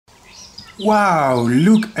Wow,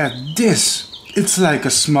 look at this! It's like a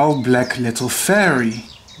small black little fairy.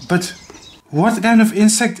 But what kind of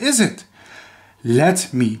insect is it?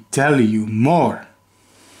 Let me tell you more.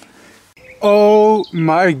 Oh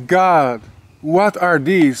my god! What are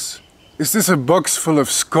these? Is this a box full of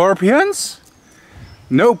scorpions?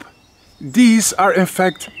 Nope. These are in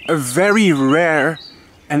fact a very rare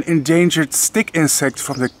and endangered stick insect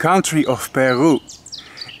from the country of Peru.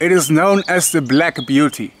 It is known as the Black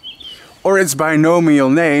Beauty, or its binomial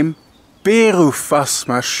name,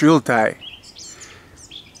 Peruphasma schultei.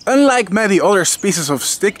 Unlike many other species of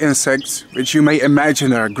stick insects, which you may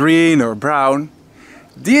imagine are green or brown,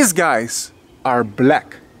 these guys are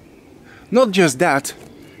black. Not just that,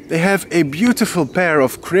 they have a beautiful pair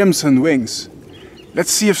of crimson wings.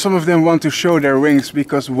 Let's see if some of them want to show their wings,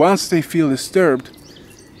 because once they feel disturbed...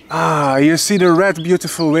 you see the red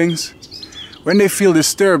beautiful wings? When they feel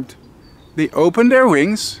disturbed, they open their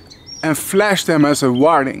wings and flash them as a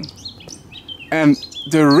warning. And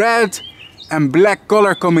the red and black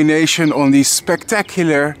color combination on these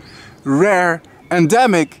spectacular, rare,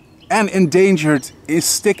 endemic and endangered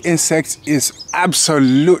stick insects is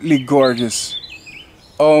absolutely gorgeous.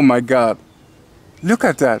 Oh my god. Look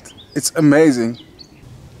at that. It's amazing.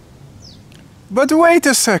 But wait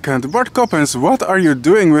a second, Bart Coppens, what are you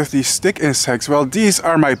doing with these stick insects? Well, these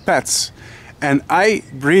are my pets, and I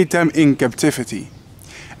breed them in captivity.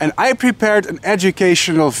 And I prepared an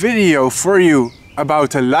educational video for you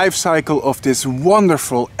about the life cycle of this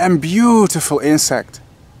wonderful and beautiful insect.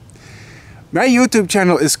 My YouTube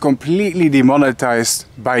channel is completely demonetized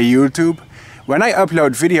by YouTube. When I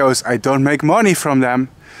upload videos, I don't make money from them.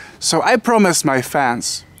 So I promised my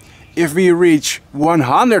fans, if we reach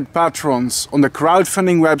 100 patrons on the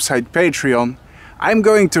crowdfunding website Patreon, I'm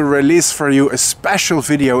going to release for you a special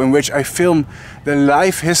video in which I film the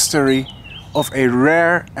life history of a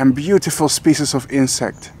rare and beautiful species of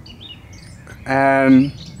insect.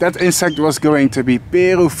 And that insect was going to be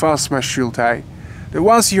Peruphasma schultei, the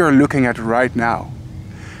ones you're looking at right now.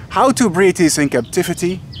 How to breed these in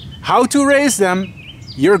captivity, how to raise them,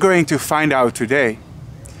 you're going to find out today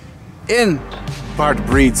in Bart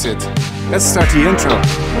Breeds It. Let's start the intro.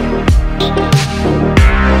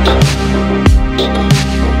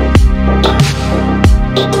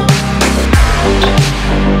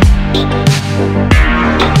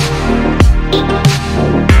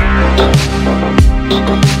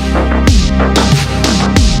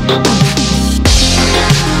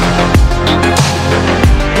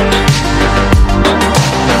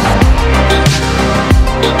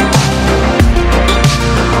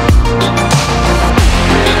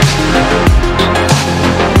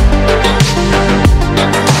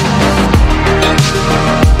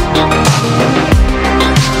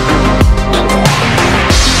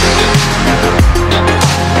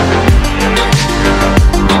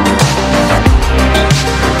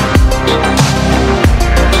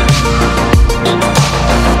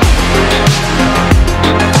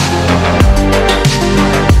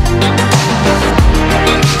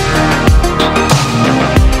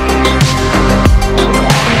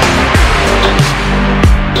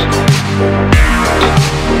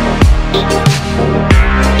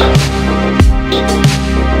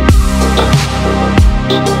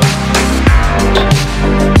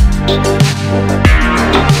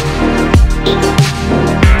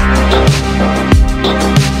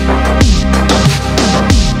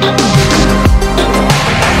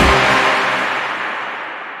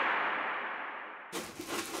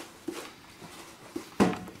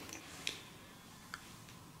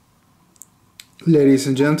 Ladies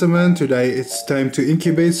and gentlemen, today it's time to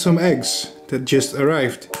incubate some eggs that just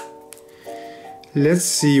arrived. Let's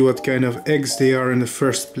see what kind of eggs they are in the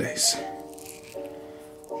first place.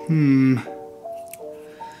 They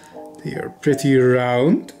are pretty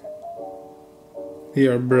round. They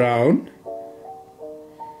are brown.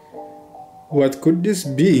 What could this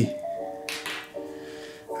be?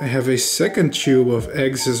 I have a second tube of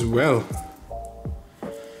eggs as well.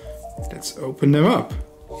 Let's open them up.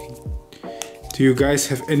 Do you guys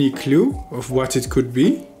have any clue of what it could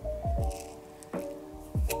be?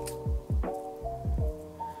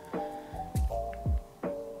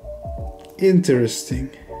 Interesting,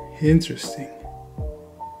 interesting.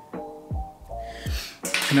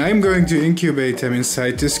 And I'm going to incubate them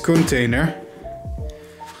inside this container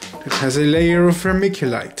that has a layer of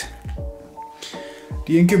vermiculite.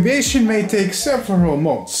 The incubation may take several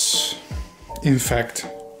months. In fact.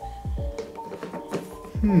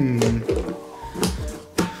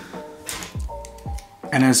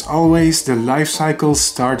 And as always, the life cycle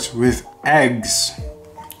starts with eggs.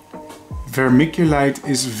 Vermiculite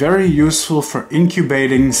is very useful for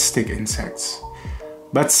incubating stick insects.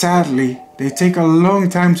 But sadly, they take a long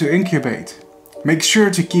time to incubate. Make sure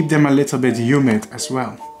to keep them a little bit humid as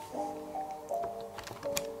well.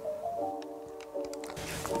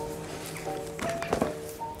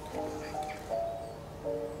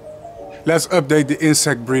 Let's update the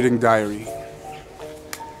insect breeding diary.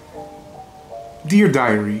 Dear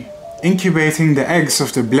Diary, incubating the eggs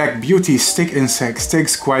of the black beauty stick insects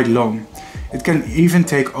takes quite long. It can even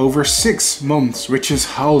take over 6 months, which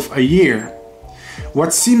is half a year.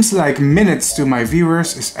 What seems like minutes to my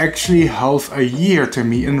viewers is actually half a year to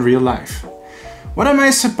me in real life. What am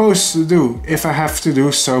I supposed to do if I have to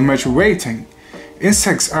do so much waiting?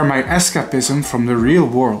 Insects are my escapism from the real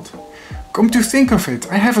world. Come to think of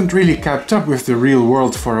it, I haven't really kept up with the real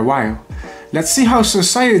world for a while. Let's see how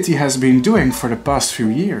society has been doing for the past few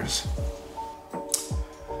years.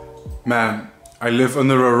 Man, I live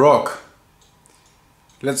under a rock.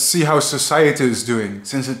 Let's see how society is doing,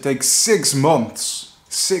 since it takes 6 months.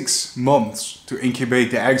 6 months to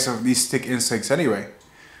incubate the eggs of these stick insects anyway.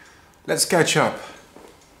 Let's catch up.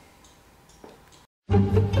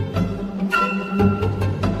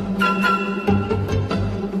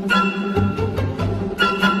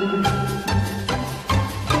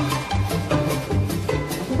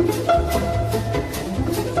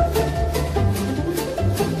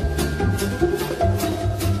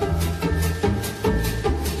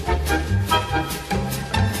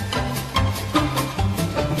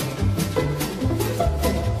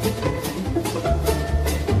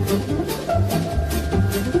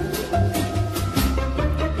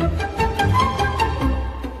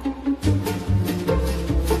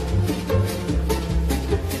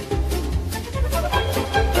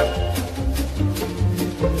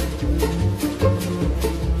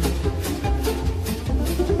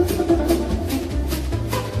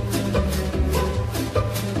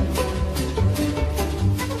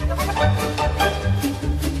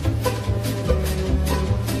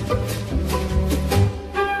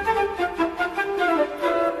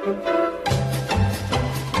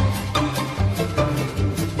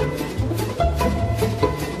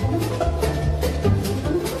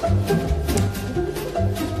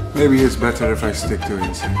 Maybe it's better if I stick to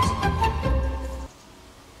insects.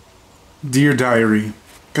 Dear Diary,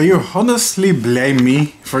 can you honestly blame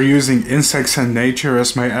me for using insects and nature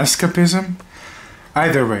as my escapism?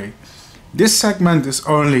 Either way, this segment is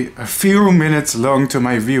only a few minutes long to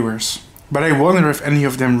my viewers, but I wonder if any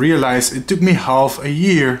of them realize it took me half a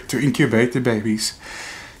year to incubate the babies.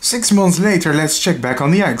 6 months later, let's check back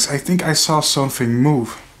on the eggs. I think I saw something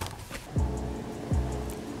move.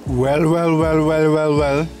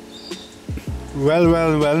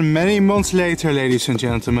 Well, many months later, ladies and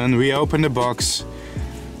gentlemen, we open the box.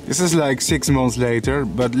 This is like 6 months later,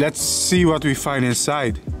 but let's see what we find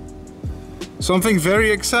inside. Something very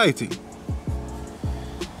exciting.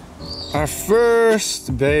 Our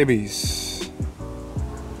first babies.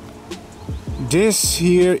 This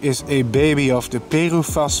here is a baby of the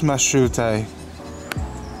Peruphasma schultei.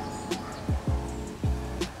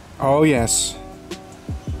 Oh yes.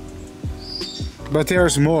 But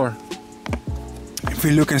there's more. If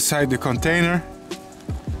we look inside the container,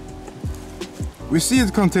 we see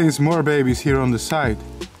it contains more babies here on the side.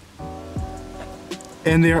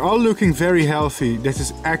 And they are all looking very healthy. That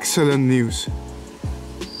is excellent news.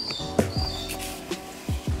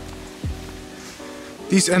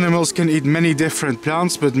 These animals can eat many different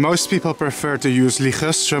plants, but most people prefer to use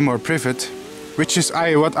ligustrum or privet, which is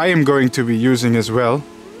what I am going to be using as well.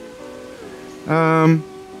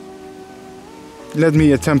 Let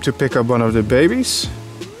me attempt to pick up one of the babies.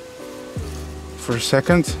 For a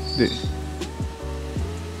second.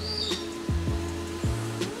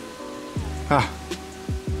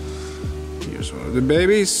 Here's one of the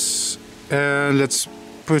babies. And let's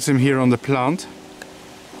put him here on the plant.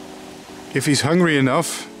 If he's hungry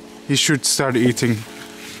enough, he should start eating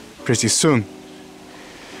pretty soon.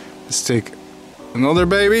 Let's take another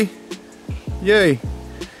baby. Yay!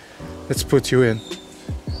 Let's put you in.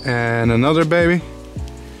 And another baby.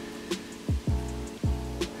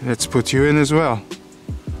 Let's put you in as well.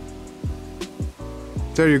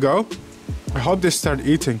 There you go. I hope they start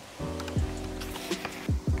eating.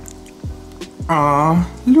 Ah,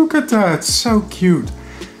 look at that, so cute.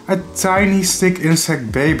 A tiny stick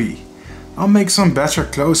insect baby. I'll make some better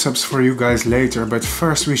close-ups for you guys later, but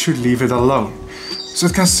first we should leave it alone, so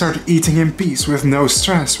it can start eating in peace with no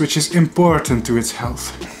stress, which is important to its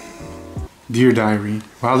health. Dear Diary,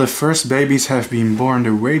 while the first babies have been born,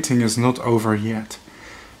 the waiting is not over yet.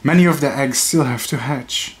 Many of the eggs still have to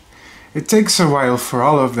hatch. It takes a while for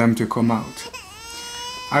all of them to come out.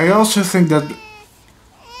 I also think that...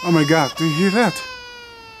 Oh my god, do you hear that?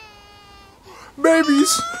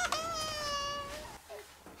 Babies!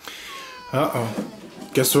 Uh-oh.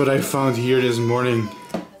 Guess what I found here this morning?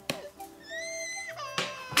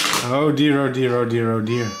 Oh dear, oh dear, oh dear, oh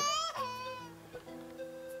dear.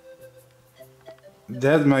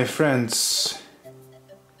 That, my friends,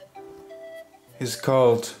 is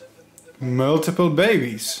called multiple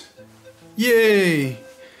babies. Yay!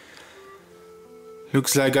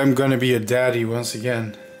 Looks like I'm gonna be a daddy once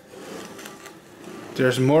again.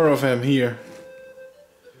 There's more of them here.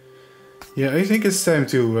 Yeah, I think it's time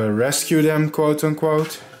to rescue them, quote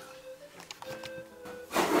unquote.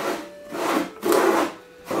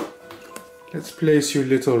 Let's place you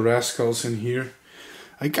little rascals in here.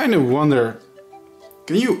 I kind of wonder,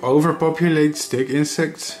 can you overpopulate stick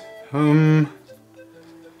insects? I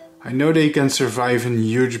know they can survive in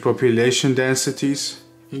huge population densities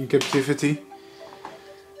in captivity.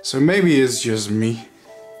 So maybe it's just me.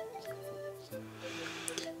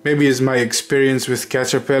 Maybe it's my experience with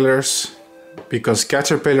caterpillars. Because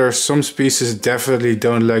caterpillars, some species definitely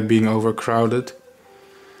don't like being overcrowded.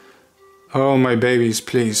 Oh, my babies,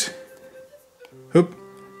 please. Oop.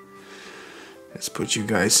 Let's put you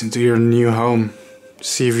guys into your new home.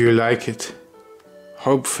 See if you like it.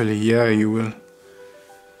 Hopefully, yeah, you will.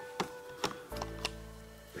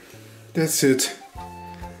 That's it.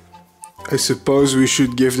 I suppose we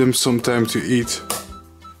should give them some time to eat.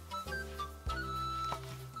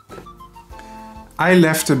 I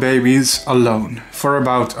left the babies alone for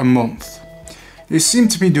about a month. They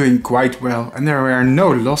seemed to be doing quite well and there were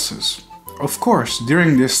no losses. Of course,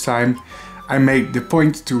 during this time I made the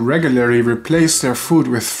point to regularly replace their food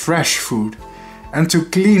with fresh food and to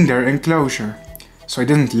clean their enclosure, so I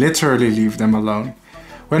didn't literally leave them alone.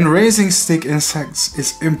 When raising stick insects,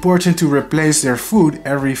 it's important to replace their food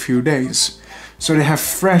every few days, so they have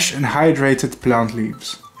fresh and hydrated plant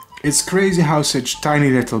leaves. It's crazy how such tiny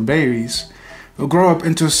little babies will grow up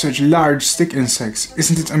into such large stick insects,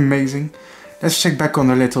 isn't it amazing? Let's check back on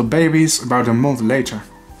the little babies about a month later.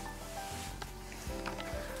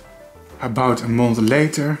 About a month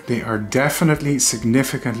later, they are definitely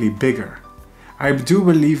significantly bigger. I do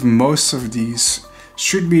believe most of these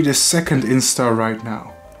should be the second instar right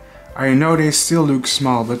now. I know they still look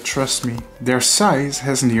small, but trust me, their size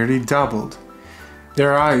has nearly doubled.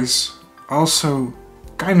 Their eyes also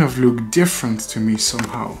kind of look different to me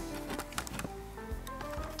somehow.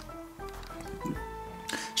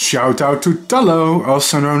 Shout out to Tallo,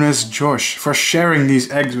 also known as Josh, for sharing these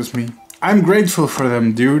eggs with me. I'm grateful for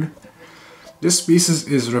them, dude. This species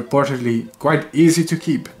is reportedly quite easy to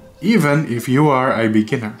keep, even if you are a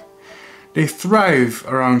beginner. They thrive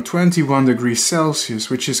around 21 degrees Celsius,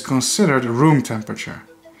 which is considered room temperature.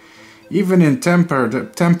 Even in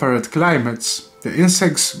temperate climates, the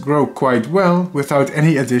insects grow quite well without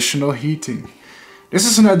any additional heating. This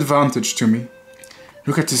is an advantage to me.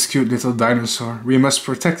 Look at this cute little dinosaur. We must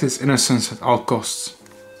protect its innocence at all costs.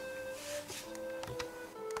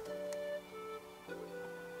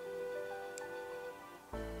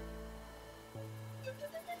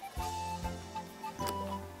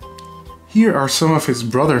 Here are some of its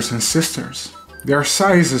brothers and sisters. Their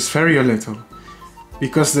size is very little,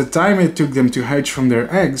 because the time it took them to hatch from their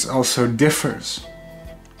eggs also differs.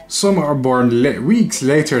 Some are born weeks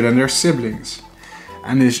later than their siblings,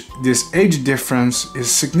 and this age difference is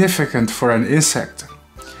significant for an insect.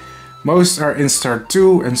 Most are instar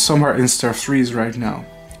 2 and some are instar 3s right now.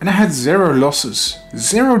 And I had 0 losses,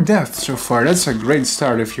 0 deaths so far. That's a great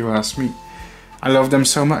start if you ask me. I love them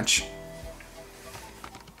so much.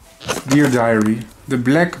 Dear Diary, the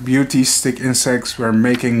black beauty stick insects were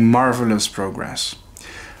making marvelous progress.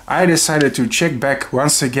 I decided to check back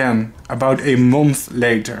once again about a month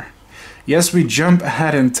later. Yes, we jump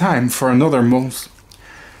ahead in time for another month.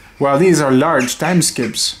 While these are large time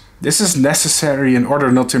skips, this is necessary in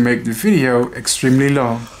order not to make the video extremely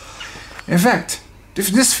long. In fact, if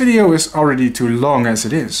this video is already too long as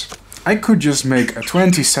it is, I could just make a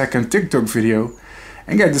 20-second TikTok video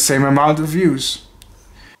and get the same amount of views.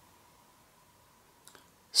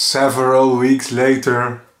 Several weeks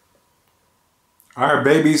later, our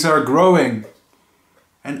babies are growing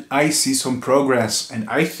and I see some progress, and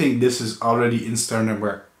I think this is already instar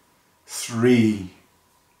number 3.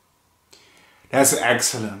 That's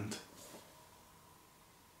excellent.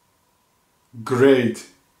 Great.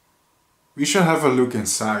 We shall have a look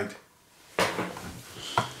inside.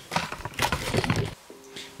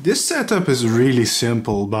 This setup is really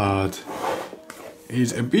simple, but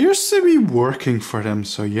it appears to be working for them,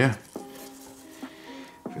 so yeah.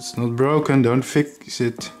 If it's not broken, don't fix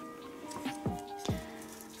it.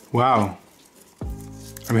 Wow.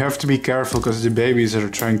 We have to be careful because the babies are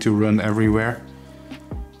trying to run everywhere.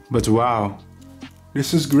 But wow,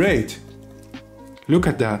 this is great. Look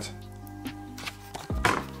at that.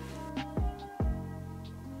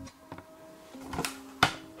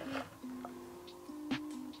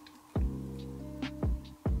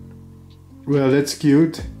 Well, that's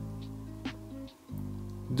cute.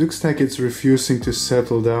 Looks like it's refusing to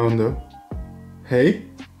settle down though. Hey,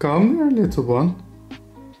 calm down, little one.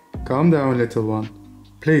 Calm down, little one.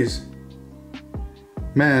 Please.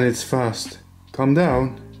 Man, it's fast. Calm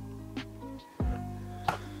down.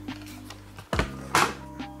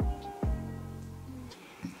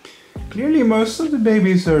 Clearly most of the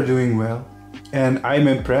babies are doing well. And I'm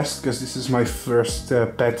impressed because this is my first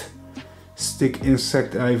pet stick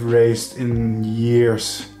insect I've raised in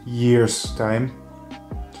years time.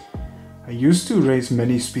 I used to raise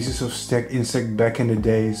many species of stick insect back in the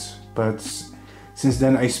days, but since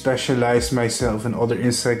then I specialized myself in other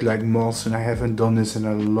insects like moths, and I haven't done this in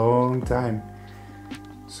a long time.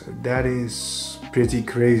 So that is pretty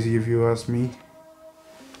crazy if you ask me.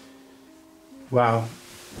 Wow,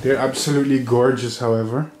 they're absolutely gorgeous,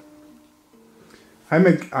 however.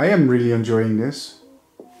 I am really enjoying this.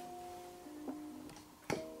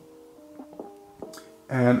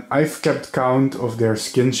 And I've kept count of their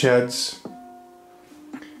skin sheds.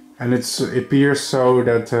 And it appears so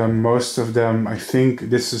that most of them, I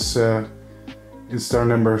think this is instar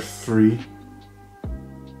number 3.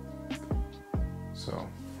 So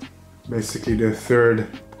basically the 3rd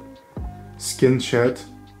skin shed.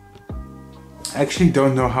 I actually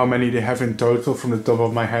don't know how many they have in total from the top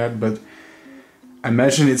of my head, but I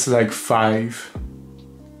imagine it's like 5.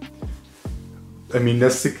 I mean,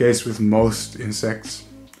 that's the case with most insects.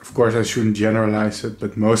 Of course, I shouldn't generalize it,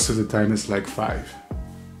 but most of the time it's like 5.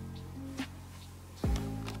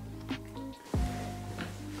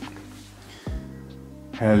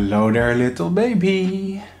 Hello there, little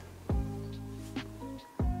baby.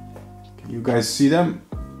 Can you guys see them?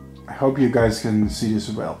 I hope you guys can see this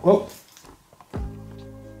well. Oh!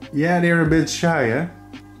 Yeah, they're a bit shy, eh?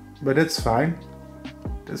 But that's fine.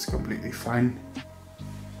 That's completely fine.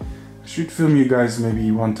 I should film you guys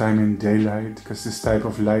maybe one time in daylight, because this type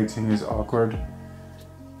of lighting is awkward.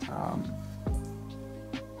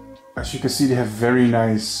 As you can see, they have very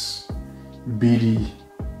nice beady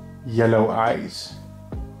yellow eyes.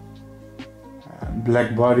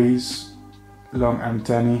 Black bodies, long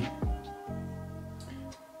antennae.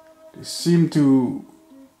 They seem to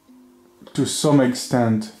some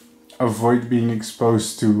extent avoid being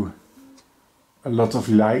exposed to a lot of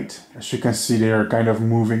light. As you can see, they are kind of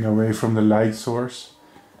moving away from the light source.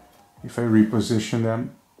 If I reposition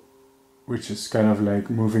them, which is kind of like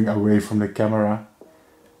moving away from the camera.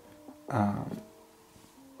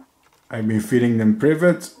 I've been feeding them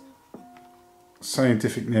privet.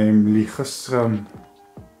 Scientific name Ligustrum.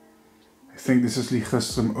 I think this is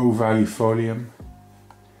Ligustrum ovalifolium.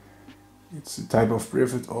 It's a type of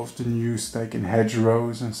privet often used like in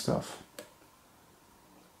hedgerows and stuff.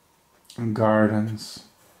 In gardens.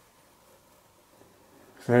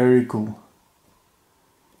 Very cool.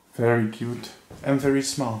 Very cute. And very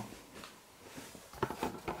small.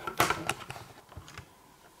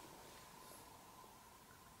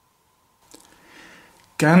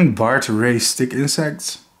 Can Bart raise stick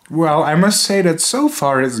insects? Well, I must say that so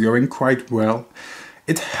far it's going quite well.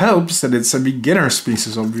 It helps that it's a beginner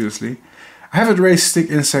species, obviously. I haven't raised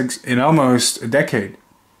stick insects in almost a decade.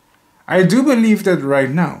 I do believe that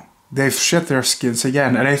right now they've shed their skins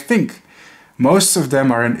again, and I think most of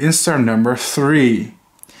them are in instar number 3.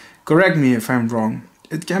 Correct me if I'm wrong.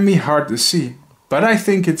 It can be hard to see, but I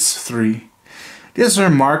think it's 3. This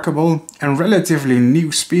remarkable and relatively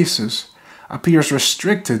new species appears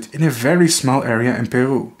restricted in a very small area in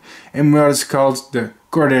Peru, in what is called the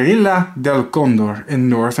Cordillera del Cóndor in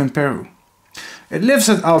northern Peru. It lives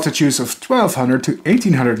at altitudes of 1200 to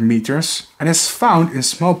 1800 meters and is found in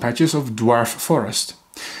small patches of dwarf forest.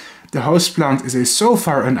 The host plant is a so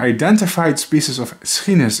far unidentified species of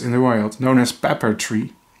Schinus in the wild, known as pepper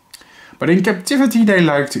tree. But in captivity they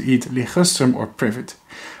like to eat ligustrum or privet.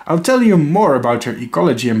 I'll tell you more about their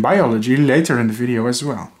ecology and biology later in the video as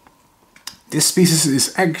well. This species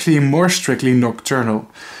is actually more strictly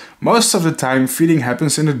nocturnal. Most of the time feeding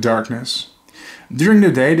happens in the darkness. During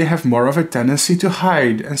the day they have more of a tendency to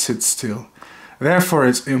hide and sit still. Therefore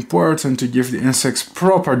it's important to give the insects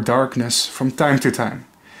proper darkness from time to time.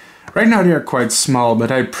 Right now they are quite small,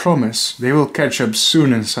 but I promise they will catch up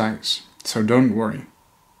soon in size, so don't worry.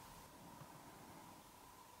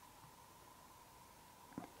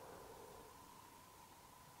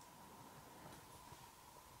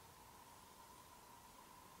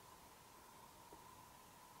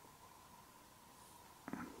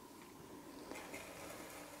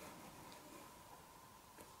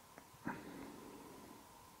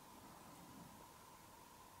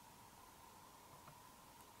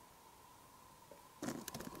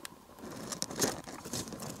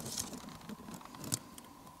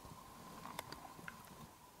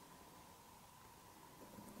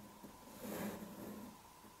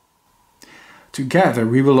 Together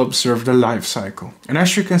we will observe the life cycle. And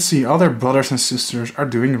as you can see, other brothers and sisters are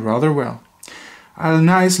doing rather well. A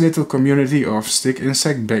nice little community of stick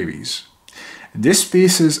insect babies. This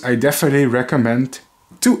species I definitely recommend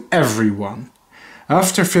to everyone.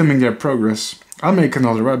 After filming their progress, I'll make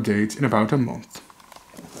another update in about a month.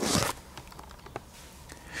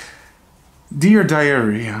 Dear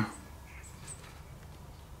diarrhea.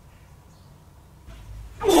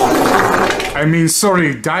 I mean,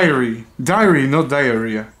 sorry, diary. Diary, not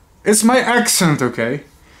diarrhea. It's my accent, okay?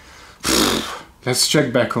 Let's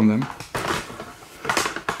check back on them.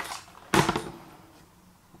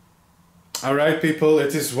 Alright people,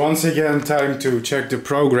 it is once again time to check the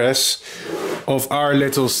progress of our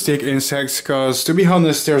little stick insects, because to be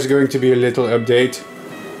honest, there's going to be a little update.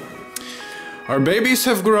 Our babies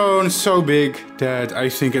have grown so big that I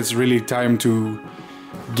think it's really time to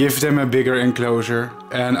give them a bigger enclosure,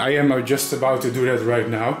 and I am just about to do that right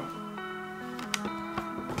now.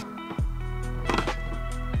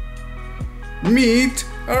 Meet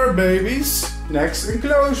our babies' next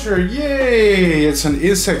enclosure, yay! It's an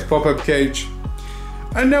insect pop-up cage.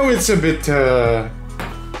 I know it's a bit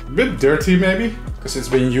dirty maybe, because it's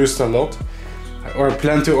been used a lot. I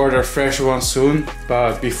plan to order fresh ones soon,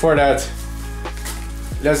 but before that,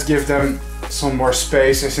 let's give them some more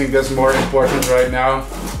space. I think that's more important right now.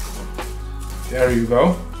 There you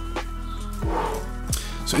go.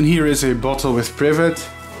 So in here is a bottle with privet.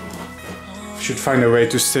 Should find a way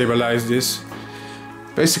to stabilize this.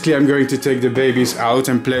 Basically, I'm going to take the babies out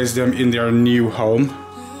and place them in their new home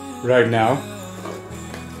right now.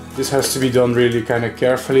 This has to be done really kind of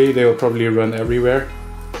carefully. They will probably run everywhere.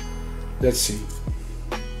 Let's see.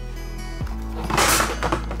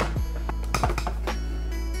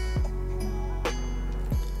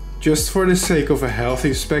 Just for the sake of a health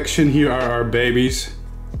inspection, here are our babies.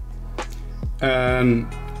 And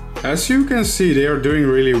as you can see, they are doing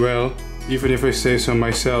really well, even if I say so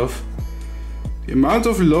myself. The amount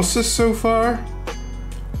of losses so far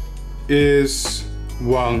is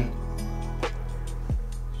 1.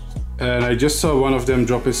 And I just saw one of them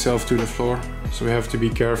drop itself to the floor, so we have to be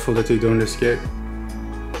careful that they don't escape.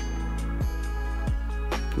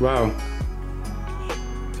 Wow.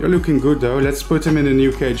 They're looking good though. Let's put them in a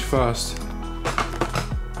new cage fast.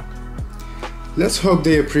 Let's hope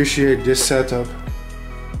they appreciate this setup.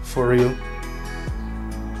 For real.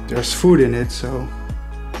 There's food in it, so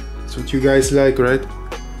that's what you guys like, right?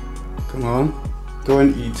 Come on, go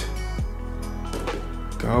and eat.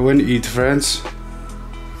 Go and eat, friends.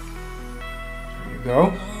 There you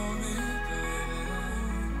go.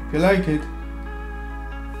 You like it?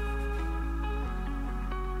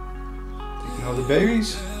 Taking all the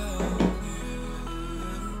babies.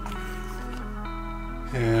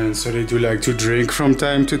 And so they do like to drink from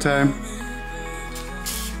time to time.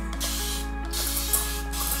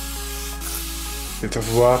 Bit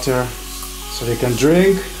of water so they can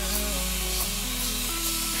drink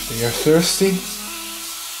if they are thirsty.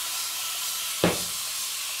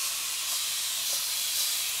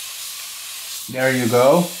 There you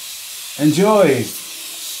go. Enjoy,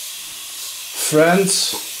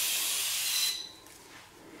 friends.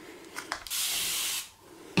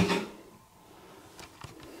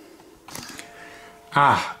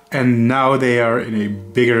 And now they are in a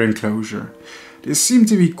bigger enclosure. They seem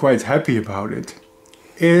to be quite happy about it.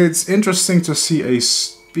 It's interesting to see a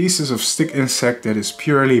species of stick insect that is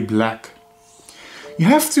purely black. You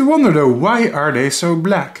have to wonder though, why are they so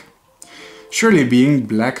black? Surely being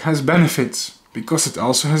black has benefits, because it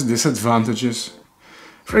also has disadvantages.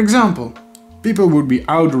 For example, people would be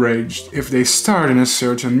outraged if they starred in a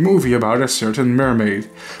certain movie about a certain mermaid.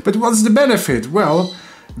 But what's the benefit? Well,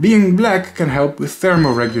 being black can help with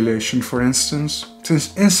thermoregulation, for instance,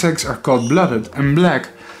 since insects are cold-blooded and black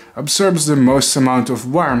absorbs the most amount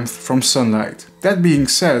of warmth from sunlight. That being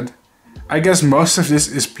said, I guess most of this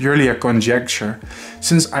is purely a conjecture,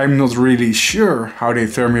 since I'm not really sure how they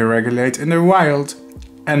thermoregulate in the wild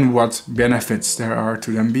and what benefits there are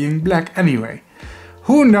to them being black anyway.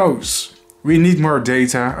 Who knows? We need more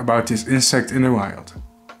data about this insect in the wild.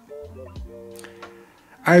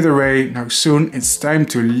 Either way, now soon it's time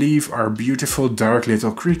to leave our beautiful dark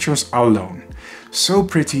little creatures alone. So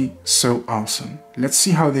pretty, so awesome. Let's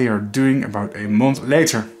see how they are doing about a month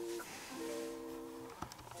later.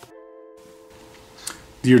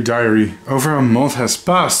 Dear diary, over a month has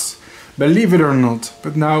passed. Believe it or not,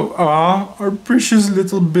 but now, our precious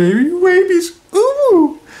little babies.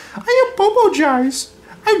 Ooh, I apologize.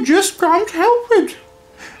 I just can't help it.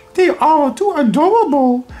 They are too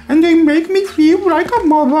adorable and they make me feel like a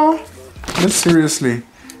mother. But seriously,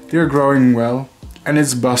 they're growing well and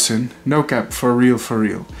it's bussin', no cap, for real.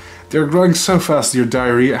 They're growing so fast, dear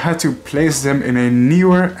diary, I had to place them in a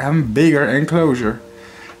newer and bigger enclosure.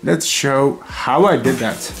 Let's show how I did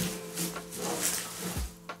that.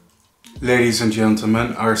 Ladies and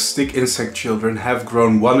gentlemen, our stick insect children have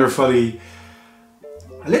grown wonderfully.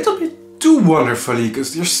 A little bit too wonderfully,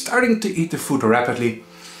 because they're starting to eat the food rapidly.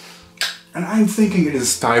 And I'm thinking it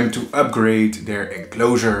is time to upgrade their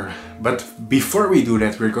enclosure. But before we do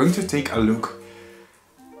that, we're going to take a look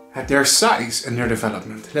at their size and their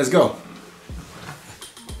development. Let's go.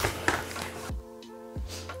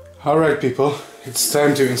 Alright people, it's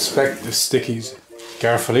time to inspect the stickies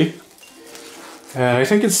carefully. And I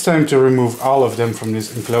think it's time to remove all of them from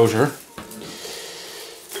this enclosure.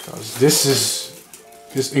 Because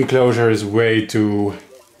this enclosure is way too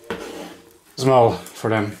small for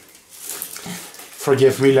them.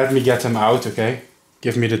 Forgive me, let me get them out, okay?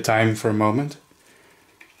 Give me the time for a moment.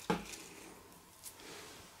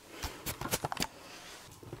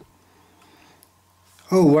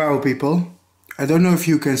 Oh wow people, I don't know if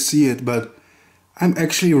you can see it, but I'm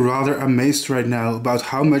actually rather amazed right now about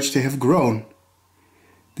how much they have grown.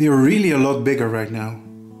 They are really a lot bigger right now.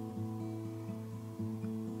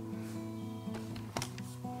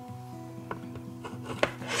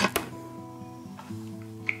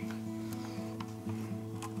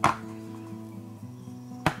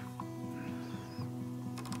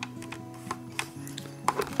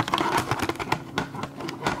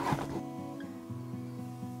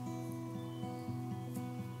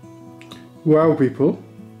 Wow people.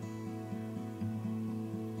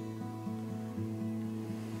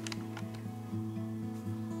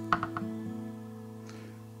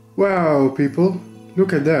 Wow people,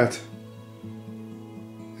 look at that.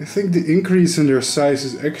 I think the increase in their size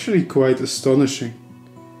is actually quite astonishing.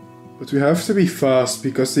 But we have to be fast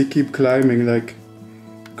because they keep climbing like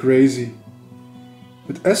crazy.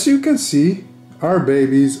 But as you can see, our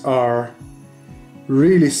babies are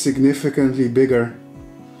really significantly bigger.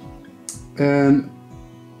 And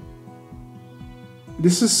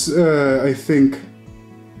this is, I think,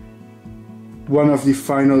 one of the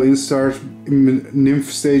final instar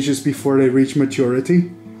nymph stages before they reach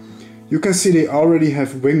maturity. You can see they already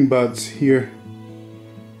have wing buds here.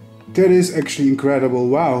 That is actually incredible,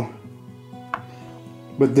 wow.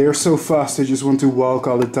 But they're so fast, they just want to walk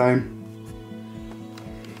all the time.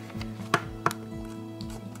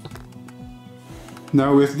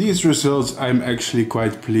 Now with these results I'm actually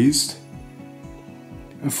quite pleased.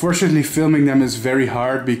 Unfortunately filming them is very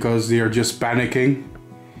hard because they are just panicking.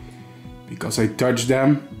 Because I touched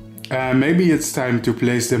them. Maybe it's time to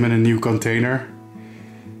place them in a new container.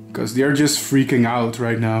 Because they're just freaking out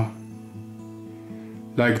right now.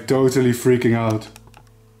 Like totally freaking out.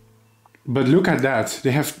 But look at that,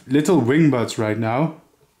 they have little wing buds right now.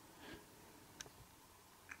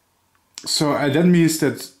 So that means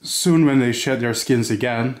that soon when they shed their skins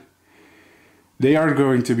again, they are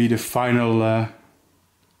going to be the final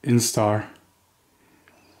instar.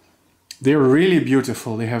 They're really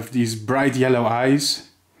beautiful. They have these bright yellow eyes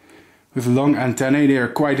with long antennae. They are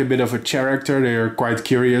quite a bit of a character. They are quite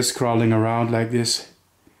curious, crawling around like this.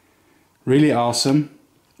 Really awesome.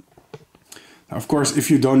 Now, of course, if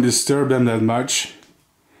you don't disturb them that much,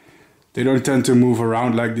 they don't tend to move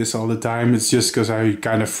around like this all the time. It's just because I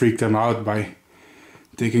kind of freaked them out by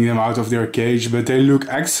taking them out of their cage. But they look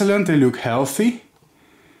excellent. They look healthy.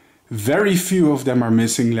 Very few of them are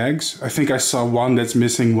missing legs. I think I saw one that's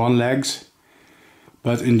missing one leg.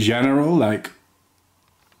 But in general, like,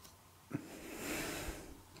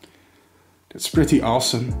 that's pretty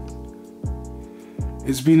awesome.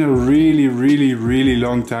 It's been a really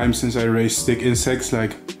long time since I raised stick insects.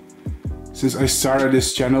 Like, since I started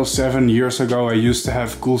this channel 7 years ago, I used to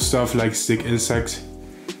have cool stuff like stick insects.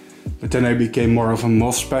 But then I became more of a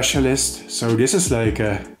moth specialist. So this is like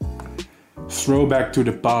a throwback to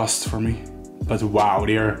the past for me. But wow,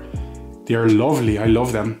 they're lovely. I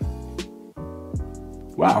love them.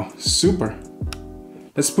 Wow, super.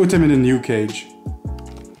 Let's put them in a new cage.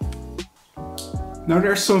 Now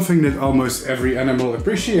there's something that almost every animal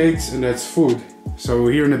appreciates, and that's food. So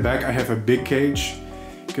here in the back I have a big cage.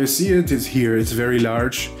 You can see it, it's here, it's very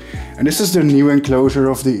large. And this is the new enclosure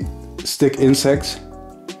of the stick insects.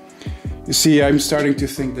 You see, I'm starting to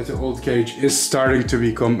think that the old cage is starting to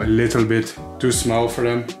become a little bit too small for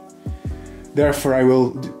them. Therefore I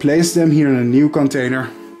will place them here in a new container.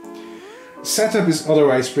 Setup is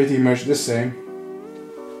otherwise pretty much the same.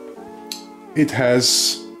 It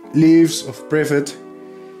has leaves of privet,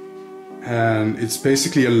 and it's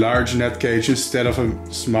basically a large net cage instead of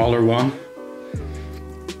a smaller one.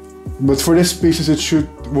 But for this species it should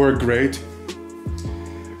work great.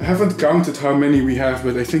 I haven't counted how many we have,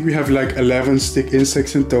 but I think we have like 11 stick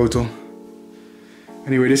insects in total.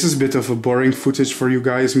 Anyway, this is a bit of a boring footage for you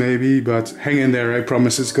guys maybe, but hang in there, I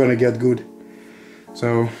promise it's gonna get good.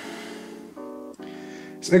 So,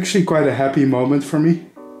 it's actually quite a happy moment for me.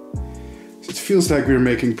 It feels like we're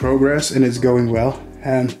making progress and it's going well.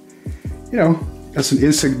 And, you know, as an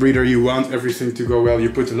insect breeder, you want everything to go well. You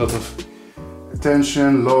put a lot of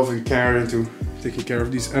attention, love and care into taking care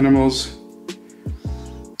of these animals.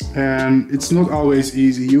 And it's not always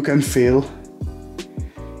easy, you can fail.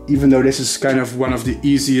 Even though this is kind of one of the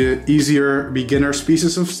easier beginner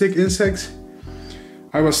species of stick insects,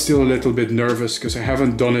 I was still a little bit nervous because I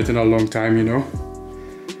haven't done it in a long time, you know.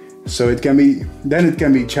 So it can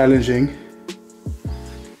be challenging.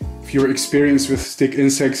 If you're experienced with stick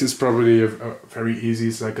insects, it's probably a very easy,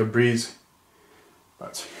 it's like a breeze.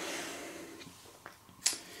 But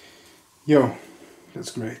yo,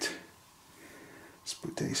 that's great. Let's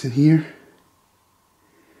put these in here.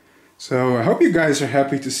 So I hope you guys are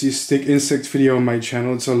happy to see a stick insect video on my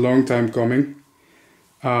channel. It's a long time coming.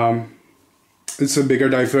 It's a bigger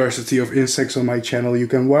diversity of insects on my channel you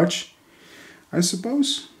can watch, I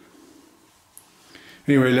suppose.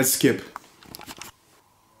 Anyway, let's skip.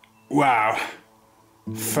 Wow,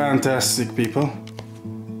 fantastic people.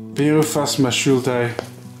 Peruphasma schultei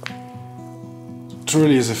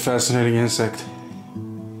truly is a fascinating insect.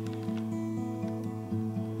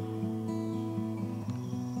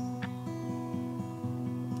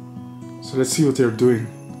 So let's see what they're doing.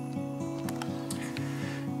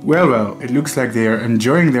 Well, it looks like they are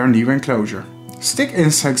enjoying their new enclosure. Stick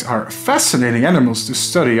insects are fascinating animals to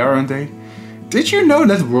study, aren't they? Did you know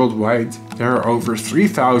that worldwide there are over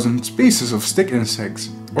 3,000 species of stick insects,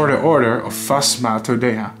 or the order of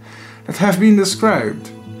Phasmatodea, that have been described?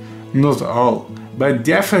 Not all, but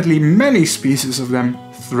definitely many species of them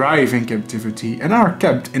thrive in captivity and are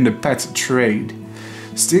kept in the pet trade.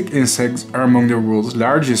 Stick insects are among the world's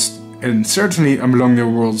largest and certainly among the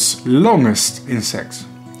world's longest insects.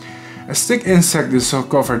 A stick insect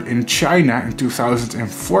discovered in China in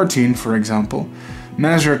 2014, for example,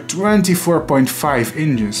 measured 24.5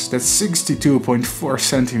 inches, that's 62.4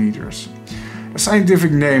 centimeters. The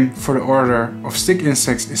scientific name for the order of stick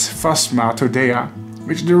insects is Phasmatodea,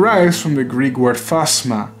 which derives from the Greek word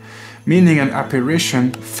phasma, meaning an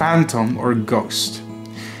apparition, phantom or ghost.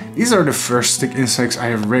 These are the first stick insects I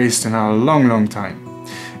have raised in a long time.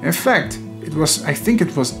 In fact, I think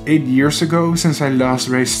it was 8 years ago since I last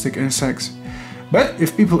raised stick insects. But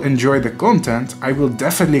if people enjoy the content, I will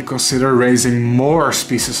definitely consider raising more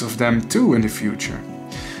species of them too in the future.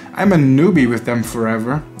 I'm a newbie with them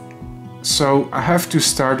forever, so I have to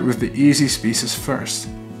start with the easy species first.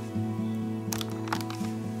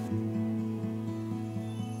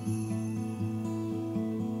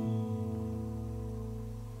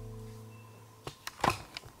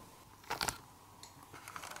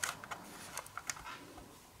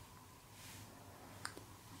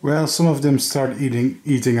 Well, some of them start eating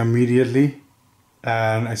immediately,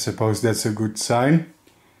 and I suppose that's a good sign.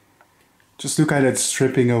 Just look at it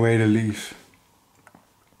stripping away the leaf.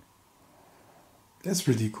 That's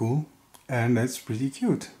pretty cool, and that's pretty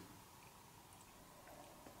cute.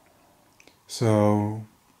 So,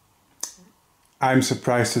 I'm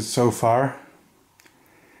surprised that so far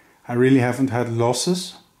I really haven't had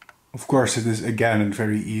losses. Of course, it is again a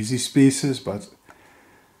very easy species, but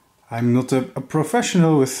I'm not a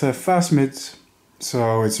professional with phasmids,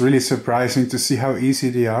 so it's really surprising to see how easy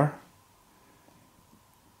they are.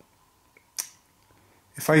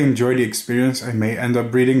 If I enjoy the experience, I may end up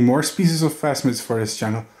breeding more species of phasmids for this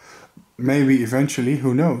channel. Maybe eventually,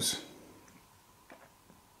 who knows.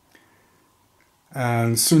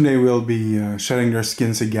 And soon they will be shedding their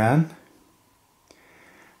skins again.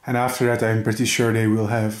 And after that, I'm pretty sure they will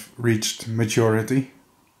have reached maturity.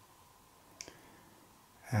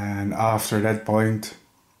 And after that point,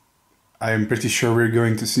 I'm pretty sure we're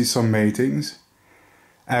going to see some matings,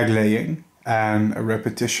 egg laying, and a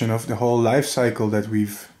repetition of the whole life cycle that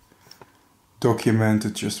we've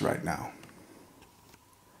documented just right now.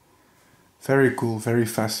 Very cool, very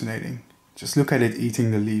fascinating. Just look at it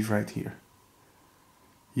eating the leaf right here.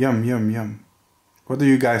 Yum, yum, yum. What do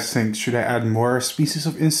you guys think? Should I add more species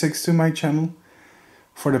of insects to my channel?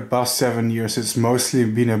 For the past 7 years, it's mostly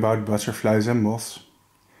been about butterflies and moths.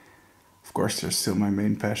 Of course, they're still my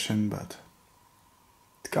main passion, but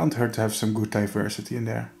it can't hurt to have some good diversity in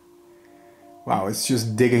there. Wow, it's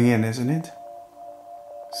just digging in, isn't it?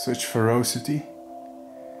 Such ferocity,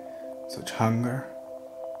 such hunger.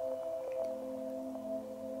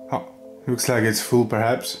 Oh, looks like it's full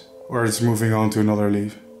perhaps, or it's moving on to another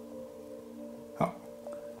leaf. Oh,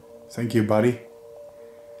 thank you, buddy.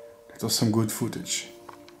 That was some good footage.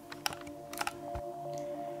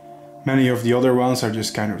 Many of the other ones are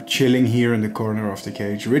just kind of chilling here in the corner of the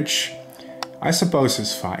cage, which I suppose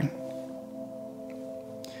is fine.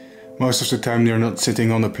 Most of the time they're not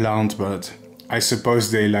sitting on a plant, but I suppose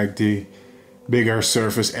they like the bigger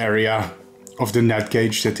surface area of the net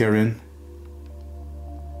cage that they're in.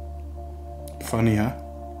 Funny, huh?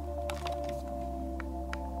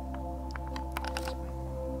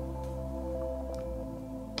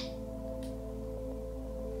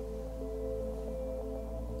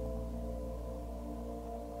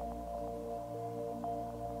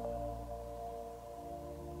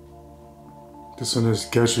 This one is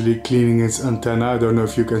casually cleaning its antenna. I don't know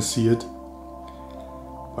if you can see it,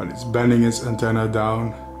 but it's bending its antenna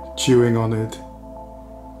down, chewing on it.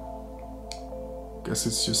 Guess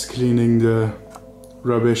it's just cleaning the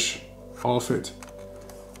rubbish off it.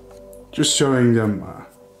 Just showing them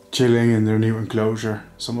chilling in their new enclosure,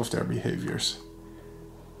 some of their behaviors.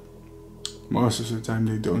 Most of the time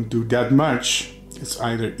they don't do that much. It's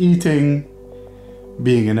either eating,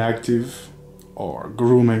 being inactive, or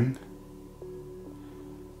grooming.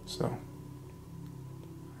 So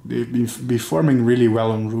they've been performing really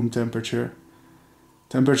well on room temperature.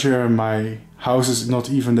 Temperature in my house is not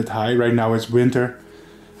even that high. Right now it's winter,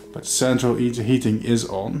 but central heating is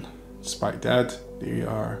on. Despite that, they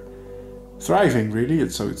are thriving really,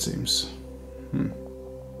 so it seems.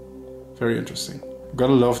 Very interesting.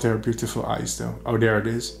 Gotta love their beautiful eyes though. Oh, there it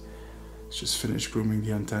is. Let's just finish grooming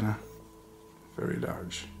the antenna. Very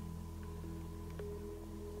large.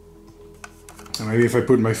 And maybe if I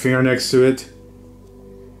put my finger next to it,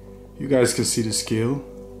 you guys can see the scale.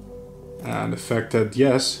 And the fact that,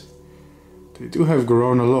 yes, they do have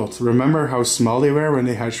grown a lot. Remember how small they were when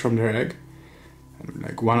they hatched from their egg? And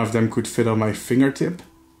like one of them could fit on my fingertip.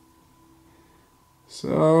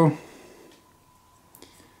 So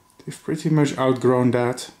they've pretty much outgrown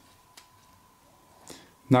that.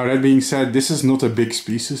 Now that being said, this is not a big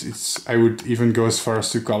species. I would even go as far as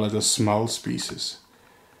to call it a small species.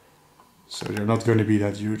 So they're not going to be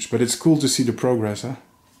that huge, but it's cool to see the progress, huh?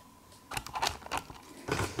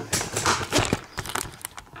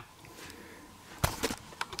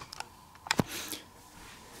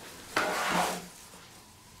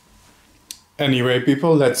 Anyway,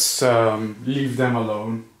 people, let's leave them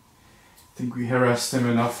alone. I think we harassed them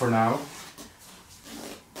enough for now.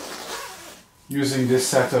 Using this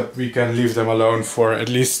setup, we can leave them alone for at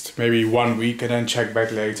least maybe 1 week and then check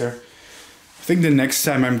back later. I think the next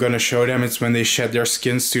time I'm gonna show them it's when they shed their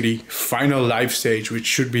skins to the final life stage, which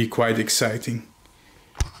should be quite exciting.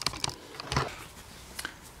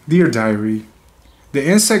 Dear Diary, the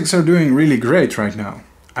insects are doing really great right now.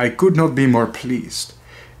 I could not be more pleased.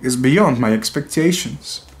 It's beyond my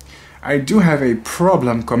expectations. I do have a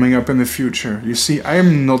problem coming up in the future. You see, I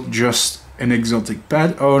am not just an exotic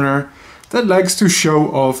pet owner that likes to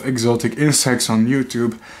show off exotic insects on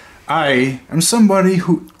YouTube. I am somebody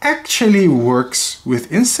who actually works with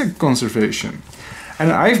insect conservation,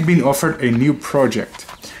 and I've been offered a new project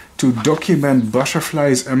to document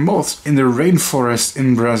butterflies and moths in the rainforest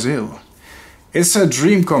in Brazil. It's a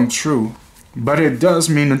dream come true, but it does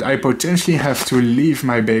mean that I potentially have to leave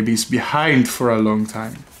my babies behind for a long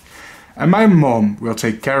time. And my mom will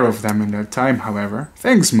take care of them in that time, however.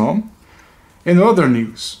 Thanks, Mom. In other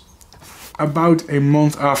news, about a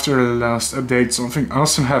month after the last update, something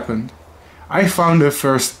awesome happened. I found the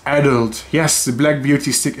first adult, yes, the black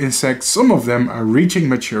beauty stick insects. Some of them are reaching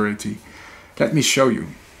maturity. Let me show you.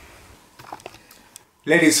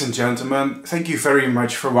 Ladies and gentlemen, thank you very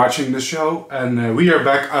much for watching the show, and we are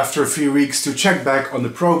back after a few weeks to check back on the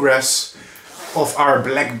progress of our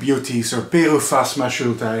black beauties, or Peruphasma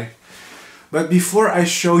schultei. But before I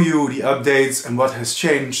show you the updates and what has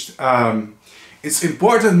changed, it's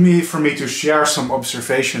important for me to share some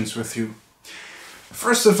observations with you.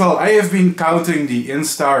 First of all, I have been counting the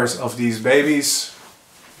instars of these babies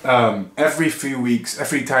every few weeks,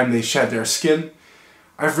 every time they shed their skin.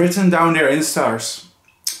 I've written down their instars.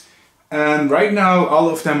 And right now all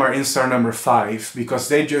of them are instar number 5 because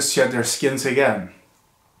they just shed their skins again.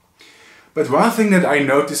 But one thing that I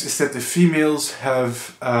noticed is that the females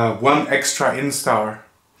have one extra instar.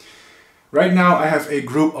 Right now I have a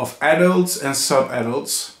group of adults and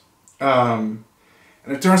sub-adults. And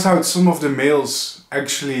it turns out some of the males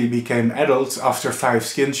actually became adults after 5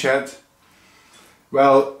 skin shed.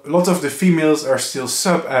 Well, a lot of the females are still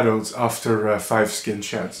sub-adults after 5 skin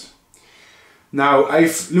sheds. Now,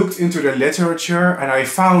 I've looked into the literature and I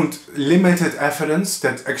found limited evidence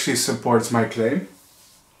that actually supports my claim.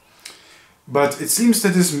 But it seems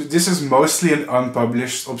that this is mostly an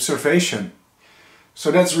unpublished observation.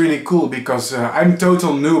 So that's really cool because I'm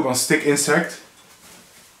total noob on stick insect.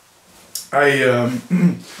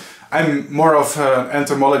 I'm more of an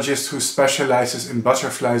entomologist who specializes in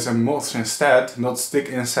butterflies and moths instead, not stick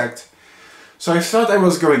insect. So I thought I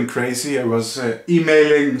was going crazy. I was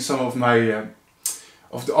emailing some of my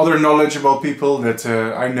of the other knowledgeable people that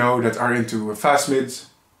I know that are into phasmids.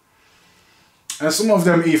 And some of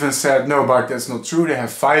them even said, no Bart, that's not true, they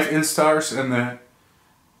have 5 instars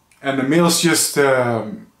and the males just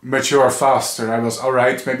mature faster. I was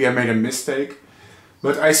alright, maybe I made a mistake.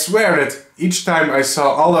 But I swear that each time I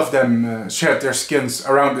saw all of them shed their skins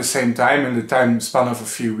around the same time in the time span of a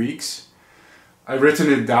few weeks. I've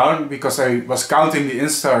written it down because I was counting the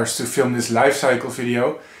instars to film this life cycle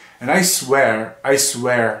video. And I swear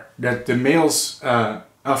that the males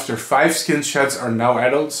after 5 skin sheds are now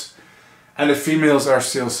adults and the females are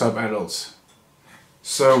still sub-adults.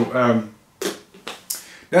 So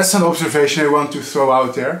that's an observation I want to throw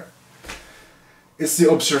out there. It's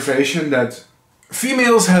the observation that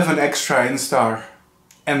females have an extra instar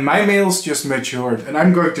and my males just matured, and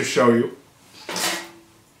I'm going to show you.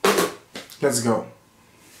 Let's go.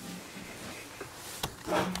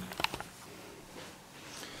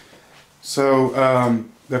 So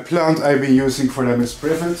the plant I've been using for them is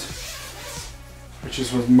privet, which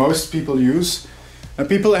is what most people use. And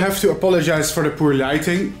people, I have to apologize for the poor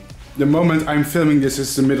lighting. The moment I'm filming this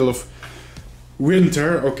is the middle of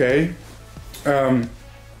winter, okay?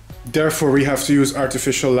 Therefore we have to use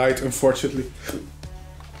artificial light, unfortunately.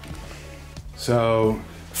 So,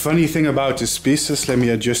 funny thing about this species, let me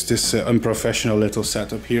adjust this unprofessional little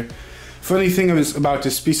setup here. Funny thing about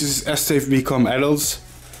this species is as they've become adults,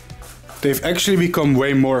 they've actually become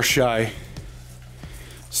way more shy.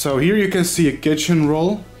 So here you can see a kitchen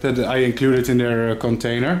roll that I included in their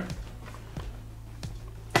container.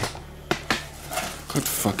 God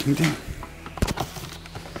fucking damn.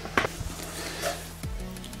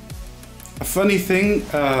 A funny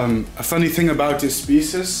thing about this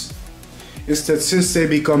species is that since they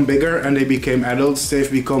become bigger and they became adults,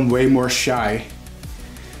 they've become way more shy.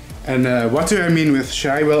 And what do I mean with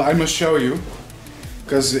shy? Well, I must show you.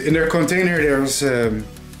 Because in their container there's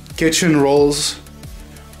kitchen rolls.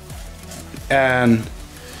 And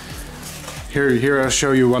here I'll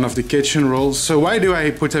show you one of the kitchen rolls. So why do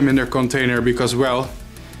I put them in their container? Because, well,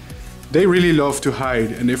 they really love to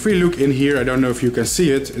hide. And if we look in here, I don't know if you can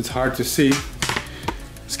see it, it's hard to see.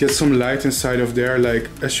 Let's get some light inside of there. Like,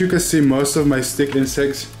 as you can see, most of my stick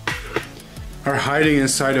insects are hiding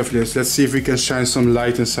inside of this. Let's see if we can shine some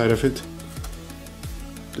light inside of it.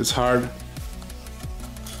 It's hard.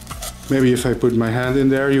 Maybe if I put my hand in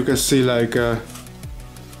there, you can see like a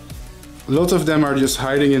lot of them are just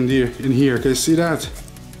hiding in here. Can you see that?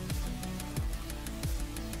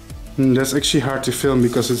 That's actually hard to film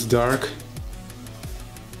because it's dark.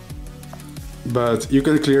 But you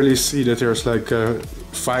can clearly see that there's like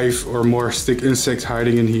 5 or more stick insects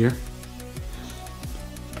hiding in here.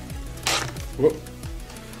 Whoa.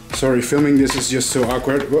 Sorry, filming this is just so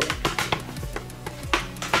awkward. Whoa.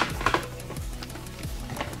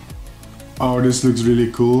 Oh, this looks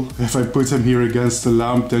really cool. If I put them here against the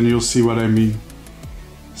lamp, then you'll see what I mean.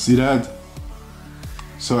 See that?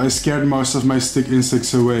 So I scared most of my stick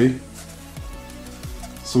insects away.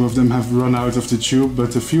 Some of them have run out of the tube,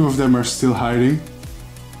 but a few of them are still hiding.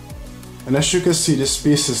 And as you can see, the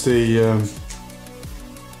species, they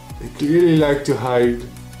clearly like to hide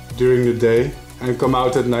during the day and come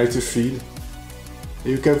out at night to feed.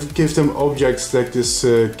 You can give them objects like this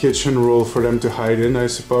kitchen roll for them to hide in, I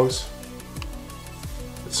suppose.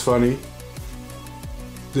 It's funny.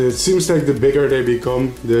 It seems like the bigger they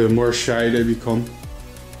become, the more shy they become.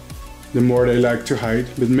 The more they like to hide,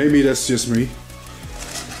 but maybe that's just me.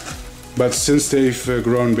 But since they've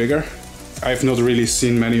grown bigger, I've not really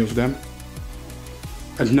seen many of them.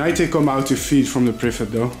 At night they come out to feed from the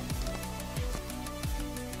privet though.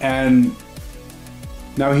 And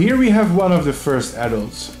now here we have one of the first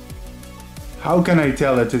adults. How can I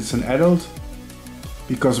tell that it's an adult?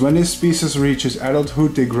 Because when this species reaches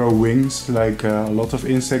adulthood, they grow wings, like a lot of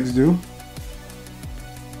insects do.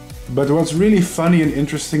 But what's really funny and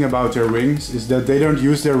interesting about their wings is that they don't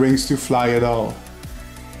use their wings to fly at all.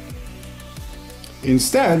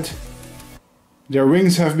 Instead, their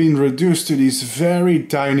wings have been reduced to these very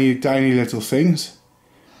tiny little things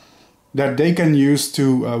that they can use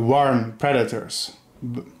to warn predators.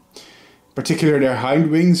 Particularly their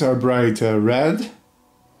hind wings are bright red.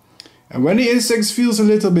 And when the insect feels a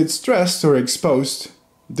little bit stressed or exposed,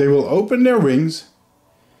 they will open their wings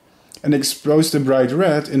and expose the bright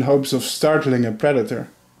red in hopes of startling a predator.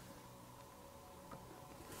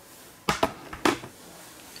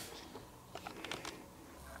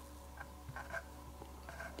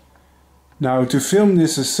 Now, to film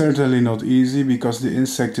this is certainly not easy because the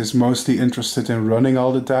insect is mostly interested in running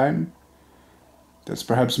all the time. That's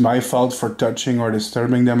perhaps my fault for touching or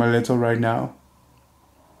disturbing them a little right now.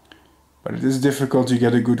 But it is difficult to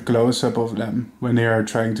get a good close-up of them when they are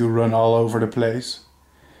trying to run all over the place.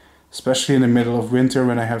 Especially in the middle of winter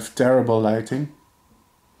when I have terrible lighting.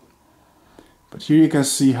 But here you can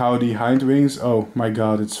see how the hind wings, oh my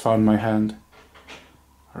god, it's found my hand,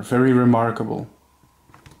 are very remarkable.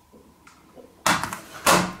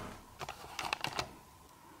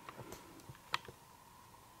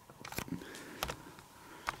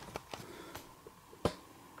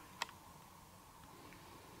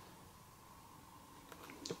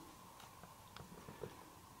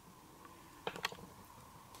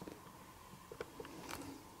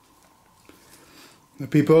 The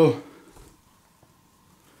people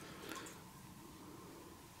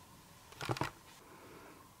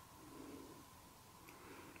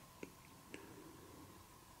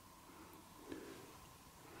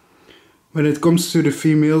when it comes to the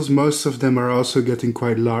females, most of them are also getting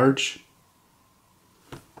quite large.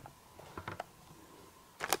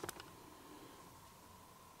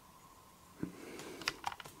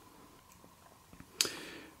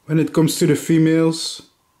 When it comes to the females,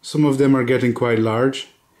 some of them are getting quite large.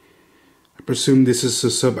 I presume this is a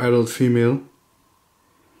sub-adult female.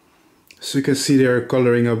 So you can see they are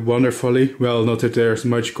coloring up wonderfully. Well, not that there's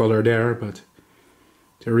much color there, but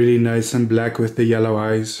they're really nice and black with the yellow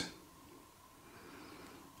eyes.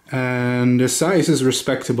 And the size is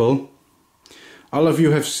respectable. All of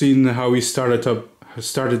you have seen how we started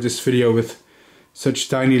this video with such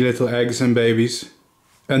tiny little eggs and babies.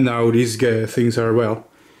 And now these things are, well,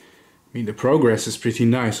 I mean, the progress is pretty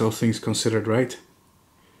nice, all things considered, right?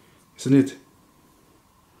 Isn't it?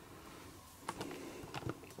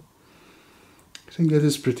 I think that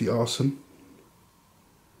is pretty awesome.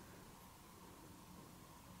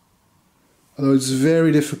 Although it's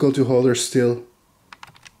very difficult to hold her still.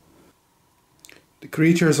 The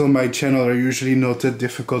creatures on my channel are usually not that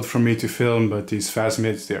difficult for me to film, but these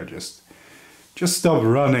phasmids, they're just stop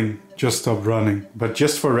running, just stop running. But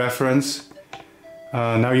just for reference,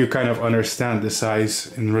 now you kind of understand the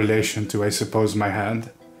size in relation to, I suppose, my hand.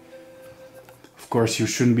 Of course, you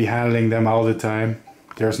shouldn't be handling them all the time.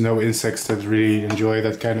 There's no insects that really enjoy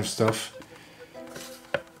that kind of stuff.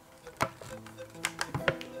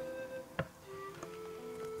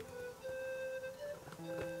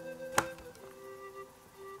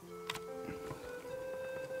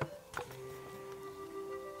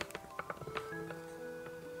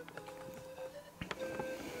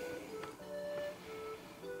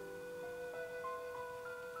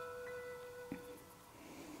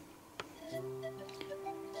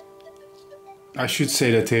 I should say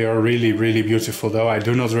that they are really, really beautiful though. I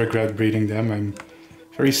do not regret breeding them. I'm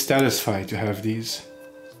very satisfied to have these.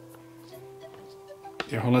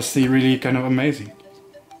 They're honestly really kind of amazing.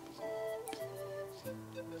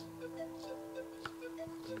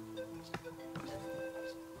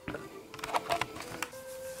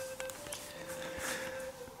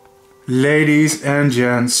 Ladies and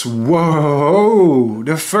gents, whoa!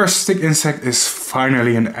 The first stick insect is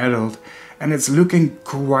finally an adult. And it's looking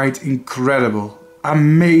quite incredible,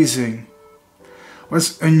 amazing.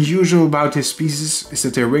 What's unusual about this species is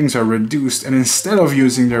that their wings are reduced, and instead of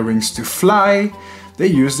using their wings to fly, they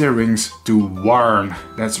use their wings to warn.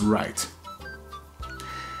 That's right.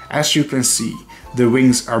 As you can see, the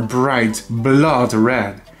wings are bright blood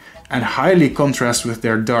red and highly contrast with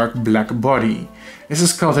their dark black body. This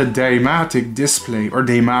is called a deimatic display or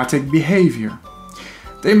deimatic behavior.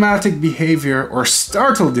 Deimatic behavior or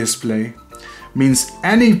startle display means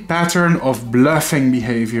any pattern of bluffing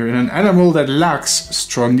behavior in an animal that lacks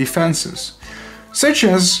strong defenses, such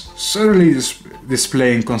as suddenly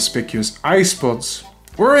displaying conspicuous eye spots,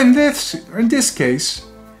 or in this case,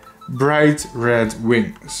 bright red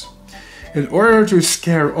wings, in order to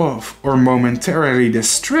scare off or momentarily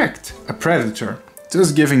distract a predator,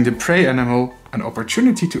 thus giving the prey animal an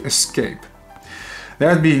opportunity to escape.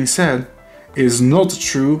 That being said, it is not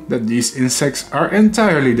true that these insects are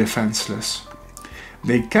entirely defenseless.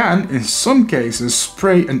 They can, in some cases,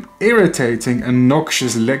 spray an irritating and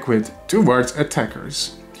noxious liquid towards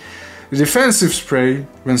attackers. The defensive spray,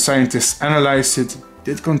 when scientists analyzed it,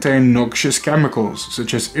 did contain noxious chemicals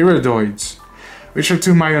such as iridoids, which are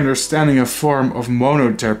to my understanding a form of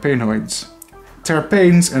monoterpenoids.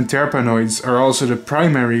 Terpenes and terpenoids are also the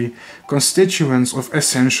primary constituents of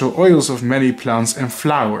essential oils of many plants and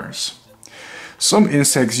flowers. Some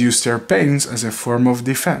insects use terpenes as a form of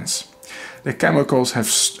defense. The chemicals have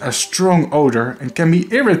a strong odor and can be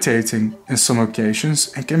irritating in some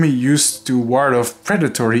occasions and can be used to ward off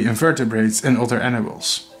predatory invertebrates and other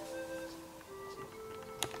animals.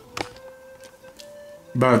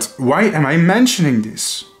 But why am I mentioning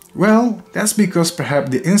this? Well, that's because perhaps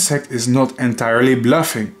the insect is not entirely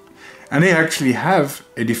bluffing, and they actually have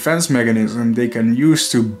a defense mechanism they can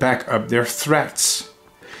use to back up their threats.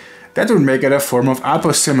 That would make it a form of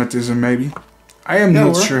aposematism, maybe. I am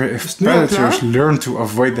not sure if predators learn to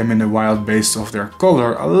avoid them in the wild based off their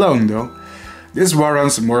color alone though. This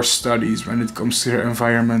warrants more studies when it comes to their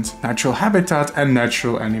environment, natural habitat and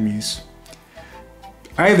natural enemies.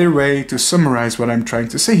 Either way, to summarize what I'm trying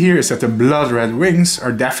to say here is that the blood red wings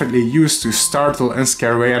are definitely used to startle and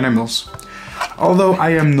scare away animals. Although I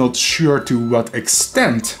am not sure to what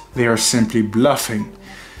extent they are simply bluffing.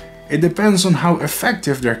 It depends on how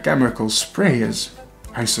effective their chemical spray is,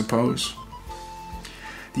 I suppose.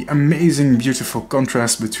 The amazing beautiful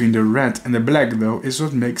contrast between the red and the black though is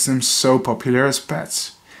what makes them so popular as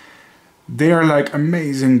pets. They are like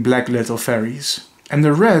amazing black little fairies. And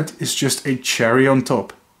the red is just a cherry on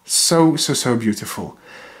top. So beautiful.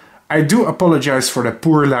 I do apologize for the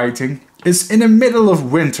poor lighting. It's in the middle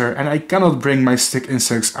of winter and I cannot bring my stick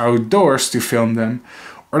insects outdoors to film them,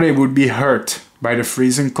 or they would be hurt by the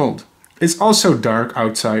freezing cold. It's also dark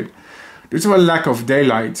outside. Due to a lack of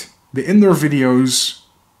daylight, the indoor videos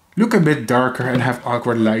look a bit darker and have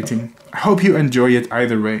awkward lighting. I hope you enjoy it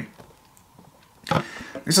either way.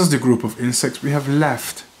 This is the group of insects we have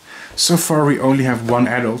left. So far we only have one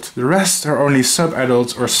adult, the rest are only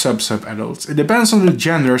sub-adults or sub-sub-adults. It depends on the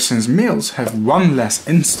gender since males have one less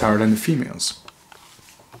instar than the females.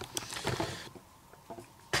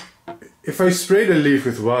 If I spray the leaf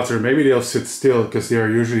with water, maybe they'll sit still because they are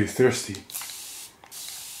usually thirsty.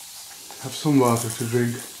 Have some water to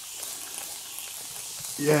drink.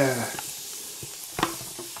 Yeah.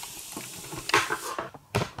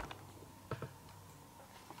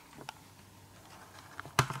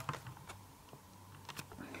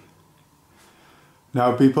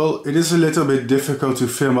 Now people, it is a little bit difficult to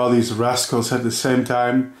film all these rascals at the same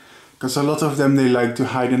time, because a lot of them they like to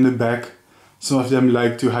hide in the back, some of them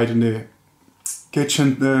like to hide in the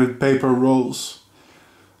kitchen paper rolls.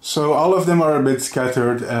 So all of them are a bit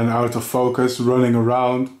scattered and out of focus, running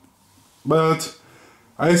around. But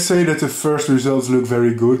I'd say that the first results look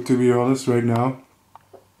very good, to be honest, right now.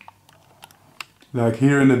 Like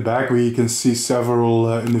here in the back we can see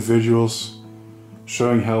several individuals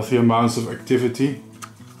showing healthy amounts of activity.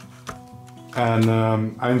 And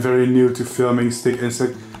I'm very new to filming stick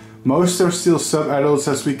insect. Most are still sub-adults,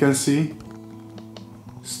 as we can see.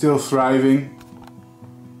 Still thriving.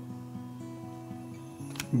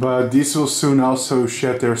 But these will soon also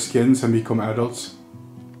shed their skins and become adults.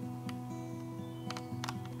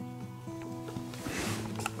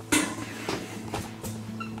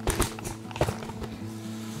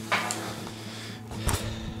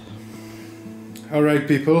 Alright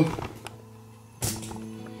people.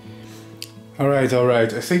 Alright,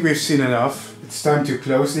 I think we've seen enough. It's time to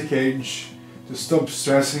close the cage, to stop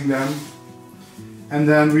stressing them. And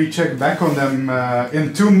then we check back on them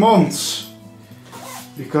in 2 months.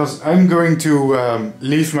 Because I'm going to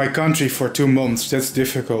leave my country for 2 months. That's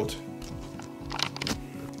difficult.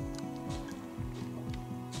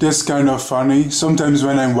 That's kind of funny. Sometimes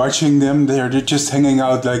when I'm watching them, they're just hanging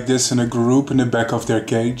out like this in a group in the back of their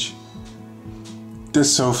cage. That's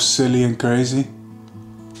so silly and crazy.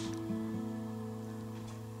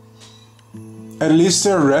 At least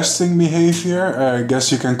their resting behavior, I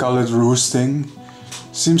guess you can call it roosting,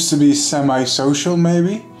 seems to be semi-social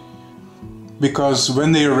maybe. Because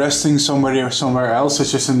when they're resting somewhere else,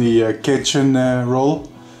 such as in the kitchen roll,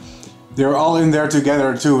 they're all in there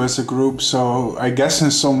together too as a group. So I guess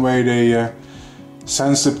in some way they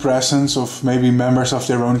sense the presence of maybe members of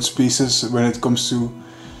their own species when it comes to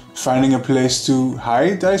finding a place to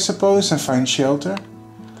hide, I suppose, and find shelter.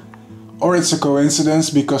 Or it's a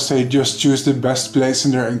coincidence because they just choose the best place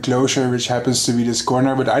in their enclosure, which happens to be this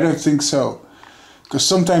corner, but I don't think so. Because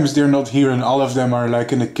sometimes they're not here and all of them are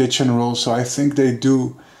like in the kitchen roll, so I think they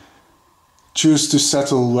do choose to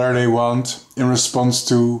settle where they want in response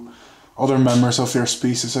to other members of their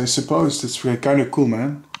species, I suppose. That's really kind of cool,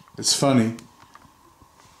 man. It's funny.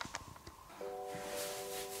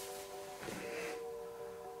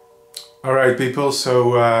 Alright people,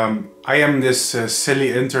 so I am this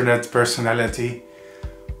silly internet personality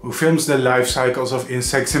who films the life cycles of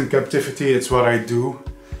insects in captivity. It's what I do.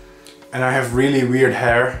 And I have really weird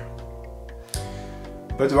hair.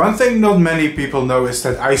 But one thing not many people know is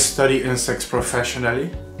that I study insects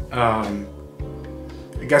professionally. I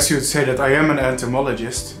guess you'd say that I am an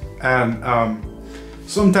entomologist. and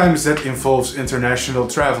sometimes that involves international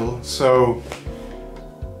travel. So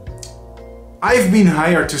I've been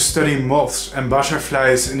hired to study moths and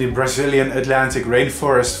butterflies in the Brazilian Atlantic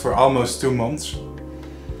rainforest for almost 2 months.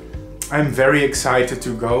 I'm very excited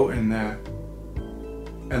to go and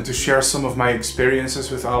to share some of my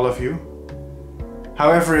experiences with all of you.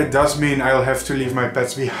 However, it does mean I'll have to leave my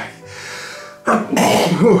pets behind.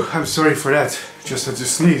 I'm sorry for that, just had to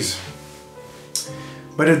sneeze.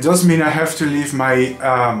 But it does mean I have to leave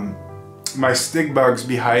my stick bugs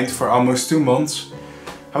behind for almost 2 months.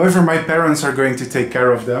 However, my parents are going to take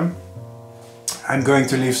care of them. I'm going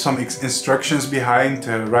to leave some instructions behind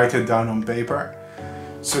to write it down on paper.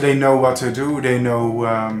 So they know what to do, they know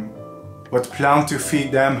what plant to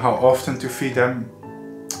feed them, how often to feed them.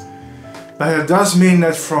 But it does mean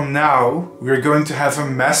that from now we're going to have a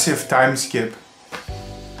massive time skip.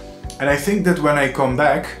 And I think that when I come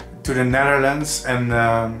back to the Netherlands and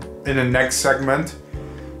in the next segment,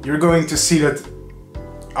 you're going to see that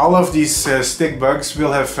all of these stick bugs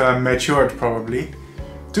will have matured probably.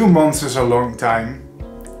 2 months is a long time,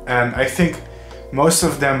 and I think most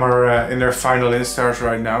of them are in their final instars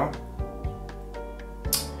right now.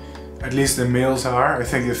 At least the males are. I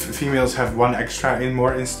think the females have 1 extra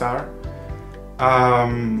more instar.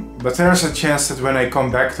 But there's a chance that when I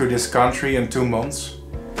come back to this country in 2 months,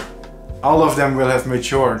 all of them will have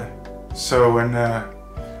matured. So, and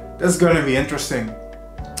that's gonna be interesting.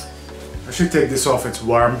 I should take this off, it's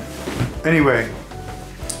warm. Anyway,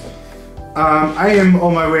 I am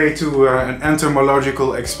on my way to an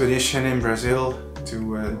entomological expedition in Brazil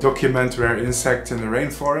to document rare insects in the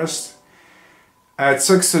rainforest. It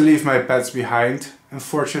sucks to leave my pets behind,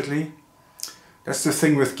 unfortunately. That's the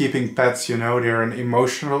thing with keeping pets, you know, they're an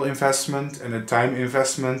emotional investment and a time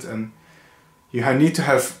investment, and you need to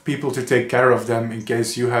have people to take care of them in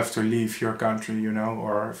case you have to leave your country, you know,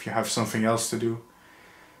 or if you have something else to do.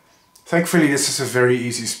 Thankfully, this is a very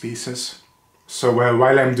easy species. So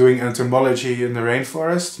while I'm doing entomology in the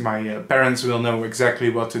rainforest, my parents will know exactly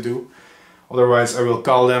what to do. Otherwise, I will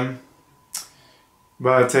call them.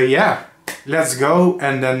 But yeah, let's go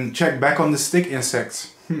and then check back on the stick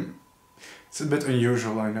insects. It's a bit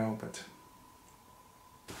unusual, I know, but...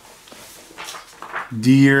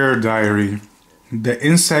 Dear diary, the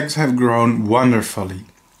insects have grown wonderfully.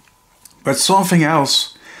 But something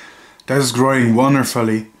else that is growing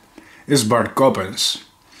wonderfully is Bart Coppens.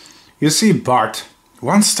 You see, Bart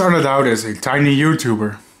once started out as a tiny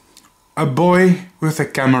YouTuber. A boy with a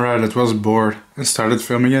camera that was bored and started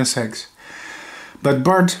filming insects. But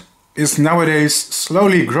Bart is nowadays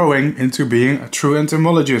slowly growing into being a true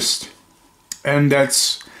entomologist. And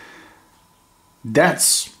that's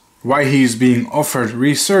why he is being offered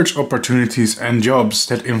research opportunities and jobs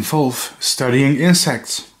that involve studying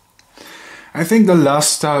insects. I think the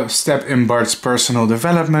last step in Bart's personal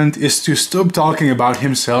development is to stop talking about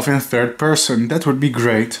himself in third person. That would be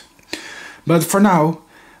great. But for now,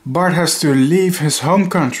 Bart has to leave his home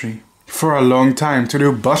country for a long time to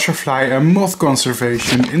do butterfly and moth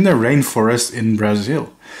conservation in the rainforest in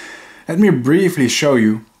Brazil. Let me briefly show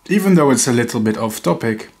you, even though it's a little bit off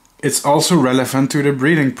topic, it's also relevant to the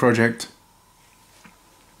breeding project.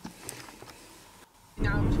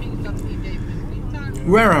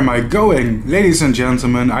 Where am I going? Ladies and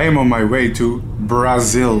gentlemen, I am on my way to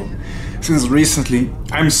Brazil. Since recently,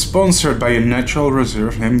 I'm sponsored by a natural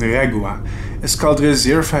reserve named Regua. It's called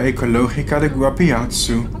Reserva Ecologica de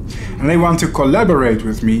Guapiaçu. And they want to collaborate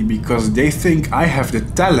with me because they think I have the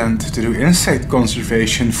talent to do insect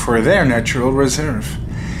conservation for their natural reserve.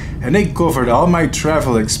 And they covered all my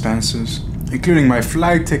travel expenses, including my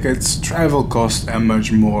flight tickets, travel costs and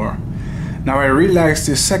much more. Now I realize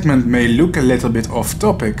this segment may look a little bit off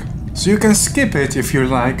topic, so you can skip it if you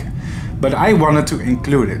like, but I wanted to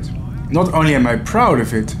include it. Not only am I proud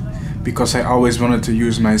of it, because I always wanted to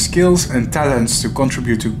use my skills and talents to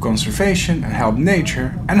contribute to conservation and help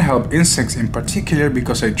nature, and help insects in particular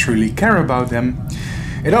because I truly care about them,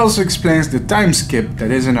 it also explains the time skip that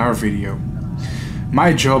is in our video.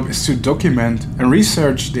 My job is to document and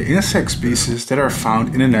research the insect species that are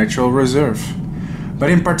found in a natural reserve. But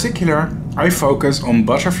in particular, I focus on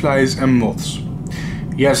butterflies and moths.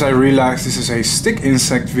 Yes, I realize this is a stick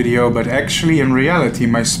insect video, but actually in reality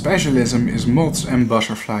my specialism is moths and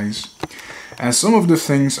butterflies. And some of the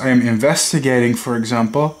things I am investigating, for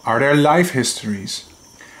example, are their life histories.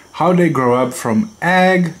 How they grow up from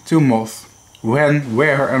egg to moth, when,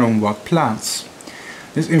 where and on what plants.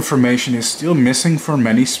 This information is still missing for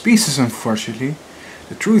many species, unfortunately.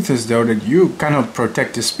 The truth is though that you cannot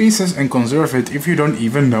protect the species and conserve it if you don't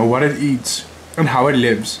even know what it eats and how it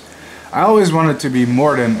lives. I always wanted to be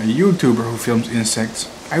more than a YouTuber who films insects.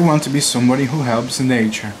 I want to be somebody who helps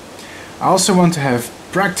nature. I also want to have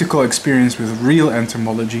practical experience with real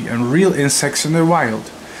entomology and real insects in the wild.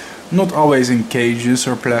 Not always in cages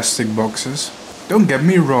or plastic boxes. Don't get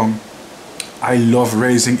me wrong. I love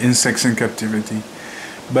raising insects in captivity.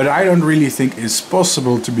 But I don't really think it's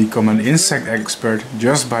possible to become an insect expert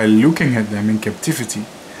just by looking at them in captivity.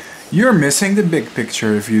 You're missing the big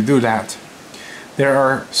picture if you do that. There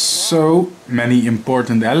are so many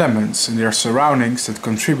important elements in their surroundings that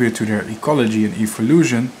contribute to their ecology and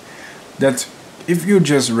evolution that if you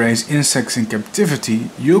just raise insects in captivity,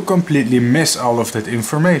 you'll completely miss all of that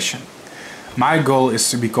information. My goal is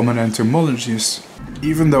to become an entomologist.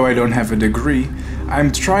 Even though I don't have a degree,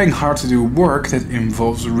 I'm trying hard to do work that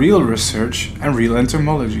involves real research and real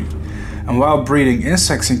entomology. And while breeding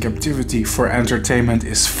insects in captivity for entertainment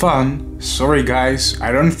is fun, sorry guys,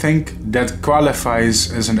 I don't think that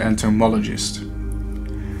qualifies as an entomologist.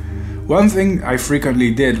 One thing I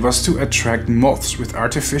frequently did was to attract moths with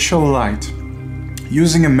artificial light.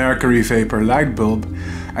 Using a mercury vapor light bulb,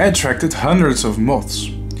 I attracted hundreds of moths.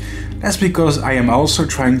 That's because I am also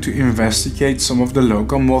trying to investigate some of the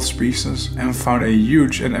local moth species and found a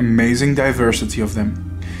huge and amazing diversity of them.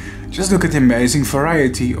 Just look at the amazing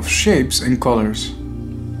variety of shapes and colors.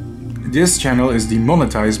 This channel is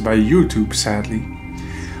demonetized by YouTube, sadly.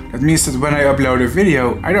 That means that when I upload a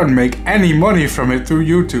video, I don't make any money from it through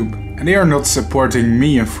YouTube, and they are not supporting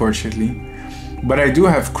me, unfortunately. But I do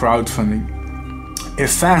have crowdfunding.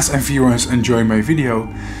 If fans and viewers enjoy my video,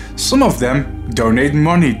 some of them donate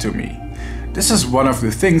money to me. This is one of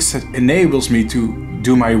the things that enables me to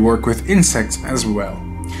do my work with insects as well.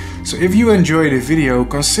 So if you enjoy the video,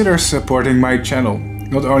 consider supporting my channel.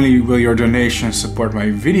 Not only will your donations support my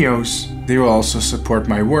videos, they will also support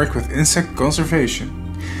my work with insect conservation.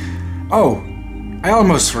 Oh, I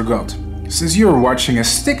almost forgot. Since you're watching a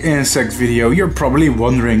stick insect video, you're probably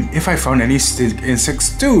wondering if I found any stick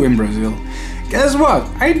insects too in Brazil. Guess what?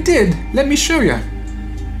 I did! Let me show you.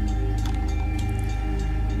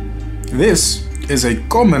 This is a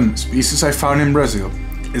common species I found in Brazil.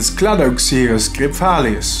 It's Cladoxyrus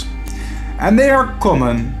gripvalius. And they are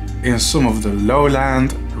common in some of the lowland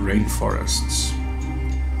rainforests.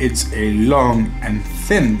 It's a long and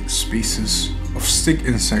thin species of stick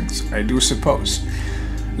insects, I do suppose.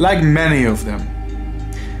 Like many of them.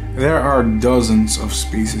 There are dozens of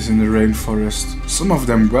species in the rainforest, some of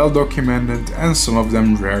them well documented and some of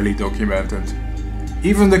them rarely documented.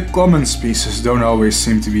 Even the common species don't always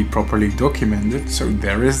seem to be properly documented, so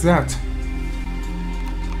there is that.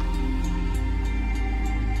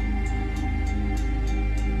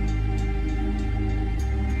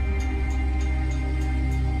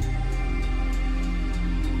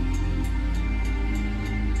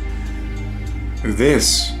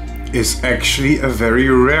 This is actually a very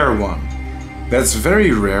rare one. That's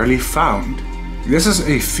very rarely found. This is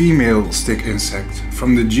a female stick insect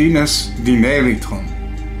from the genus Dinelitron.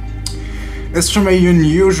 It's from a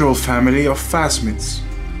unusual family of phasmids,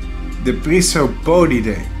 the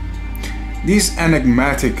Peruphasmodidae. These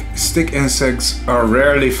enigmatic stick insects are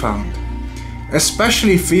rarely found,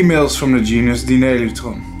 especially females from the genus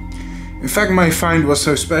Dinelitron. In fact, my find was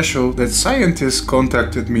so special that scientists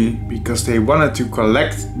contacted me because they wanted to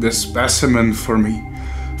collect the specimen for me,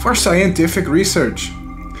 for scientific research.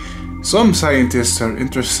 Some scientists are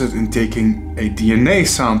interested in taking a DNA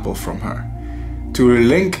sample from her, to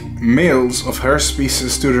link males of her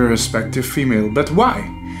species to the respective female. But why?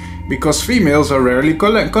 Because females are rarely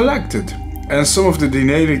collected, and some of the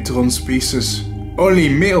Dinelitron species, only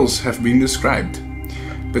males have been described,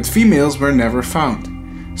 but females were never found.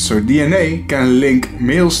 So DNA can link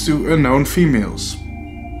males to unknown females.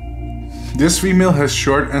 This female has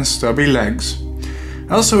short and stubby legs,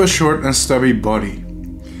 also a short and stubby body.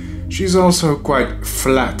 She's also quite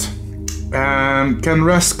flat and can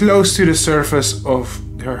rest close to the surface of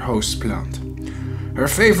her host plant. Her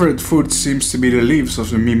favorite food seems to be the leaves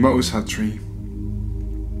of the mimosa tree.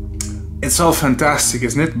 It's all fantastic,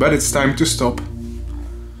 isn't it? But it's time to stop.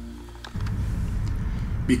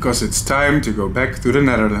 Because it's time to go back to the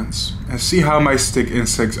Netherlands and see how my stick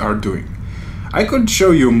insects are doing. I could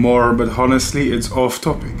show you more, but honestly it's off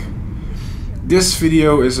topic. This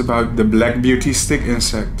video is about the black beauty stick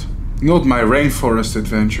insect, not my rainforest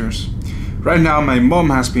adventures. Right now my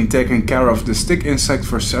mom has been taking care of the stick insect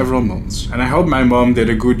for several months, and I hope my mom did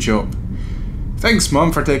a good job. Thanks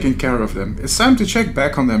mom for taking care of them. It's time to check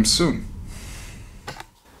back on them soon.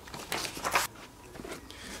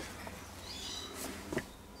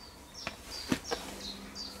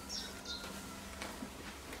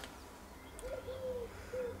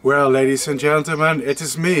 Well, ladies and gentlemen, it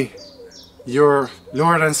is me, your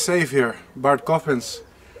Lord and Savior, Bart Coppens.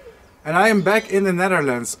 And I am back in the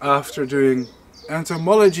Netherlands after doing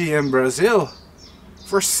entomology in Brazil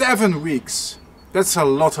for 7 weeks. That's a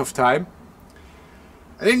lot of time.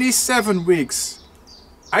 And in these 7 weeks,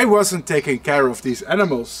 I wasn't taking care of these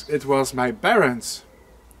animals. It was my parents.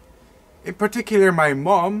 In particular my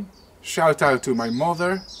mom. Shout out to my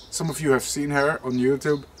mother. Some of you have seen her on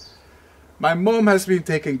YouTube. My mom has been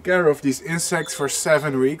taking care of these insects for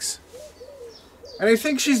 7 weeks. And I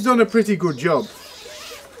think she's done a pretty good job.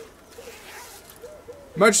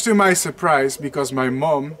 Much to my surprise, because my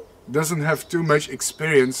mom doesn't have too much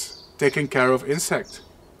experience taking care of insects.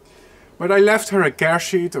 But I left her a care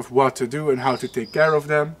sheet of what to do and how to take care of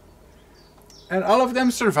them. And all of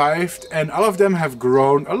them survived and all of them have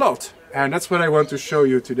grown a lot. And that's what I want to show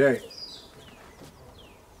you today.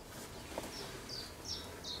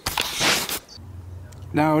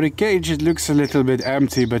 Now the cage, it looks a little bit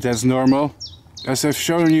empty, but that's normal. As I've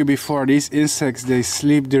shown you before, these insects, they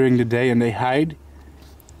sleep during the day and they hide.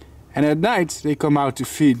 And at night they come out to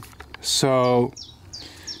feed. So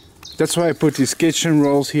that's why I put these kitchen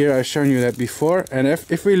rolls here. I've shown you that before. And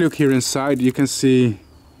if we look here inside, you can see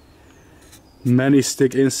many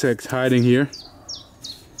stick insects hiding here.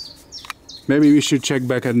 Maybe we should check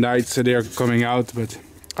back at night so they're coming out. But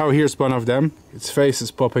oh, here's one of them. Its face is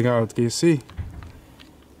popping out. Can you see?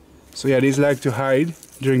 So yeah, these like to hide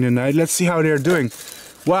during the night. Let's see how they're doing.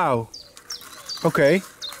 Wow. Okay.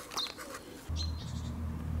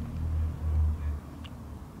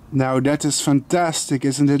 Now that is fantastic,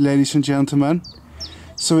 isn't it, ladies and gentlemen?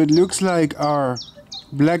 So it looks like our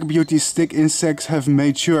Black Beauty stick insects have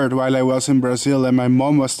matured while I was in Brazil and my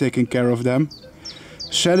mom was taking care of them.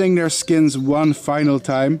 Shedding their skins one final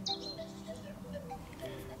time.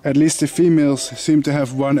 At least the females seem to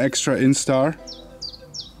have one extra instar.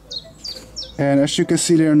 And as you can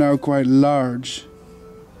see, they are now quite large.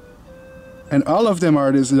 And all of them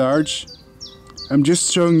are this large. I'm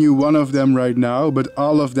just showing you one of them right now, but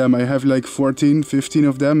all of them, I have like 14, 15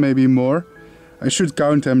 of them, maybe more. I should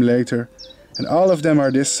count them later. And all of them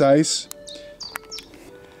are this size.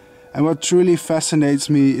 And what truly fascinates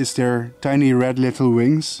me is their tiny red little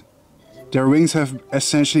wings. Their wings have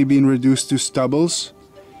essentially been reduced to stubbles,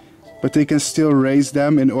 but they can still raise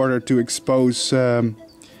them in order to expose the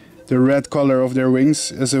red color of their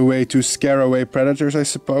wings as a way to scare away predators, I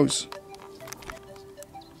suppose.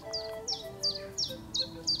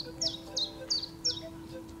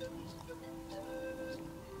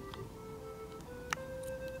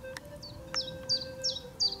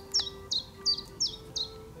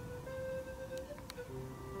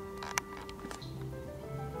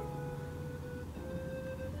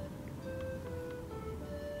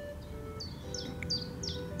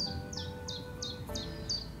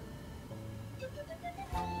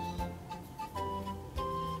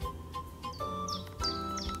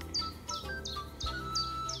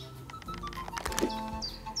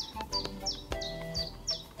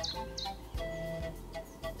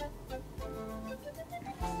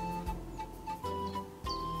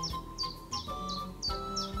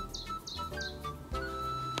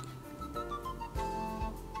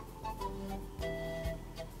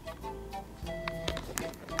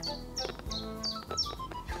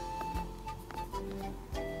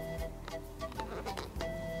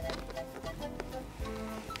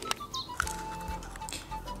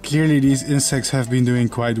 Clearly these insects have been doing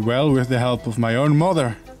quite well with the help of my own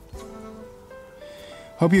mother.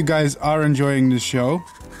 Hope you guys are enjoying the show.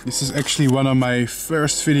 This is actually one of my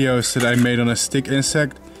first videos that I made on a stick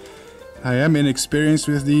insect. I am inexperienced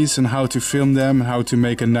with these and how to film them, how to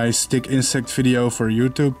make a nice stick insect video for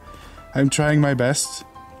YouTube. I'm trying my best.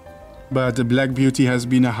 But the Black Beauty has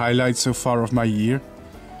been a highlight so far of my year.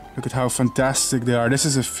 Look at how fantastic they are. This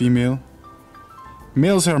is a female.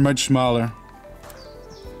 Males are much smaller.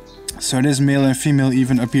 So this male and female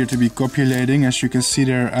even appear to be copulating. As you can see,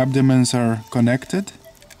 their abdomens are connected.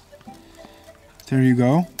 There you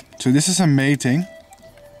go. So this is a mating.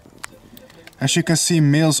 As you can see,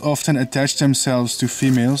 males often attach themselves to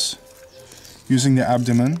females using the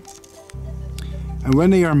abdomen. And when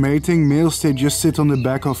they are mating, males, they just sit on the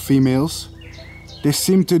back of females. They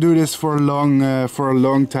seem to do this for a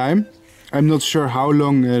long time. I'm not sure how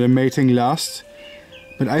long the mating lasts,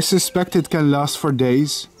 but I suspect it can last for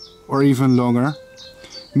days or even longer.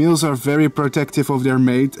 Males are very protective of their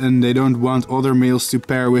mate and they don't want other males to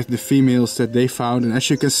pair with the females that they found. And as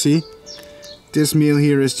you can see, this male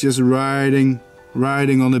here is just riding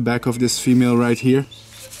on the back of this female right here.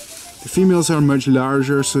 The females are much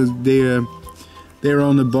larger, so they're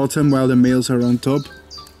on the bottom while the males are on top.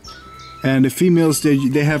 And the females,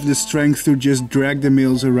 they have the strength to just drag the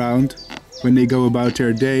males around when they go about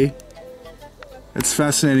their day. It's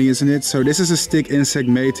fascinating, isn't it? So this is a stick insect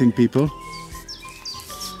mating, people.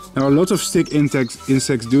 Now a lot of stick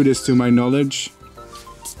insects do this, to my knowledge.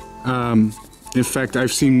 In fact,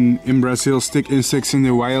 I've seen in Brazil stick insects in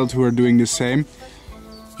the wild who are doing the same.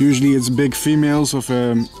 Usually it's big females of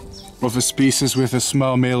a species with a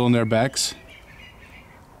small male on their backs.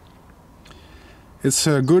 It's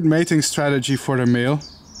a good mating strategy for the male.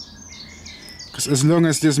 Because as long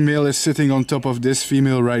as this male is sitting on top of this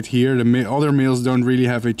female right here, the other males don't really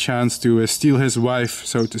have a chance to steal his wife,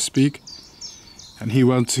 so to speak. And he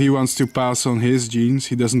wants to pass on his genes.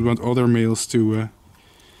 He doesn't want other males to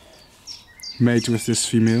mate with this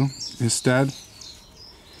female instead.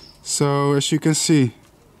 So as you can see,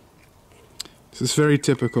 this is very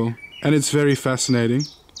typical and it's very fascinating.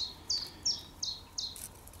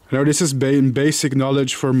 Now this is basic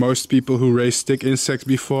knowledge for most people who raised stick insects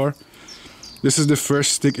before. This is the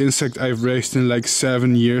first stick insect I've raised in like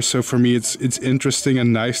 7 years, so for me it's interesting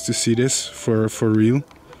and nice to see this for real.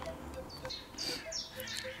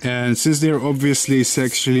 And since they're obviously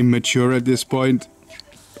sexually mature at this point,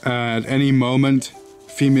 at any moment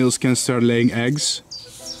females can start laying eggs.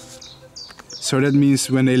 So that means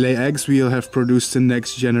when they lay eggs we'll have produced the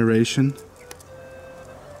next generation.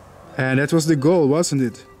 And that was the goal, wasn't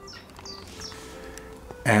it?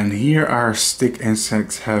 And here are stick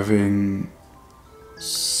insects having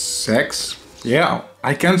sex. Yeah,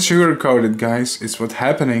 I can't sugarcoat it, guys. It's what's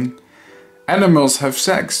happening. Animals have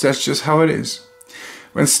sex, that's just how it is.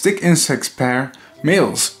 When stick insects pair,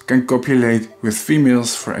 males can copulate with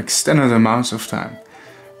females for extended amounts of time.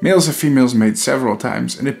 Males and females mate several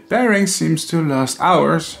times and the pairing seems to last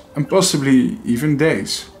hours and possibly even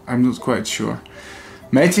days. I'm not quite sure.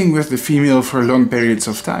 Mating with the female for long periods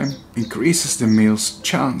of time increases the male's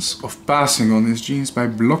chance of passing on his genes by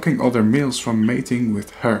blocking other males from mating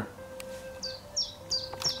with her.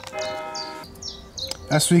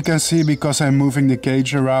 As we can see, because I'm moving the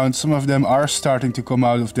cage around, some of them are starting to come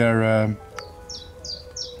out of their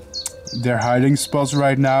hiding spots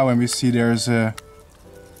right now, and we see there's a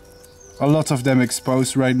lot of them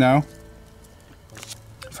exposed right now.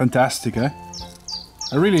 Fantastic, eh?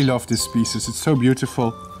 I really love this species, it's so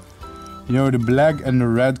beautiful. You know, the black and the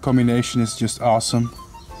red combination is just awesome.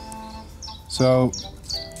 So,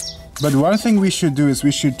 but one thing we should do is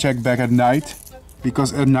we should check back at night.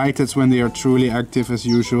 Because at night that's when they are truly active as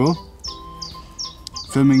usual.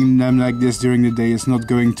 Filming them like this during the day is not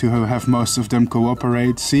going to have most of them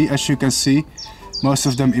cooperate. See, as you can see, most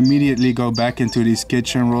of them immediately go back into these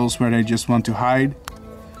kitchen rolls where they just want to hide.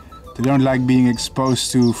 They don't like being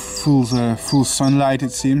exposed to full sunlight,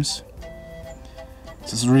 it seems.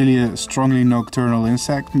 This is really a strongly nocturnal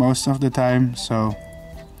insect most of the time, so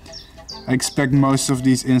I expect most of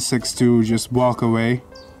these insects to just walk away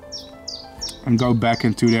and go back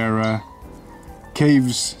into their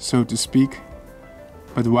caves, so to speak.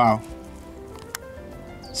 But wow,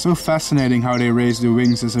 so fascinating how they raise the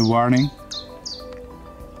wings as a warning.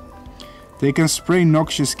 They can spray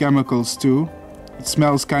noxious chemicals too. It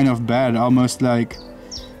smells kind of bad, almost like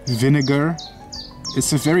vinegar.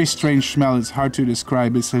 It's a very strange smell, it's hard to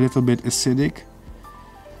describe. It's a little bit acidic.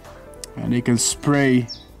 And they can spray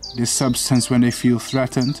this substance when they feel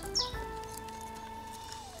threatened.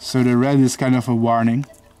 So the red is kind of a warning.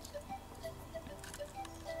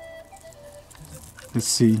 Let's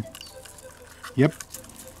see. Yep.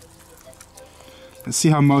 Let's see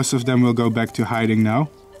how most of them will go back to hiding now.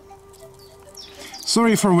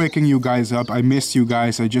 Sorry for waking you guys up. I missed you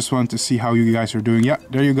guys. I just want to see how you guys are doing. Yeah,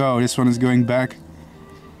 there you go. This one is going back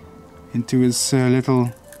into his little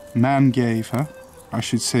man cave, huh? I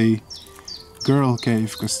should say girl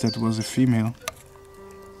cave, because that was a female.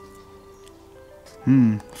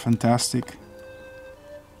 Fantastic.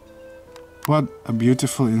 What a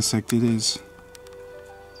beautiful insect it is.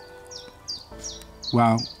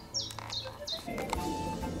 Wow.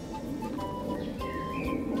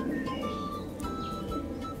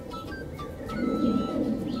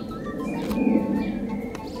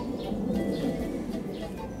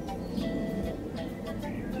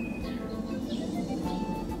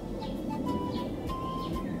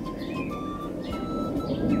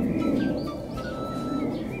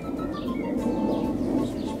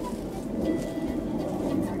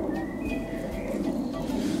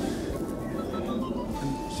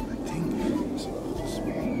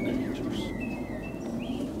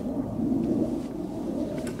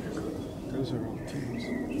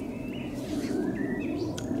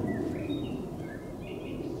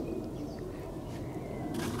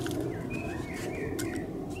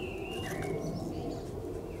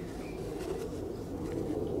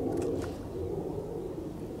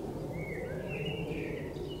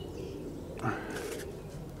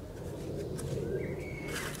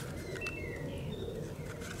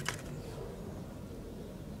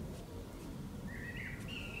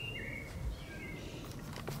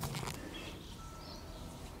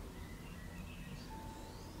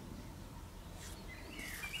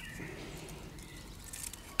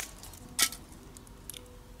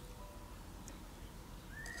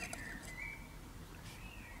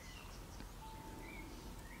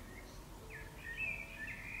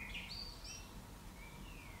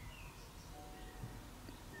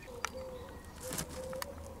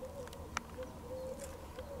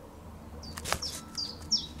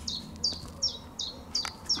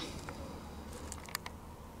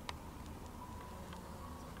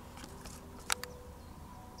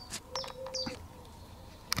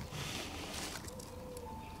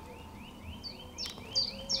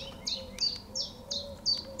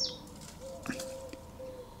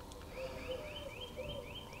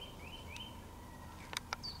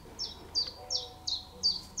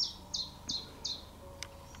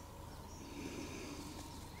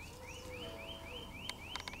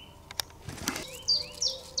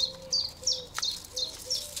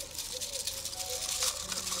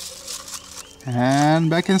 And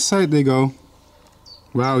back inside they go.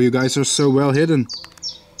 Wow, you guys are so well hidden.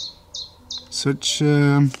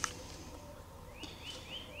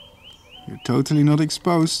 You're totally not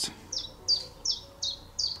exposed.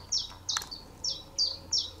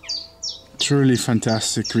 Truly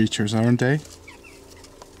fantastic creatures, aren't they?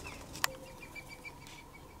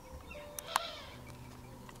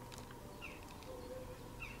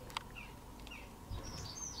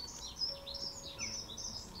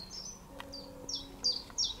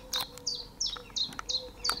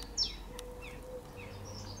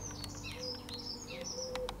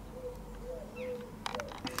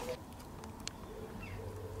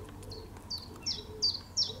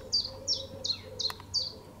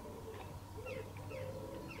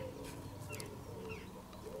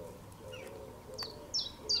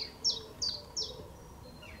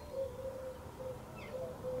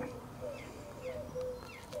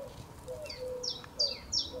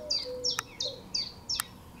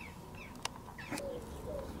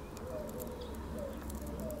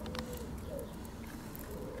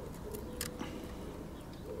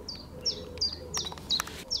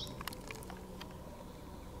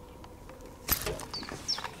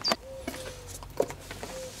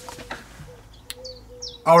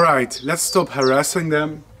 Alright, let's stop harassing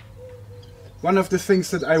them. One of the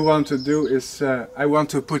things that I want to do is I want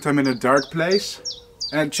to put them in a dark place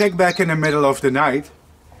and check back in the middle of the night,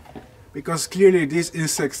 because clearly these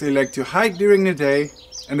insects, they like to hide during the day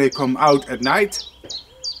and they come out at night.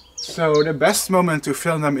 So the best moment to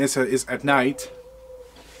film them is at night.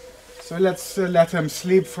 So let's let them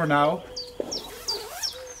sleep for now.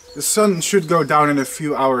 The sun should go down in a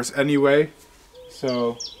few hours anyway,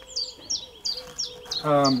 so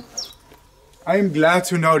I am glad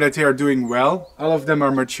to know that they are doing well. All of them are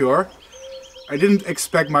mature. I didn't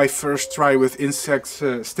expect my first try with insects,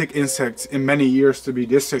 stick insects in many years to be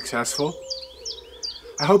this successful.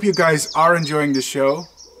 I hope you guys are enjoying the show.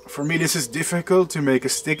 For me this is difficult to make a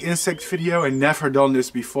stick insect video. I never done this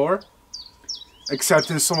before. Except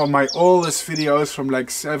in some of my oldest videos from like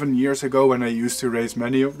 7 years ago when I used to raise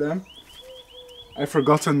many of them. I've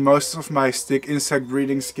forgotten most of my stick insect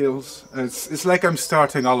breeding skills. It's like I'm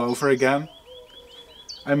starting all over again.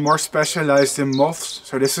 I'm more specialized in moths,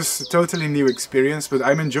 so this is a totally new experience, but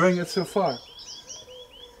I'm enjoying it so far.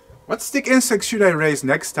 What stick insects should I raise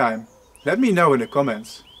next time? Let me know in the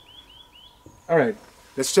comments. Alright,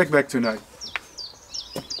 let's check back tonight.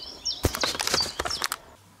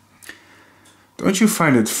 Don't you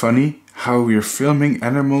find it funny how we're filming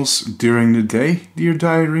animals during the day, dear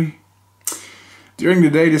diary? During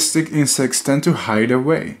the day the stick insects tend to hide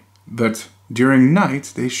away, but during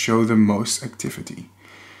night they show the most activity.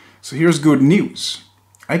 So here's good news.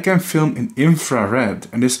 I can film in infrared,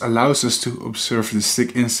 and this allows us to observe the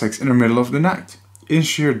stick insects in the middle of the night, in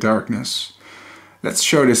sheer darkness. Let's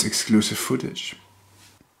show this exclusive footage.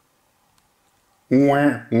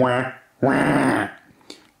 Wah, wah, wah.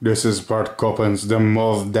 This is Bart Coppens, the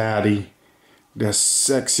moth daddy. The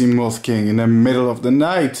sexy moth king in the middle of the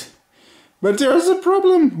night. But there's a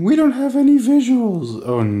problem. We don't have any visuals.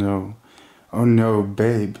 Oh no. Oh no,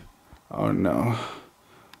 babe. Oh no.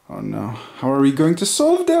 Oh no. How are we going to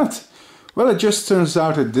solve that? Well, it just turns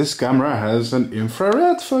out that this camera has an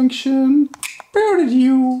infrared function. Where did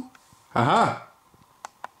you? Aha.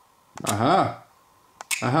 Aha.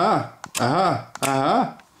 Aha. Aha.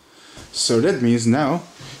 Aha. So that means now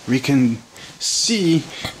we can see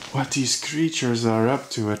what these creatures are up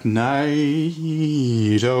to at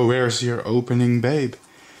night. Oh, where's your opening, babe?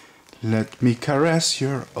 Let me caress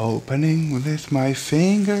your opening with my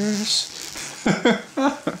fingers.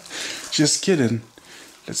 Just kidding.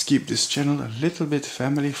 Let's keep this channel a little bit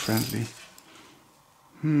family friendly.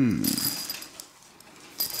 Let's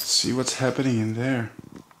see what's happening in there.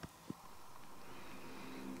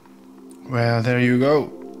 Well, there you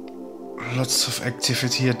go. Lots of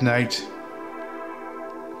activity at night.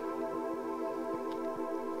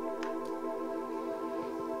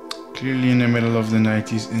 Clearly in the middle of the night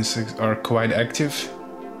these insects are quite active.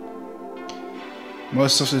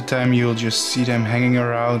 Most of the time you'll just see them hanging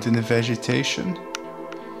around in the vegetation.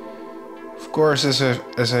 Of course,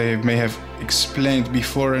 as I may have explained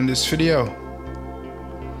before in this video,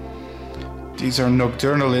 these are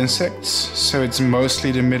nocturnal insects, so it's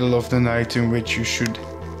mostly the middle of the night in which you should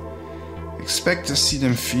expect to see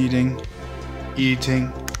them feeding,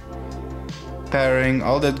 eating, pairing,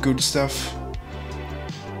 all that good stuff.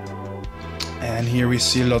 And here we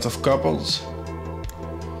see a lot of couples. A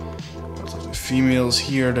lot of the females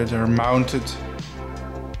here that are mounted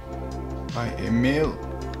by a male.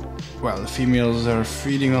 While the females are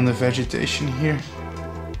feeding on the vegetation here.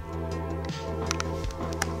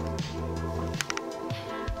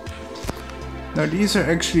 Now these are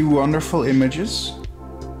actually wonderful images.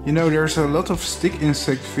 You know, there's a lot of stick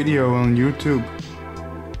insect video on YouTube.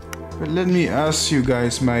 But let me ask you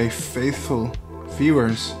guys, my faithful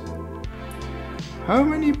viewers. How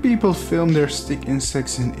many people film their stick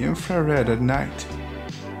insects in infrared at night?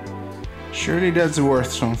 Surely that's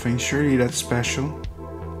worth something, surely that's special.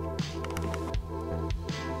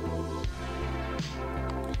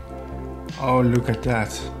 Oh, look at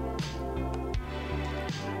that.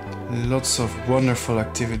 Lots of wonderful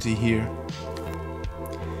activity here.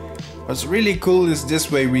 What's really cool is this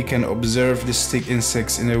way we can observe the stick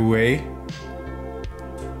insects in a way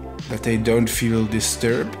that they don't feel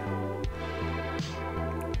disturbed.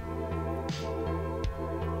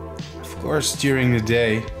 Of course, during the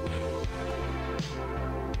day,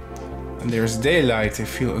 when there's daylight, they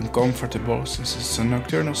feel uncomfortable since it's a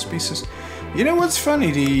nocturnal species. You know what's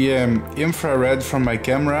funny? The infrared from my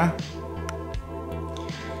camera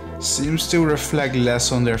seems to reflect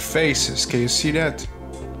less on their faces. Can you see that?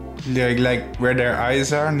 Like where their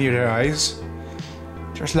eyes are, near their eyes,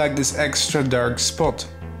 there's like this extra dark spot.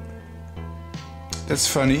 That's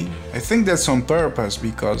funny. I think that's on purpose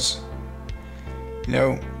because, you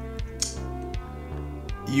know,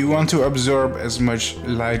 you want to absorb as much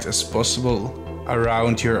light as possible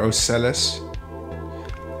around your ocellus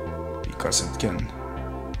because it can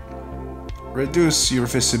reduce your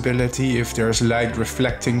visibility if there's light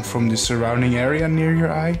reflecting from the surrounding area near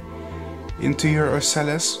your eye into your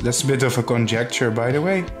ocellus. That's a bit of a conjecture, by the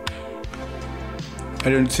way. I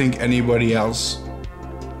don't think anybody else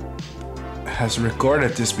has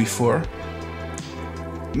recorded this before.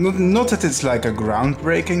 Not that it's like a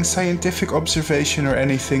groundbreaking scientific observation or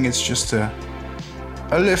anything, it's just a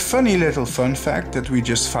funny little fun fact that we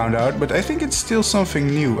just found out, but I think it's still something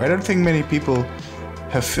new. I don't think many people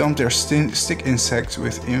have filmed their stick insects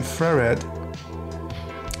with infrared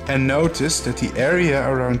and noticed that the area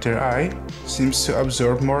around their eye seems to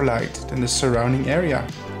absorb more light than the surrounding area.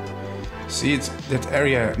 See, that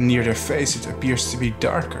area near their face, it appears to be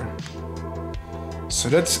darker. So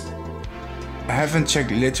that's, I haven't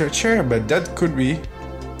checked literature, but that could be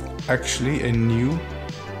actually a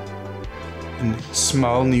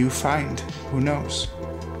small new find. Who knows?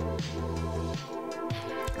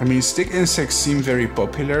 I mean, stick insects seem very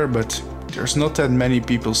popular, but there's not that many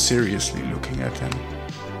people seriously looking at them.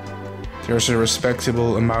 There's a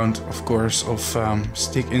respectable amount, of course, of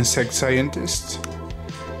stick insect scientists.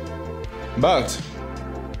 But,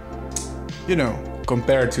 you know,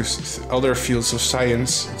 compared to other fields of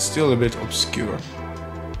science, it's still a bit obscure.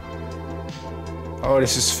 Oh,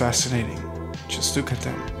 this is fascinating. Just look at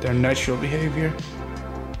them, their natural behavior.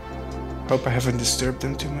 Hope I haven't disturbed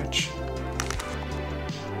them too much.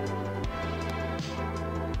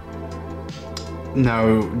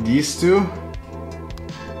 Now, these two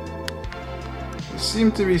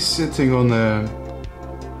seem to be sitting on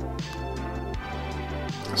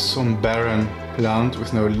some barren plant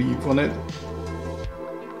with no leaf on it.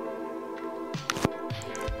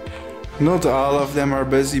 Not all of them are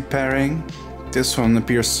busy pairing. This one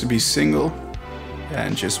appears to be single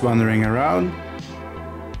and just wandering around.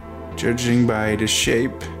 Judging by the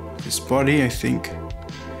shape of his body, I think,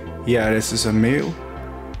 yeah, this is a male.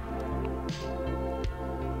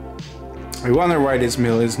 I wonder why this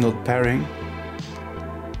male is not pairing.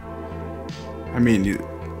 I mean,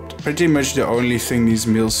 pretty much the only thing these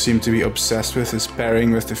males seem to be obsessed with is pairing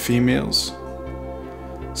with the females.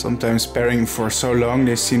 Sometimes pairing for so long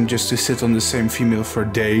they seem just to sit on the same female for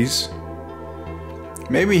days.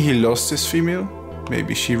 Maybe he lost his female,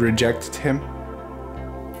 maybe she rejected him.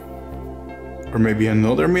 Or maybe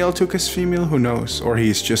another male took his female, who knows? Or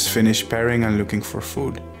he's just finished pairing and looking for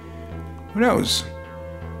food. Who knows?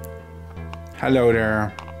 Hello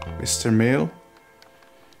there, Mr. Male.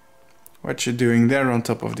 What you doing there on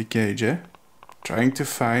top of the cage, eh? Trying to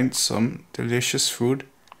find some delicious food.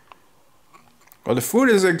 Well, the food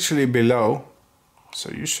is actually below,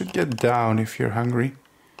 so you should get down if you're hungry.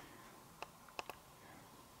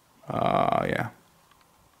 Ah, yeah.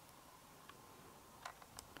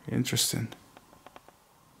 Interesting.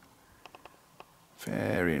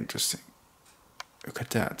 Very interesting. Look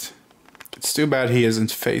at that. It's too bad he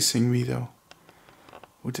isn't facing me though.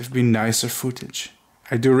 Would have been nicer footage.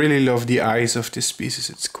 I do really love the eyes of this species,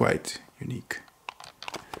 it's quite unique.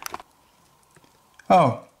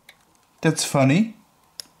 Oh, that's funny.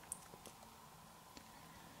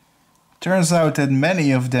 Turns out that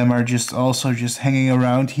many of them are also just hanging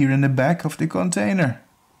around here in the back of the container.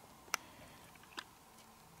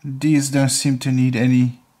 These don't seem to need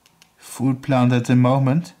any food plant at the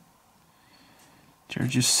moment. They're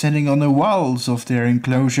just sitting on the walls of their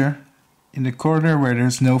enclosure in the corner where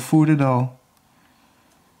there's no food at all.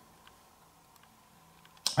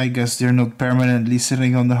 I guess they're not permanently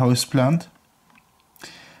sitting on the host plant.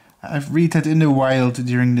 I've read that in the wild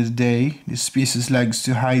during the day, this species likes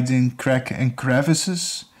to hide in cracks and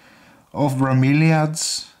crevices of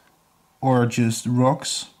bromeliads or just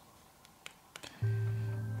rocks.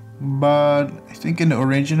 But I think in the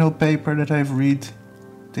original paper that I've read,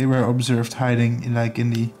 they were observed hiding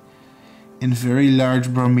in very large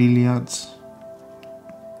bromeliads.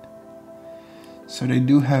 So they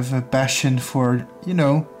do have a passion for,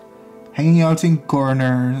 hanging out in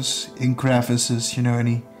corners, in crevices,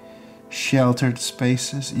 any sheltered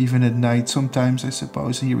spaces, even at night sometimes, I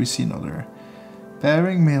suppose. Here we see another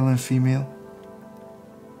pairing, male and female.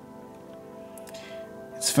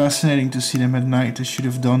 It's fascinating to see them at night. I should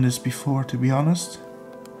have done this before, to be honest.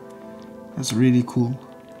 That's really cool.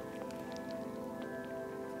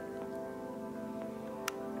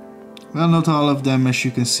 Well, not all of them, as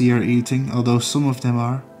you can see, are eating, although some of them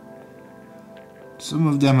are. Some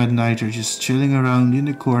of them at night are just chilling around in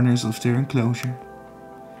the corners of their enclosure.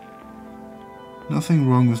 Nothing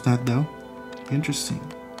wrong with that though. Interesting.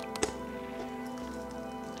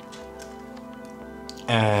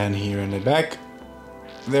 And here in the back,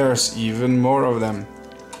 there's even more of them.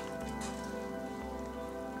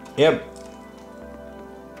 Yep.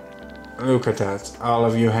 Look at that. All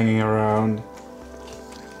of you hanging around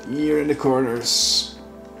here in the corners.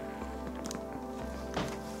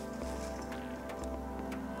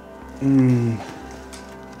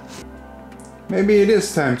 Maybe it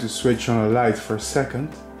is time to switch on a light for a second.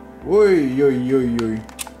 Oi, oi, oi, oi.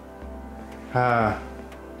 Ah.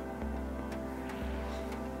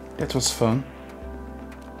 That was fun.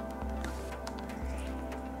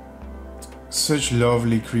 Such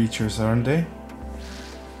lovely creatures, aren't they?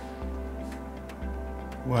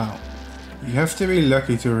 Wow. You have to be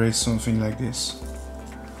lucky to raise something like this.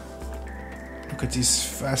 Look at these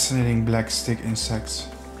fascinating black stick insects.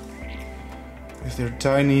 With their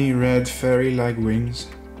tiny red fairy-like wings.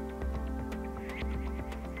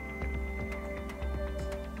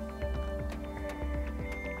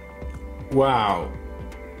 Wow.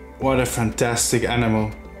 What a fantastic animal.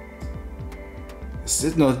 Is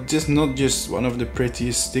it not just one of the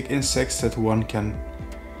prettiest stick insects that one can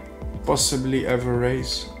possibly ever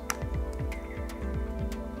raise?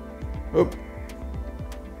 Oh.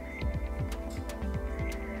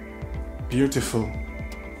 Beautiful.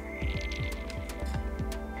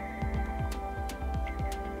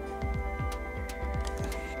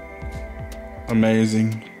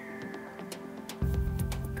 Amazing.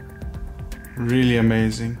 Really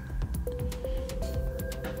amazing.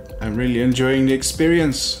 I'm really enjoying the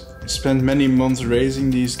experience. I spent many months raising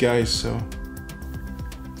these guys, so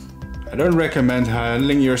I don't recommend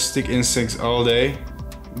handling your stick insects all day,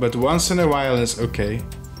 but once in a while is okay.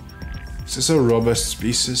 This is a robust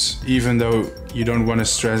species, even though you don't want to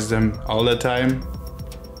stress them all the time.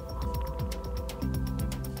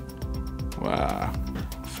 Wow,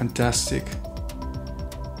 fantastic.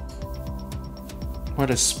 What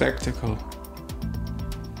a spectacle.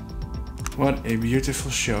 What a beautiful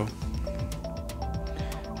show.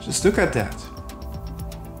 Just look at that.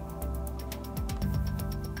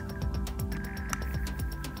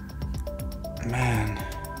 Man.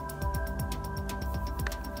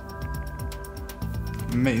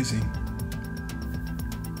 Amazing.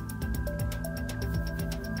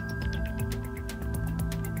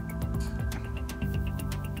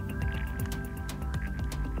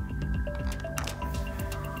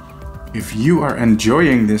 If you are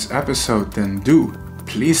enjoying this episode, then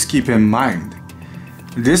please keep in mind,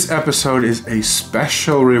 this episode is a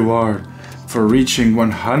special reward for reaching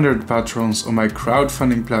 100 patrons on my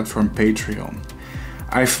crowdfunding platform Patreon.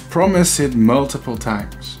 I've promised it multiple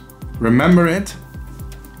times. Remember it?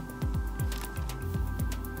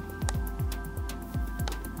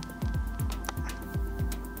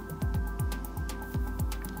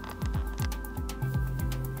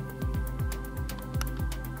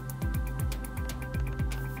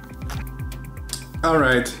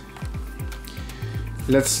 Alright,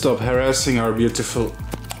 let's stop harassing our beautiful...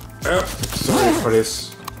 sorry for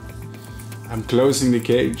this. I'm closing the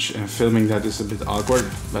cage and filming that is a bit awkward,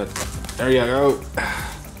 but there you go.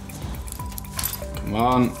 Come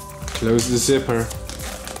on, close the zipper.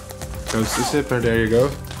 Close the zipper, there you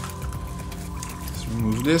go. Let's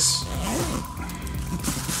remove this.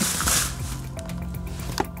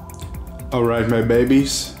 Alright, my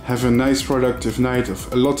babies, have a nice productive night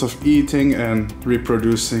of a lot of eating and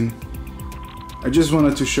reproducing. I just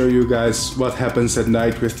wanted to show you guys what happens at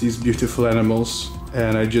night with these beautiful animals,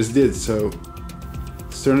 and I just did, so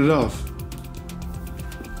let's turn it off.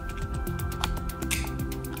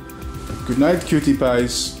 Good night, cutie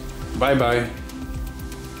pies. Bye bye.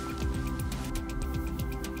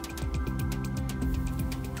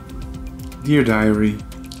 Dear diary,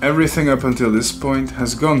 everything up until this point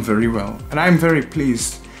has gone very well, and I'm very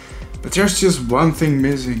pleased. But there's just one thing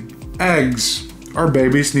missing. Eggs. Our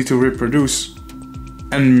babies need to reproduce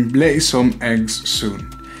and lay some eggs soon.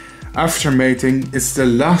 After mating, it's the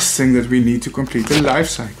last thing that we need to complete the life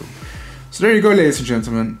cycle. So there you go, ladies and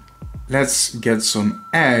gentlemen. Let's get some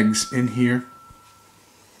eggs in here.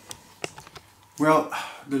 Well,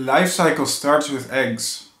 the life cycle starts with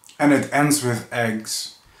eggs and it ends with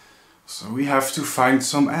eggs. So we have to find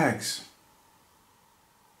some eggs.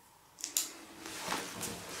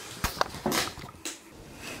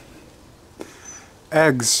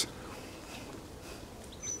 Eggs.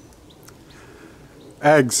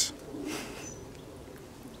 Eggs.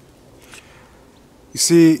 You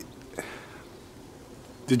see,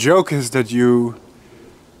 the joke is that you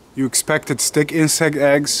expected stick insect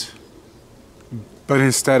eggs, but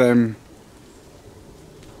instead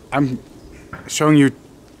I'm showing you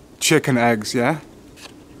chicken eggs, yeah?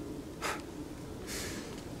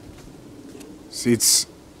 See, it's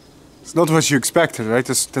not what you expected, right?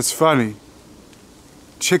 That's funny.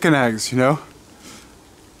 Chicken eggs, you know?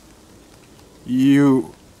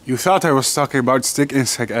 You thought I was talking about stick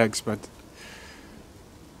insect eggs, but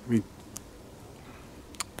I mean,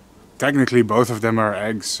 technically both of them are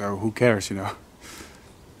eggs, so who cares, you know?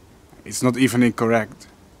 It's not even incorrect.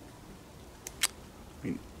 I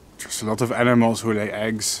mean, there's a lot of animals who lay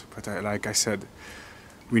eggs, but like I said,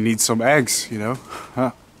 we need some eggs, you know?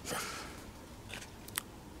 Huh.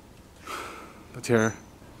 But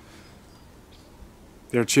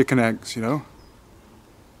they're chicken eggs, you know?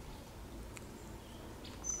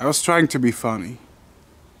 I was trying to be funny.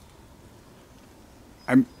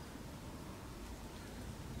 I'm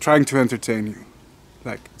trying to entertain you.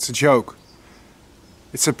 Like, it's a joke.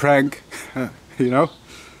 It's a prank, you know?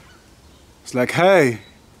 It's like, hey,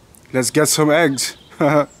 let's get some eggs.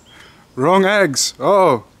 Wrong eggs.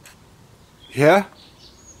 Oh, yeah?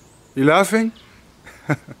 You laughing?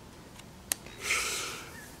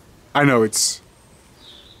 I know it's...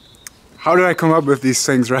 How do I come up with these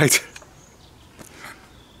things, right?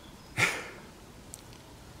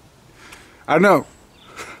 I don't know.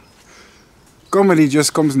 Comedy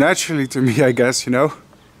just comes naturally to me, I guess, you know?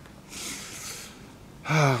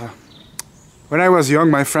 When I was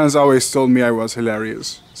young, my friends always told me I was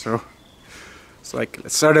hilarious. So it's like,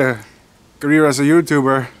 let's start a career as a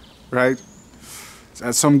YouTuber, right? Let's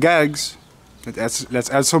add some gags. Let's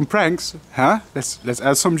add some pranks, huh? Let's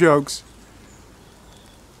add some jokes.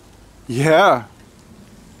 Yeah.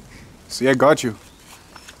 See, I got you.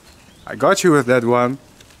 I got you with that one.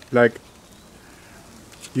 Like,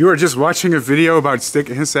 you were just watching a video about stick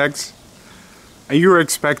insects and you were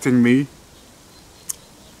expecting me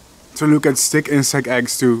to look at stick insect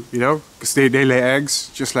eggs too, you know? Because they lay eggs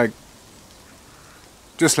just like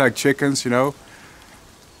chickens, you know?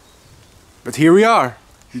 But here we are.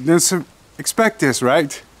 You didn't expect this,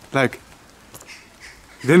 right? Like,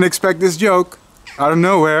 you didn't expect this joke out of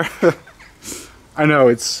nowhere. I know,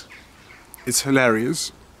 it's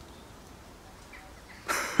hilarious.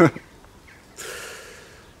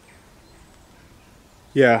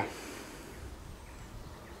 Yeah.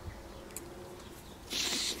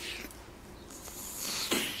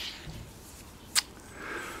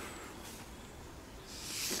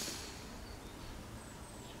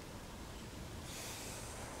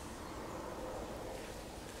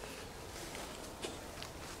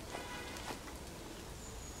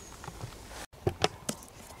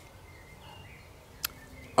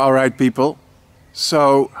 Alright people,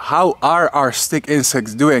 so how are our stick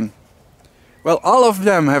insects doing? Well, all of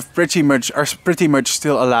them are pretty much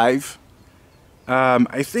still alive.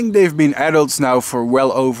 I think they've been adults now for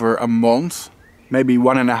well over a month, maybe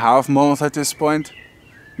 1.5 months at this point,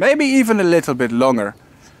 maybe even a little bit longer.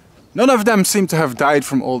 None of them seem to have died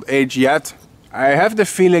from old age yet. I have the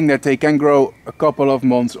feeling that they can grow a couple of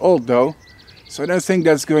months old though, so I don't think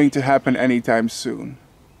that's going to happen anytime soon.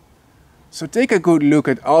 So take a good look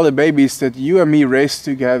at all the babies that you and me raised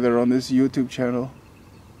together on this YouTube channel.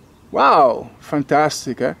 Wow,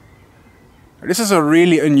 fantastic, eh? This is a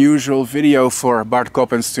really unusual video for Bart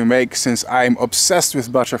Coppens to make, since I'm obsessed with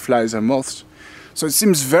butterflies and moths. So it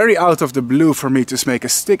seems very out of the blue for me to make a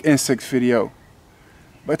stick insect video.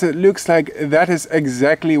 But it looks like that is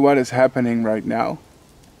exactly what is happening right now.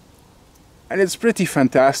 And it's pretty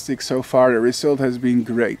fantastic so far. The result has been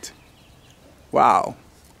great. Wow.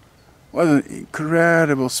 What an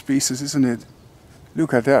incredible species, isn't it?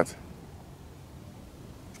 Look at that.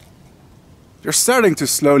 They're starting to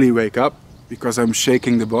slowly wake up because I'm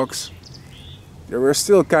shaking the box. They were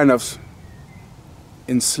still kind of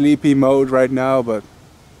in sleepy mode right now, but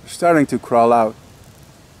they're starting to crawl out.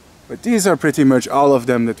 But these are pretty much all of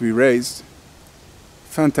them that we raised.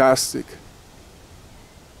 Fantastic.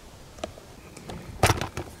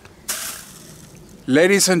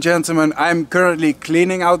 Ladies and gentlemen, I'm currently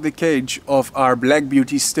cleaning out the cage of our Black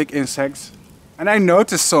Beauty stick insects, and I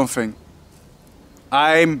noticed something.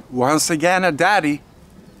 I'm once again a daddy.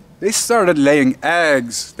 They started laying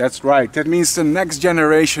eggs. That's right, that means the next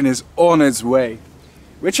generation is on its way.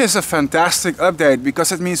 Which is a fantastic update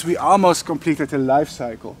because it means we almost completed the life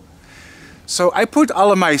cycle. So I put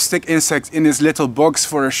all of my stick insects in this little box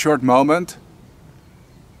for a short moment.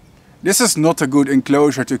 This is not a good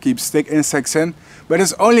enclosure to keep stick insects in, but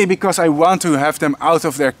it's only because I want to have them out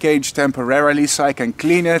of their cage temporarily so I can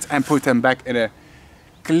clean it and put them back in a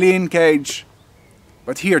clean cage.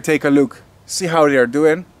 But here, take a look. See how they are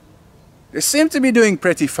doing? They seem to be doing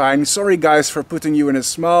pretty fine. Sorry guys for putting you in a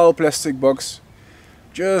small plastic box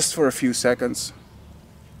just for a few seconds.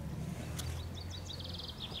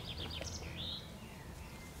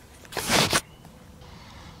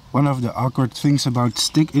 One of the awkward things about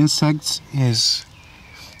stick insects is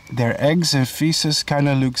their eggs and feces kind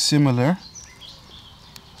of look similar.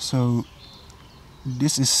 So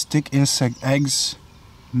this is stick insect eggs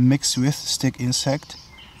mixed with stick insect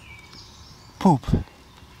poop.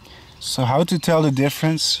 So how to tell the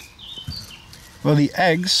difference? Well, the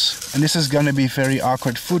eggs, and this is gonna be very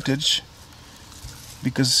awkward footage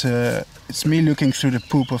because it's me looking through the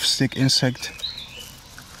poop of stick insect.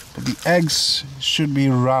 But the eggs should be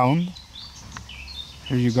round.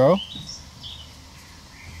 Here you go.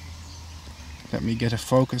 Let me get a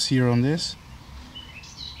focus here on this.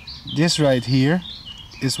 This right here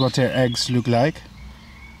is what their eggs look like.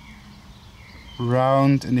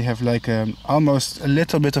 Round, and they have like almost a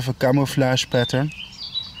little bit of a camouflage pattern.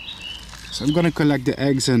 So I'm gonna collect the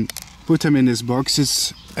eggs and put them in this box.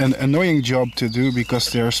 It's an annoying job to do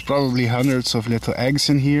because there's probably hundreds of little eggs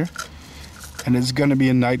in here. And it's gonna be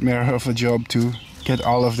a nightmare of a job to get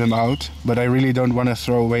all of them out. But I really don't want to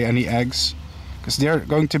throw away any eggs, because they're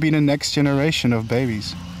going to be the next generation of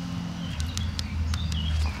babies.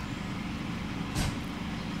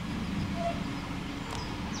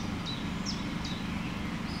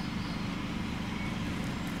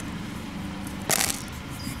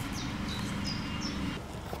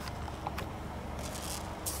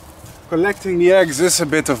 Collecting the eggs is a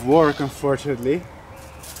bit of work, unfortunately.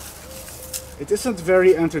 It isn't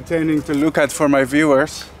very entertaining to look at for my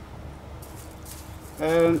viewers.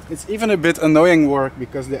 And it's even a bit annoying work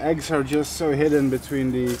because the eggs are just so hidden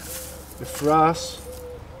between the frass.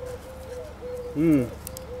 So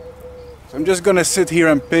I'm just gonna sit here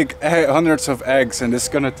and pick hundreds of eggs, and it's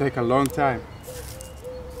gonna take a long time.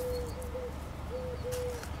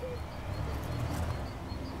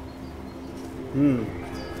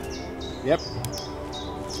 Yep.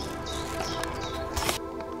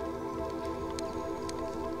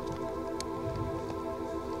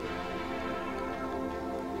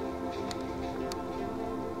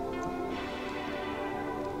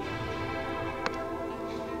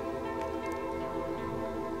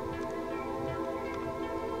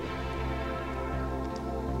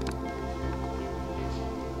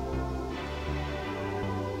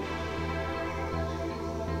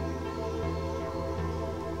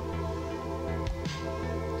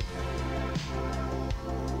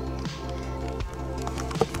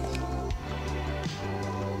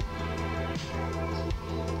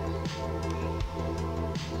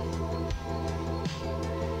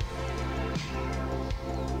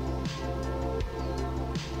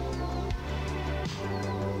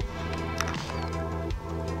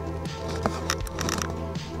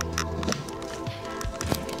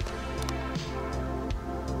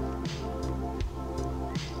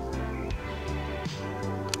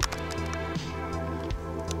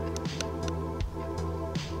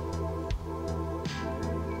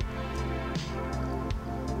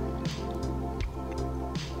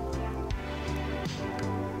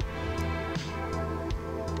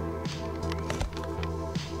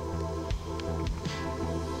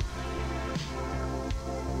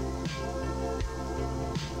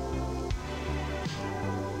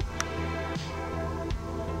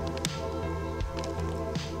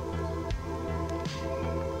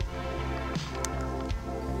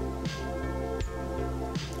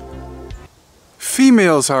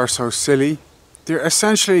 Females are so silly. They're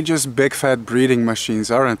essentially just big fat breeding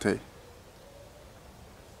machines, aren't they?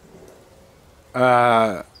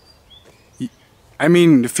 I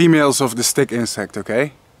mean the females of the stick insect,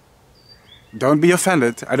 okay? Don't be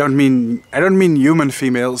offended. I don't mean human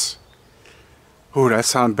females. Oh, that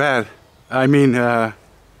sounds bad. I mean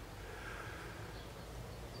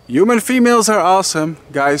human females are awesome,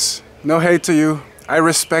 guys. No hate to you. I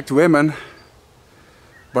respect women.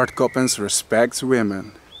 Bart Coppens respects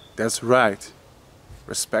women. That's right.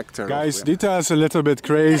 Respect her. Guys, Dita is a little bit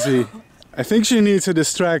crazy. I think she needs a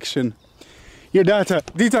distraction. Here,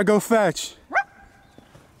 Dita, go fetch.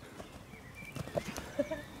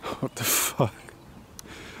 What the fuck?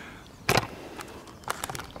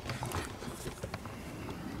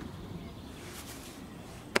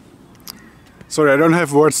 Sorry, I don't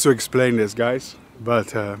have words to explain this, guys,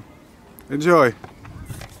 but enjoy.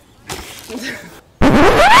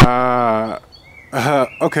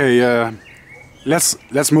 Okay,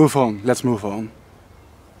 let's move on. Let's move on.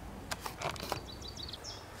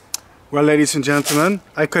 Well, ladies and gentlemen,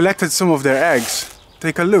 I collected some of their eggs.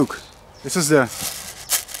 Take a look. This is the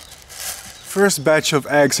first batch of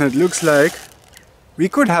eggs, and it looks like we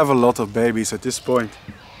could have a lot of babies at this point.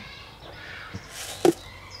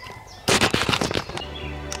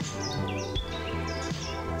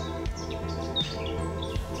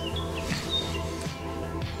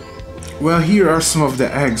 Well, here are some of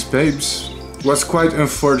the eggs, babes. What's quite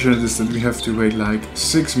unfortunate is that we have to wait like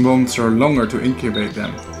 6 months or longer to incubate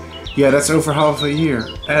them. Yeah, that's over half a year.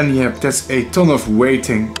 And yep, that's a ton of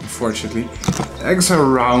waiting, unfortunately. The eggs are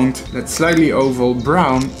round, that's slightly oval,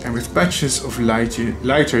 brown, and with patches of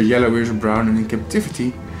lighter yellowish brown, and in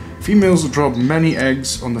captivity, females drop many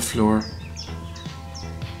eggs on the floor.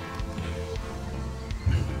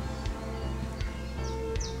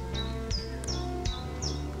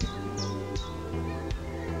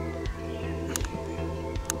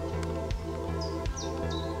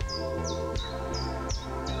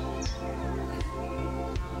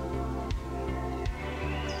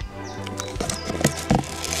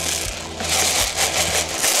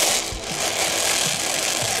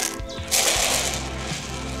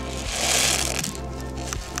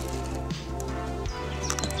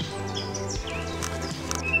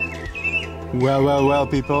 Well,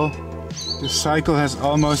 people, the cycle has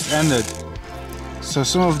almost ended. So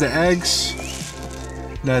some of the eggs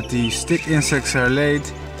that the stick insects are laid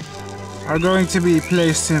are going to be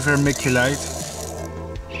placed in vermiculite.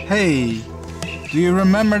 Hey, do you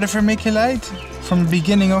remember the vermiculite from the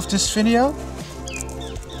beginning of this video?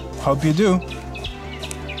 Hope you do,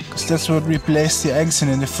 because that's what we placed the eggs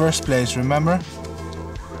in the first place, remember?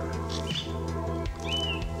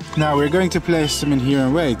 Now we're going to place them in here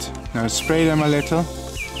and wait. Now spray them a little.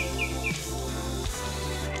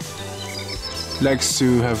 Likes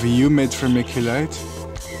to have humid vermiculite,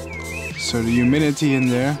 so the humidity in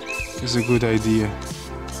there is a good idea.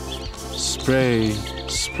 Spray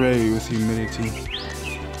with humidity.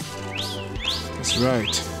 That's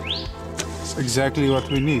right. That's exactly what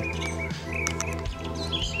we need.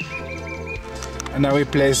 And now we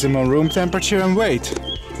place them on room temperature and wait.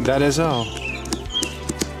 That is all.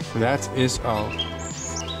 That is all.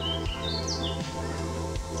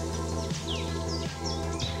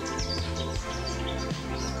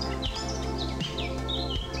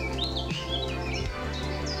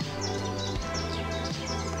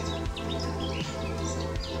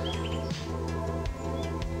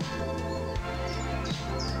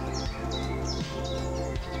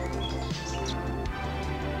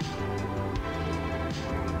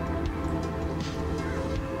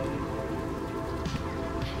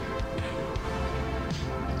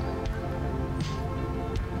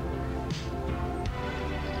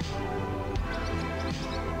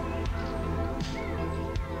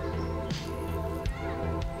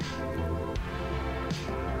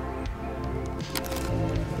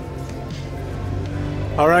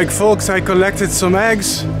 Alright folks, I collected some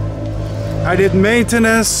eggs. I did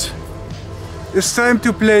maintenance. It's time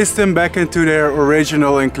to place them back into their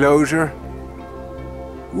original enclosure.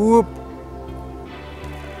 Whoop.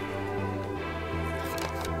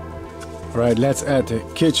 Alright, let's add the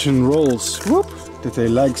kitchen rolls. Whoop. That they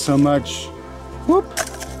like so much. Whoop.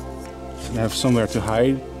 And have somewhere to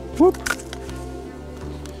hide. Whoop.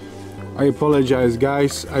 I apologize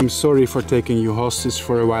guys, I'm sorry for taking you hostage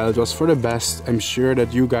for a while, it was for the best. I'm sure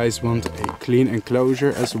that you guys want a clean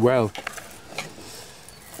enclosure as well.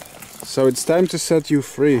 So it's time to set you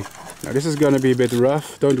free. Now this is gonna be a bit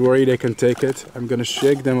rough, don't worry, they can take it. I'm gonna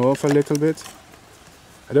shake them off a little bit.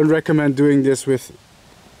 I don't recommend doing this with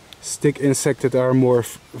stick insects that are more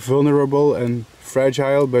vulnerable and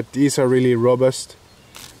fragile, but these are really robust.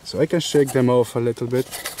 So I can shake them off a little bit.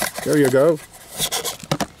 There you go.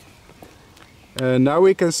 And now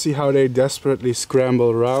we can see how they desperately scramble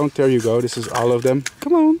around. There you go, this is all of them.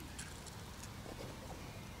 Come on.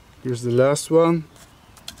 Here's the last one.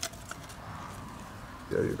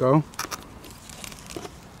 There you go.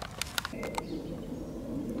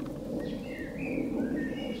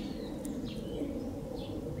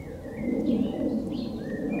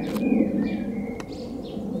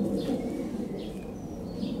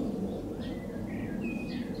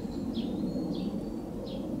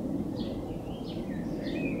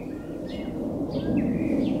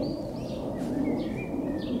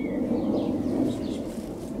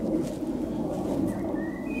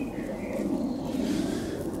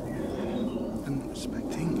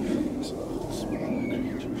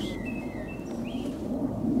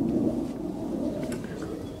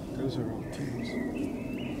 those are all teams.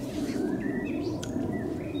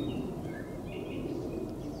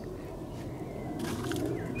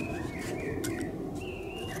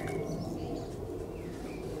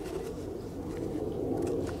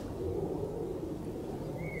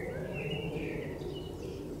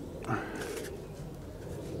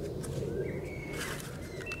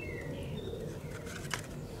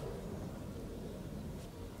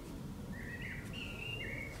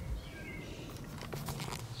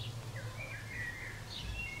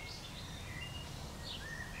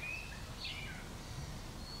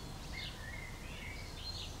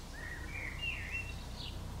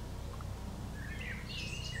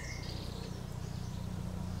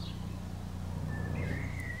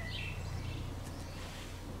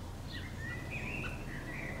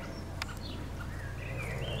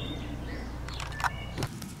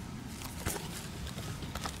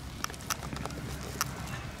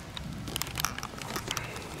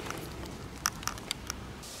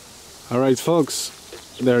 Alright folks,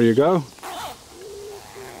 there you go.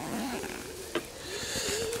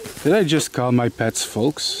 Did I just call my pets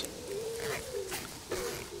folks?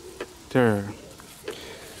 There.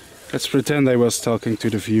 Let's pretend I was talking to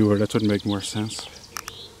the viewer, that would make more sense.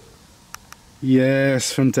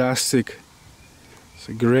 Yes, fantastic. It's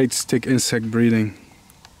a great stick insect breeding.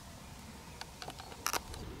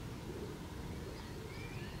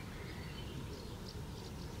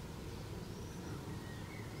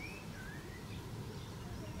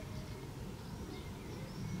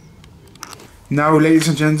 Now, ladies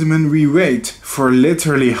and gentlemen, we wait for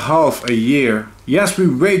literally half a year. Yes, we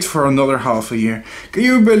wait for another half a year. Can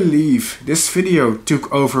you believe this video took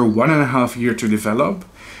over 1.5 years to develop?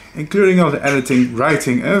 Including all the editing,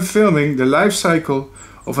 writing and filming, the life cycle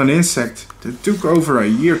of an insect that took over a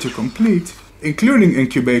year to complete, including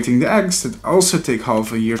incubating the eggs that also take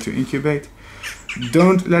half a year to incubate.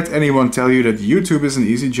 Don't let anyone tell you that YouTube is an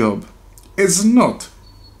easy job. It's not.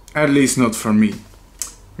 At least not for me.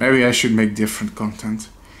 Maybe I should make different content.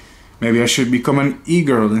 Maybe I should become an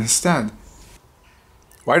e-girl instead.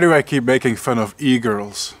 Why do I keep making fun of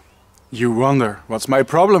e-girls? You wonder, what's my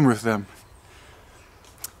problem with them?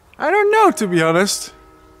 I don't know, to be honest.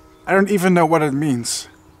 I don't even know what it means.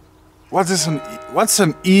 What's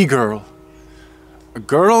an e-girl? A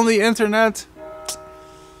girl on the internet?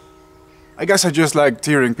 I guess I just like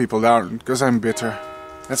tearing people down, because I'm bitter.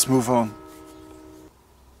 Let's move on.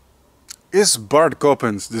 Is Bart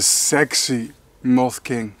Coppens the sexy moth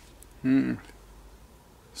king?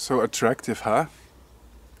 So attractive, huh?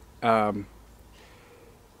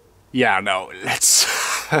 Yeah, no, let's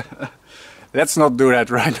not do that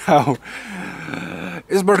right now.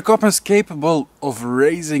 Is Bart Coppens capable of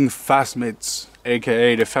raising phasmids,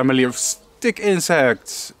 aka the family of stick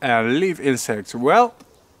insects and leaf insects? Well,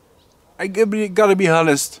 I gotta be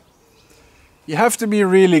honest. You have to be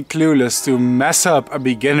really clueless to mess up a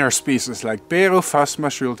beginner species like Peruphasma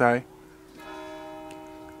schultei.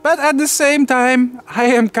 But at the same time, I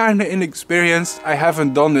am kinda inexperienced. I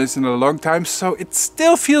haven't done this in a long time, so it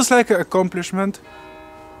still feels like an accomplishment.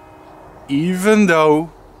 Even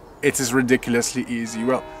though it is ridiculously easy.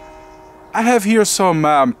 Well, I have here some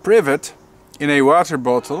privet in a water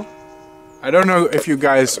bottle. I don't know if you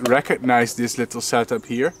guys recognize this little setup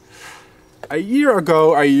here. A year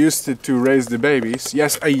ago I used it to raise the babies.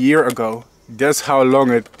 Yes, a year ago. That's how long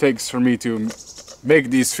it takes for me to make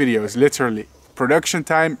these videos, literally. Production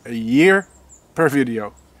time, a year per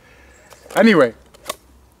video. Anyway,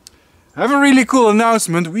 I have a really cool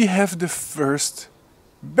announcement. We have the first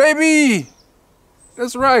baby!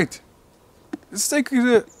 That's right. Let's take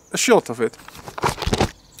a shot of it.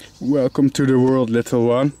 Welcome to the world, little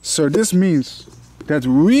one. So this means that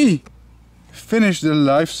we finished the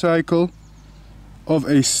life cycle of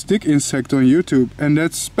a stick insect on YouTube, and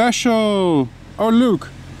that's special. Oh look,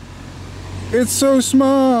 it's so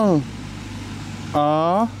small.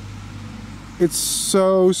 Ah, it's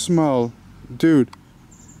so small, dude.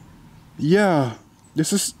 Yeah,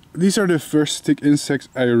 these are the first stick insects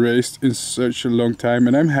I raised in such a long time,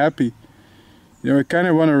 and I'm happy. You know, I kind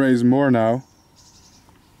of want to raise more now.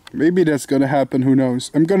 Maybe that's gonna happen, who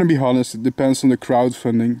knows. I'm gonna be honest, it depends on the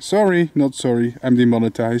crowdfunding. Sorry, not sorry, I'm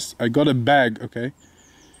demonetized. I got a bag, okay?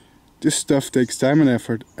 This stuff takes time and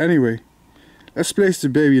effort. Anyway, let's place the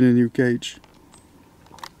baby in a new cage.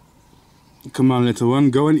 Come on, little one,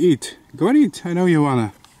 go and eat. Go and eat, I know you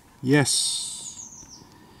wanna. Yes.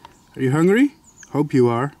 Are you hungry? Hope you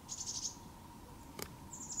are.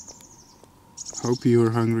 Hope you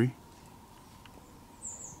are hungry.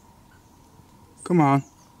 Come on.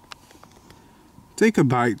 Take a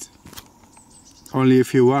bite. Only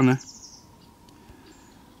if you wanna.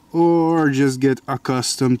 Or just get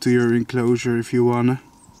accustomed to your enclosure if you wanna.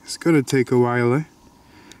 It's gonna take a while, eh?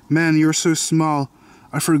 Man, you're so small.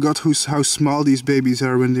 I forgot how small these babies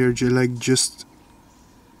are when they're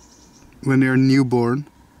when they're newborn.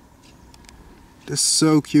 That's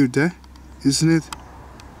so cute, eh? Isn't it?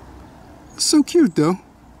 It's so cute though.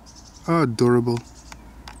 Oh, adorable.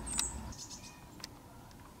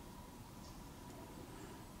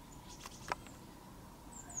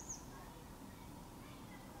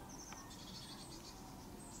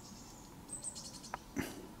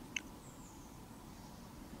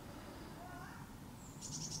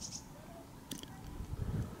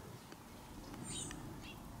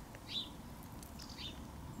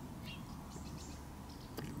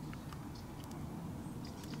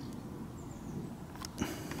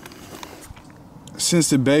 Since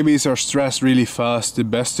the babies are stressed really fast, the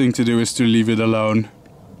best thing to do is to leave it alone.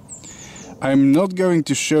 I'm not going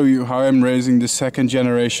to show you how I'm raising the second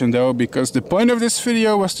generation though, because the point of this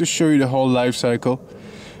video was to show you the whole life cycle.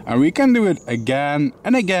 And we can do it again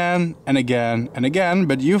and again and again and again,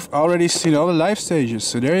 but you've already seen all the life stages,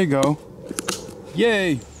 so there you go.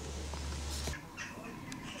 Yay!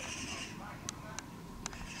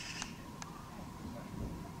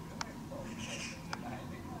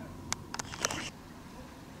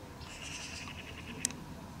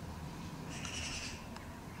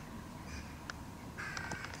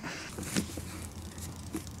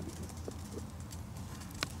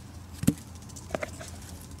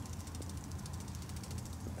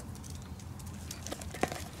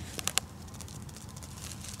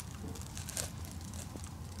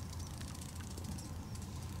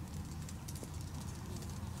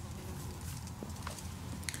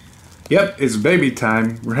 Yep, it's baby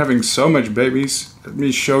time. We're having so much babies. Let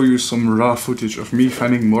me show you some raw footage of me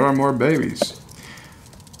finding more and more babies.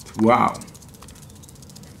 Wow.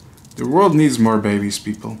 The world needs more babies,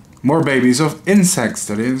 people. More babies of insects,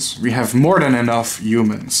 that is. We have more than enough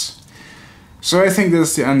humans. So I think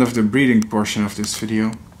that's the end of the breeding portion of this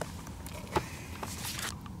video.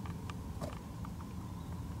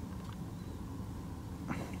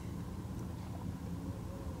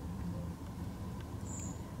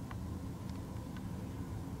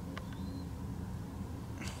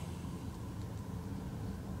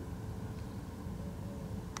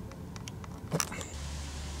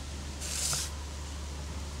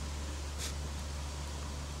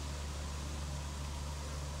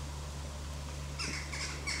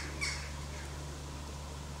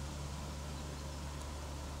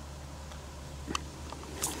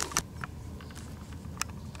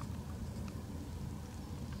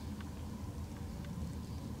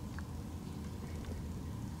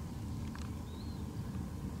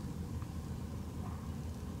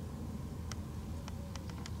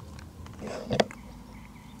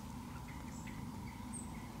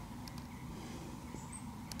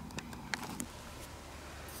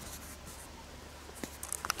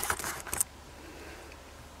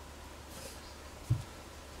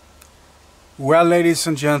 Well, ladies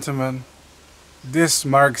and gentlemen, this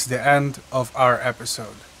marks the end of our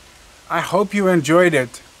episode. I hope you enjoyed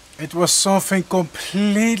it. It was something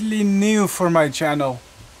completely new for my channel.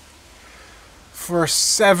 For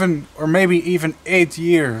 7 or maybe even 8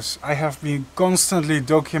 years, I have been constantly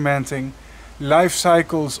documenting life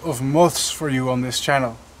cycles of moths for you on this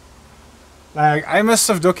channel. Like, I must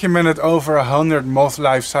have documented over 100 moth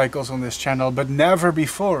life cycles on this channel, but never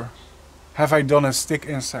before have I done a stick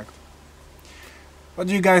insect. What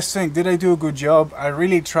do you guys think? Did I do a good job? I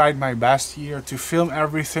really tried my best here to film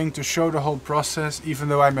everything, to show the whole process, even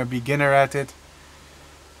though I'm a beginner at it.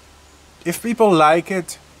 If people like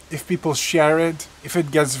it, if people share it, if it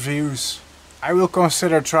gets views, I will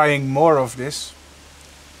consider trying more of this.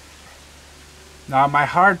 Now my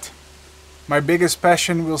heart, my biggest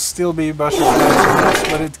passion will still be butterflies,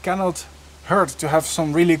 but it cannot hurt to have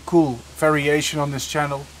some really cool variation on this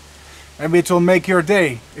channel. Maybe it will make your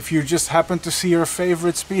day if you just happen to see your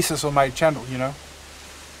favorite species on my channel, you know.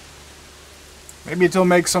 Maybe it will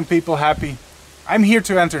make some people happy. I'm here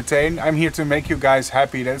to entertain, I'm here to make you guys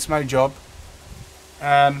happy, that's my job.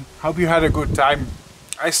 And hope you had a good time.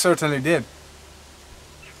 I certainly did.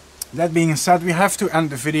 That being said, we have to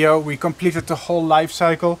end the video. We completed the whole life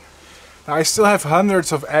cycle. Now, I still have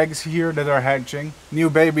hundreds of eggs here that are hatching.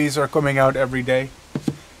 New babies are coming out every day.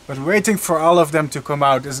 But waiting for all of them to come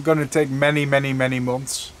out is going to take many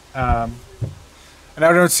months. And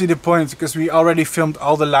I don't see the point, because we already filmed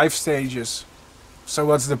all the life stages. So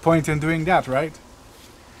what's the point in doing that, right?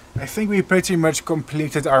 I think we pretty much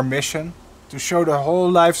completed our mission to show the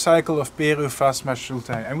whole life cycle of Peruphasma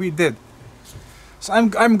schultei, and we did. So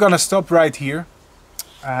I'm gonna stop right here.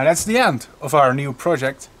 That's the end of our new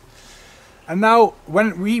project. And now,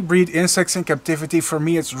 when we breed insects in captivity, for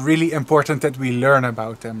me it's really important that we learn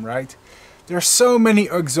about them, right? There are so many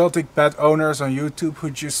exotic pet owners on YouTube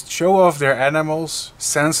who just show off their animals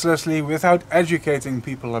senselessly without educating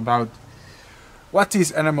people about what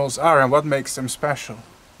these animals are and what makes them special.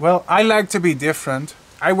 Well, I like to be different.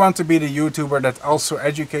 I want to be the YouTuber that also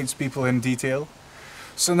educates people in detail.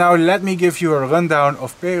 So now let me give you a rundown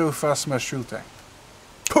of Peruphasma schultei.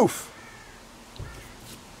 Poof!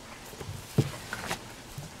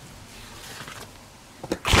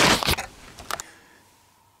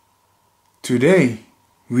 Today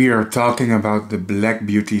we are talking about the black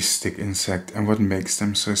beauty stick insect and what makes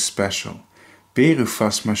them so special.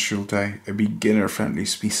 Peruphasma schultei, a beginner-friendly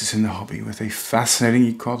species in the hobby with a fascinating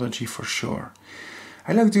ecology for sure.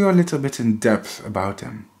 I like to go a little bit in depth about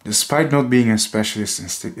them. Despite not being a specialist in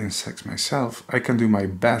stick insects myself, I can do my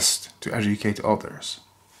best to educate others.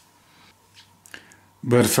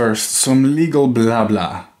 But first, some legal blah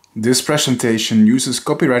blah. This presentation uses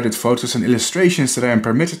copyrighted photos and illustrations that I am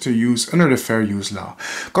permitted to use under the Fair Use Law.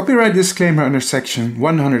 Copyright disclaimer under Section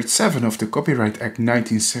 107 of the Copyright Act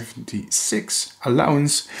 1976.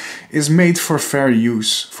 Allowance is made for fair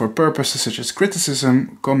use for purposes such as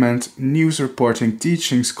criticism, comment, news reporting,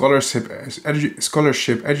 teaching, scholarship,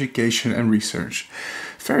 education and research.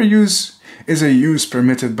 Fair use is a use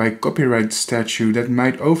permitted by copyright statute that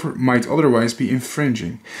might otherwise be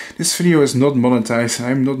infringing. This video is not monetized and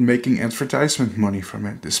I'm not making advertisement money from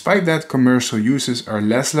it. Despite that, commercial uses are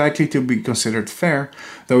less likely to be considered fair,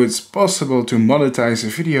 though it's possible to monetize a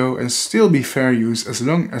video and still be fair use as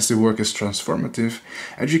long as the work is transformative,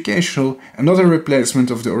 educational and not a replacement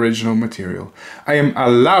of the original material. I am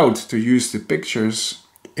allowed to use the pictures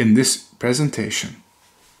in this presentation.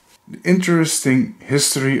 The interesting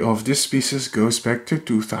history of this species goes back to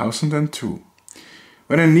 2002,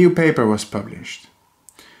 when a new paper was published.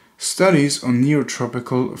 Studies on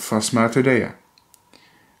Neotropical Phasmatodea,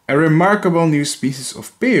 a remarkable new species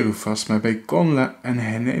of Peruphasma by Conle and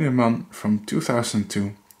Heinemann from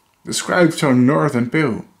 2002, described from northern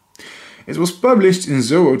Peru. It was published in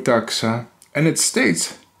Zootaxa, and it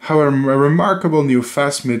states how a remarkable new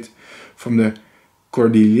phasmid from the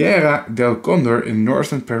Cordillera del Condor in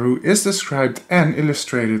northern Peru is described and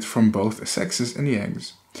illustrated from both sexes and the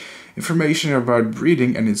eggs. Information about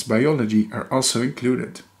breeding and its biology are also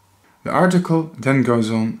included. The article then goes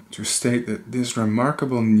on to state that this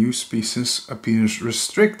remarkable new species appears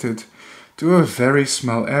restricted to a very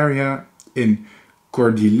small area in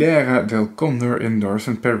Cordillera del Condor in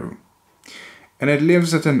northern Peru. And it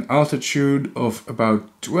lives at an altitude of about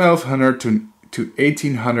 1200 to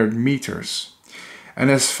 1800 meters. And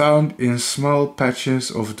is found in small patches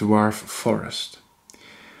of dwarf forest.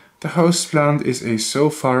 The host plant is a so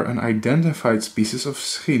far unidentified species of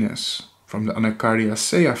Schines from the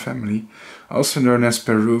Anacardiaceae family, also known as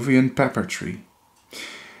Peruvian pepper tree.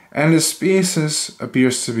 And the species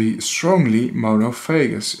appears to be strongly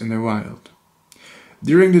monophagous in the wild.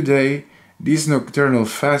 During the day, these nocturnal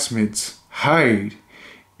phasmids hide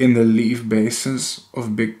in the leaf bases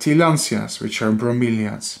of big tillandsias, which are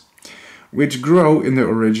bromeliads, which grow in the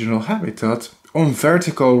original habitat on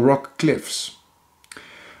vertical rock cliffs.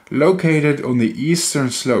 Located on the eastern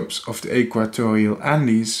slopes of the equatorial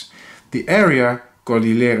Andes, the area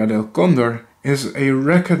Cordillera del Condor is a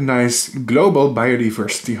recognized global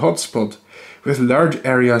biodiversity hotspot with large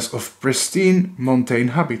areas of pristine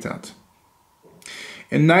montane habitat.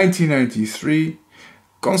 In 1993,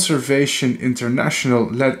 Conservation International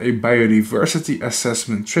led a biodiversity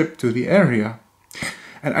assessment trip to the area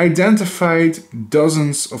and identified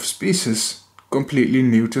dozens of species completely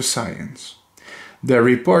new to science. Their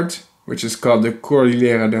report, which is called the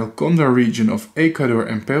Cordillera del Condor region of Ecuador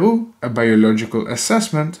and Peru, a biological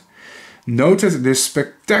assessment, noted this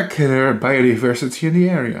spectacular biodiversity in the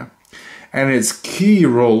area and its key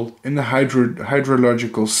role in the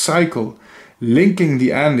hydrological cycle linking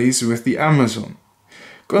the Andes with the Amazon.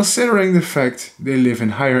 Considering the fact they live in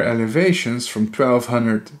higher elevations from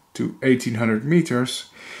 1200 to 1800 meters,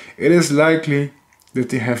 it is likely that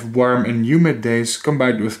they have warm and humid days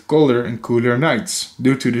combined with colder and cooler nights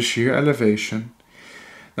due to the sheer elevation.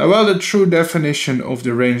 Now, while the true definition of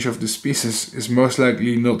the range of the species is most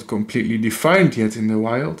likely not completely defined yet in the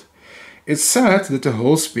wild, it's said that the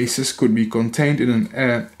whole species could be contained in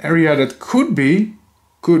an area that could be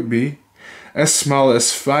as small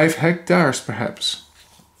as 5 hectares perhaps.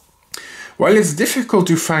 While it's difficult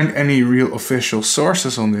to find any real official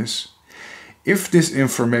sources on this, if this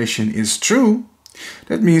information is true,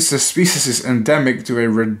 that means the species is endemic to a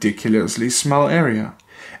ridiculously small area,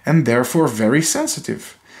 and therefore very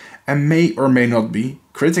sensitive, and may or may not be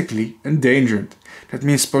critically endangered. That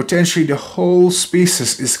means potentially the whole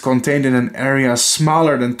species is contained in an area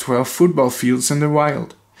smaller than 12 football fields in the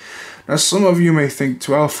wild. Now some of you may think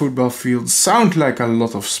 12 football fields sound like a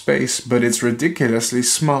lot of space, but it's ridiculously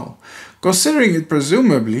small, considering it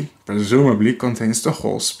presumably contains the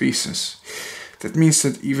whole species. That means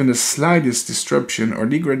that even the slightest disruption or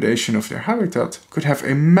degradation of their habitat could have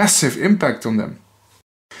a massive impact on them.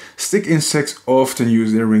 Stick insects often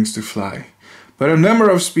use their wings to fly, but a number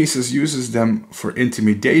of species uses them for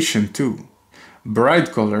intimidation too.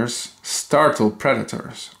 Bright colors startle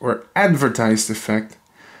predators or advertise the fact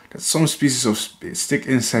that some species of stick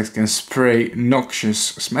insects can spray noxious,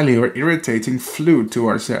 smelly or irritating fluid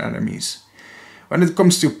towards their enemies. When it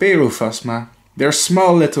comes to Peruphasma, their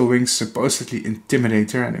small little wings supposedly intimidate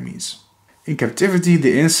their enemies. In captivity,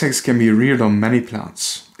 the insects can be reared on many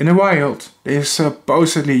plants. In the wild, they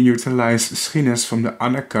supposedly utilize schines from the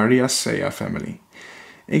Anacardiaceae family.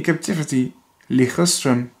 In captivity,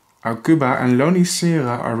 Ligustrum, Aucuba and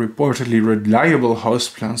Lonicera are reportedly reliable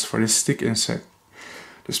host plants for the stick insect.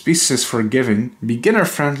 The species is forgiving,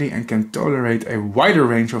 beginner-friendly and can tolerate a wider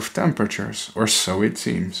range of temperatures, or so it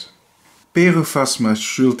seems. Peruphasma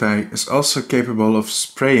schultei is also capable of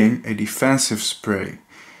spraying a defensive spray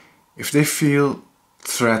if they feel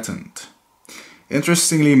threatened.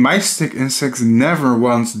 Interestingly, my stick insects never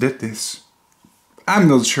once did this. I'm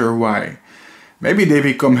not sure why. Maybe they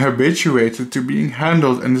become habituated to being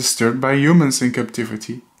handled and disturbed by humans in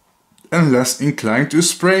captivity and less inclined to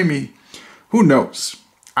spray me. Who knows?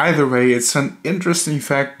 Either way, it's an interesting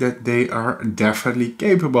fact that they are definitely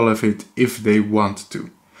capable of it if they want to.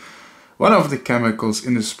 One of the chemicals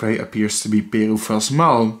in the spray appears to be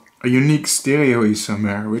peruphasmal, a unique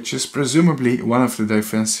stereoisomer, which is presumably one of the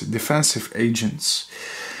defensive agents.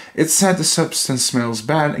 It's said the substance smells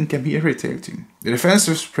bad and can be irritating. The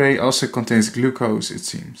defensive spray also contains glucose, it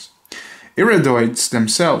seems. Iridoids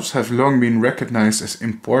themselves have long been recognized as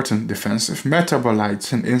important defensive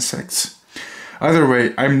metabolites in insects. Either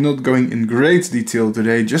way, I'm not going in great detail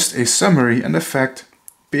today, just a summary and the fact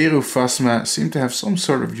Peruphasma seem to have some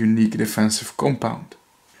sort of unique defensive compound.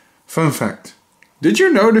 Fun fact: did you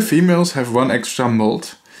know the females have one extra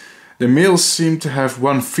molt? The males seem to have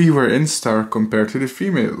one fewer instar compared to the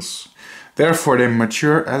females. Therefore they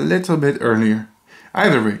mature a little bit earlier.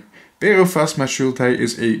 Either way, Peruphasma schultei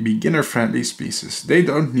is a beginner-friendly species. They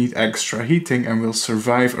don't need extra heating and will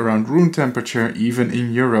survive around room temperature even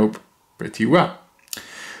in Europe pretty well.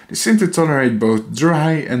 They seem to tolerate both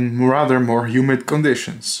dry and rather more humid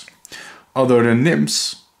conditions. Although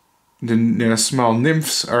the small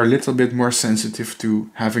nymphs are a little bit more sensitive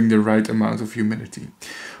to having the right amount of humidity.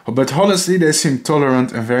 But honestly, they seem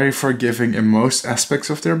tolerant and very forgiving in most aspects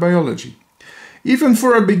of their biology. Even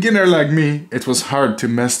for a beginner like me, it was hard to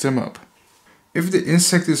mess them up. If the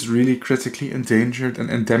insect is really critically endangered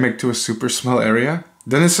and endemic to a super small area,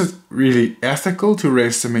 then is it really ethical to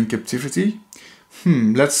raise them in captivity?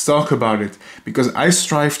 Let's talk about it, because I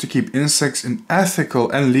strive to keep insects in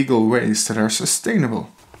ethical and legal ways that are sustainable.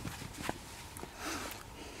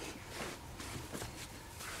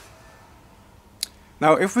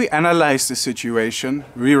 Now, if we analyze the situation,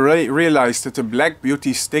 we realize that the black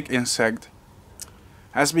beauty stick insect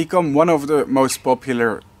has become one of the most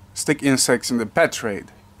popular stick insects in the pet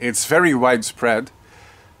trade. It's very widespread,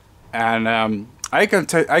 and I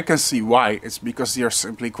can see why. It's because they are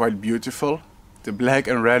simply quite beautiful. The black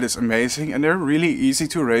and red is amazing, and they're really easy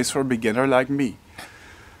to raise for a beginner like me.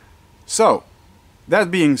 So, that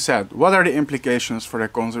being said, what are the implications for their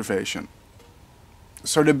conservation?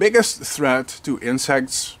 So the biggest threat to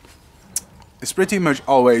insects is pretty much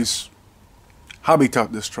always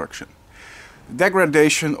habitat destruction.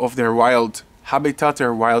 Degradation of their wild habitat,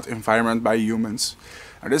 their wild environment by humans.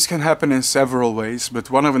 Now, this can happen in several ways, but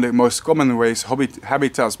one of the most common ways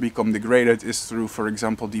habitats become degraded is through, for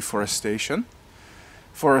example, deforestation.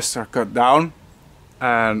 Forests are cut down,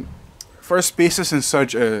 and for species in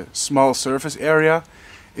such a small surface area,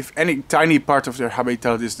 if any tiny part of their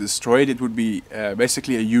habitat is destroyed, it would be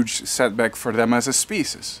basically a huge setback for them as a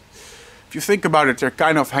species. If you think about it, they're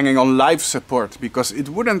kind of hanging on life support, because it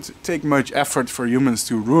wouldn't take much effort for humans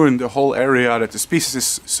to ruin the whole area that the species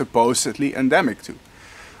is supposedly endemic to.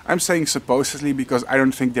 I'm saying supposedly because I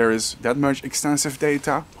don't think there is that much extensive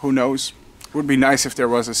data. Who knows? It would be nice if there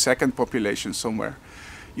was a second population somewhere.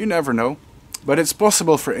 You never know. But it's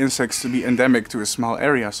possible for insects to be endemic to a small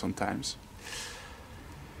area sometimes.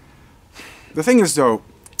 The thing is though,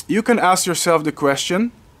 you can ask yourself the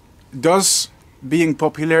question, does being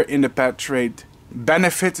popular in the pet trade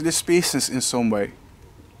benefit the species in some way?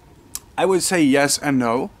 I would say yes and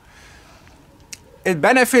no. It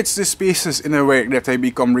benefits the species in a way that they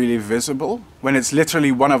become really visible. When it's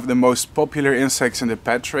literally one of the most popular insects in the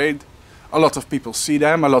pet trade, a lot of people see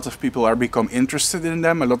them, a lot of people are become interested in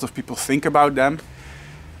them, a lot of people think about them.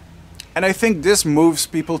 And I think this moves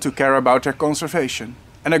people to care about their conservation.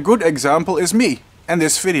 And a good example is me and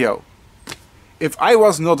this video. If I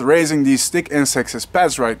was not raising these stick insects as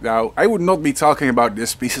pets right now, I would not be talking about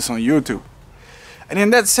this species on YouTube. And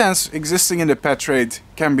in that sense, existing in the pet trade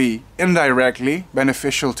can be indirectly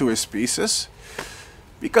beneficial to a species,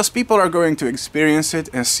 because people are going to experience it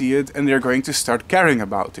and see it, and they're going to start caring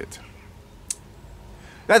about it.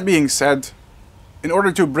 That being said, in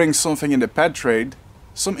order to bring something in the pet trade,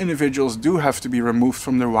 some individuals do have to be removed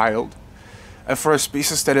from the wild. And for a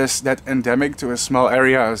species that is that endemic to a small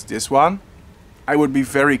area as this one, I would be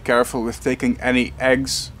very careful with taking any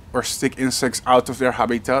eggs or stick insects out of their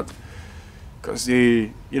habitat, because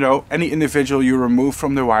any individual you remove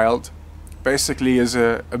from the wild basically is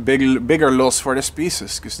a bigger loss for the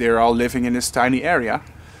species, because they are all living in this tiny area,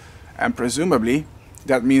 and presumably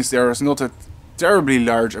that means there is not a terribly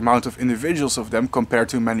large amount of individuals of them compared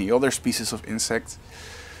to many other species of insects.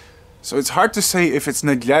 So it's hard to say if it's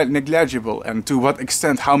negligible, and to what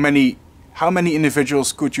extent, how many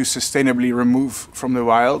individuals could you sustainably remove from the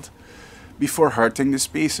wild before hurting the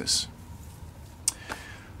species.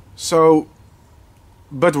 So,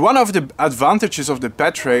 but one of the advantages of the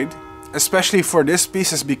pet trade, especially for this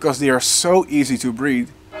species because they are so easy to breed,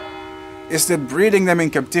 is that breeding them in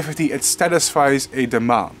captivity, it satisfies a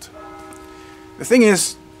demand. The thing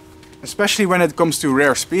is, especially when it comes to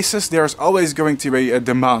rare species, there's always going to be a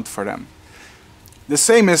demand for them. The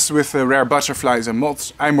same is with rare butterflies and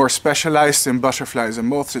moths. I'm more specialized in butterflies and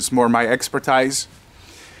moths, it's more my expertise.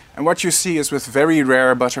 And what you see is with very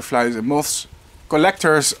rare butterflies and moths,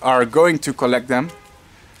 collectors are going to collect them,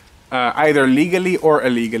 either legally or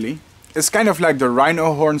illegally. It's kind of like the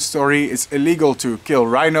rhino horn story. It's illegal to kill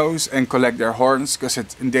rhinos and collect their horns because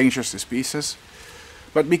it endangers the species.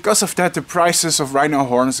 But because of that, the prices of rhino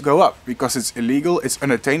horns go up, because it's illegal, it's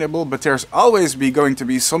unattainable, but there's always going to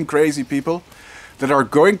be some crazy people that are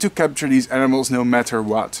going to capture these animals no matter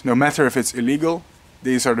what. No matter if it's illegal,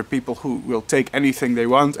 these are the people who will take anything they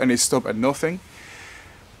want and they stop at nothing.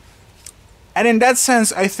 And in that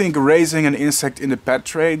sense, I think raising an insect in the pet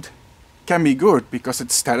trade can be good, because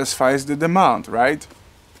it satisfies the demand, right?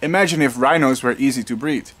 Imagine if rhinos were easy to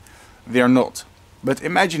breed. They are not. But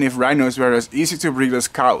imagine if rhinos were as easy to breed as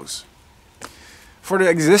cows. For the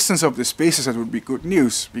existence of the species, that would be good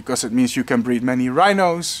news, because it means you can breed many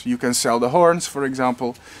rhinos, you can sell the horns, for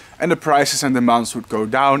example, and the prices and demands would go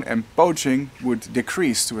down and poaching would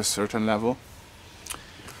decrease to a certain level.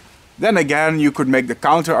 Then again, you could make the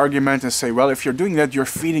counter argument and say, well, if you're doing that, you're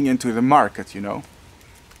feeding into the market, you know.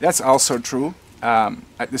 That's also true.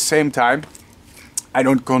 At the same time, I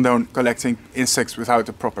don't condone collecting insects without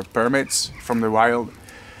the proper permits from the wild.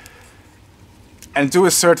 And in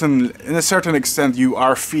a certain extent, you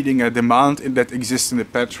are feeding a demand that exists in the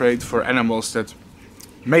pet trade for animals that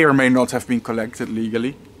may or may not have been collected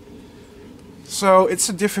legally. So it's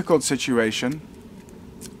a difficult situation.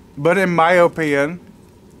 But in my opinion,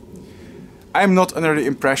 I'm not under the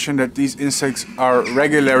impression that these insects are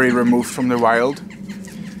regularly removed from the wild.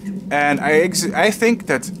 And I think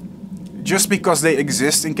that just because they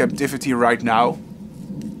exist in captivity right now,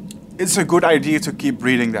 it's a good idea to keep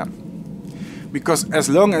breeding them. Because as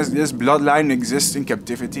long as this bloodline exists in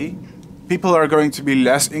captivity, people are going to be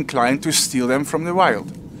less inclined to steal them from the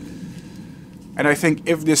wild. And I think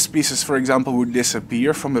if this species, for example, would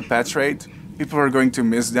disappear from the pet trade, people are going to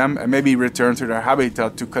miss them and maybe return to their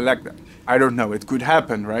habitat to collect them. I don't know, it could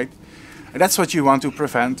happen, right? And that's what you want to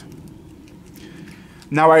prevent.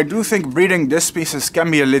 Now, I do think breeding this species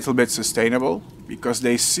can be a little bit sustainable, because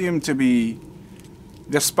they seem to be,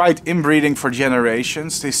 despite inbreeding for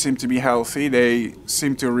generations, they seem to be healthy. They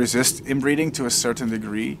seem to resist inbreeding to a certain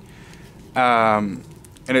degree. And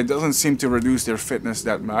it doesn't seem to reduce their fitness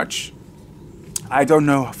that much. I don't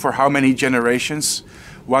know for how many generations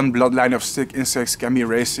one bloodline of stick insects can be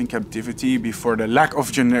raised in captivity before the lack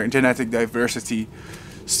of genetic diversity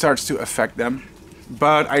starts to affect them.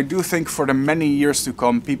 But I do think for the many years to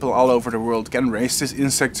come, people all over the world can raise this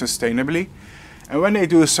insect sustainably. And when they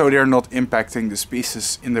do so, they're not impacting the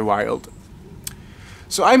species in the wild.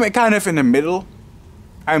 So I'm kind of in the middle.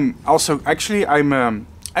 I'm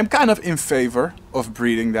kind of in favor of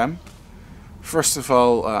breeding them. First of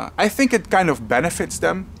all, I think it kind of benefits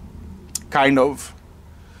them. Kind of.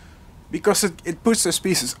 Because it puts the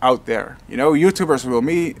species out there. You know,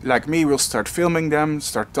 YouTubers like me will start filming them,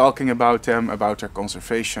 start talking about them, about their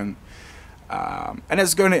conservation. And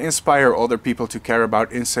it's going to inspire other people to care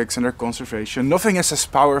about insects and their conservation. Nothing is as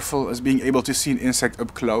powerful as being able to see an insect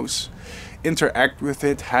up close, interact with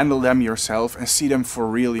it, handle them yourself, and see them for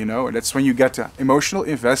real, you know. And that's when you get the emotional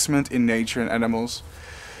investment in nature and animals.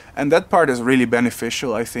 And that part is really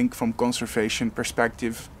beneficial, I think, from conservation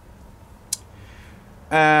perspective.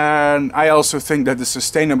 And I also think that the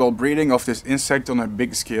sustainable breeding of this insect on a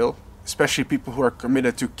big scale, especially people who are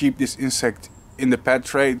committed to keep this insect in the pet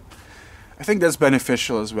trade, I think that's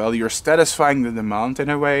beneficial as well. You're satisfying the demand in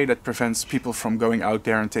a way that prevents people from going out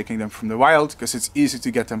there and taking them from the wild, because it's easy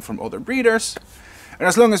to get them from other breeders. And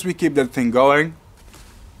as long as we keep that thing going,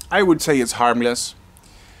 I would say it's harmless.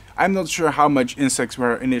 I'm not sure how much insects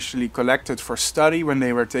were initially collected for study when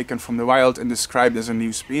they were taken from the wild and described as a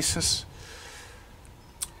new species.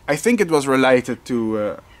 I think it was related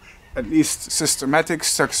to at least systematics,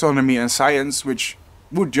 taxonomy and science, which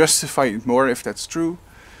would justify it more if that's true,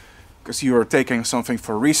 because you are taking something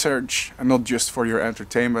for research and not just for your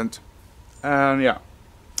entertainment. And yeah,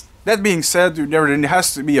 that being said, there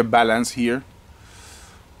has to be a balance here.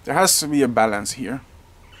 There has to be a balance here.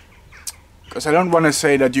 Because I don't want to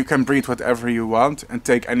say that you can breed whatever you want and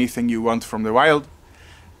take anything you want from the wild,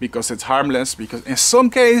 because it's harmless, because in some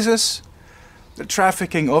cases the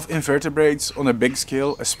trafficking of invertebrates on a big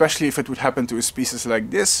scale, especially if it would happen to a species like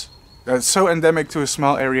this, that's so endemic to a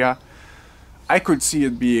small area, I could see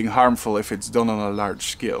it being harmful if it's done on a large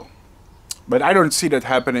scale. But I don't see that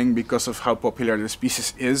happening because of how popular the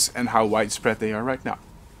species is and how widespread they are right now.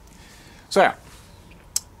 So yeah,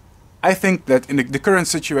 I think that in the current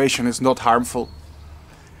situation is not harmful,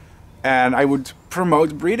 and I would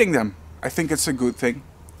promote breeding them. I think it's a good thing,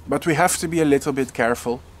 but we have to be a little bit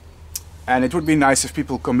careful. And it would be nice if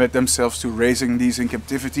people commit themselves to raising these in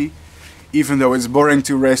captivity, even though it's boring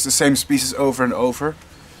to raise the same species over and over.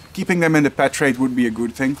 Keeping them in the pet trade would be a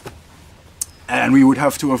good thing. And we would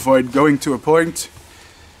have to avoid going to a point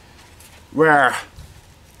where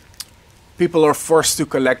people are forced to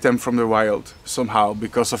collect them from the wild somehow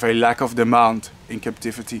because of a lack of demand in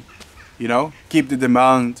captivity. You know, keep the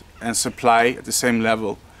demand and supply at the same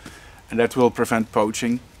level, and that will prevent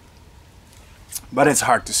poaching. But it's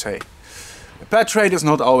hard to say. The pet trade is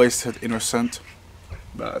not always that innocent,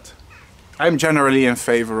 but I'm generally in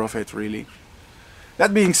favor of it, really.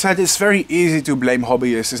 That being said, it's very easy to blame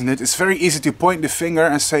hobbyists, isn't it? It's very easy to point the finger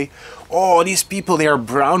and say, oh, these people, they are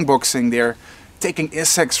brown boxing, they're taking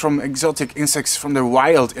insects from exotic insects from the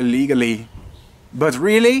wild illegally. But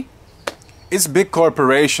really, it's big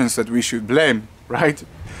corporations that we should blame, right?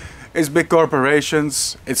 It's big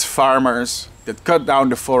corporations, it's farmers that cut down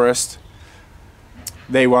the forest.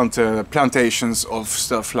 They want plantations of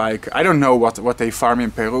stuff like, I don't know what they farm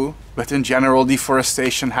in Peru, but in general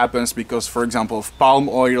deforestation happens because, for example, of palm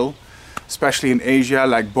oil, especially in Asia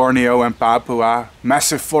like Borneo and Papua.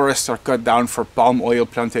 Massive forests are cut down for palm oil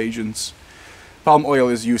plantations. Palm oil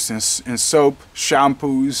is used in soap,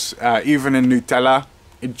 shampoos, even in Nutella,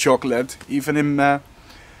 in chocolate, even in a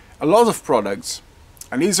lot of products.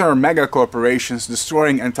 And these are mega corporations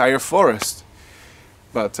destroying entire forests.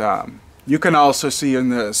 But you can also see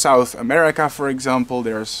in South America, for example,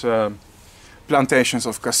 there's plantations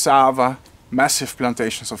of cassava, massive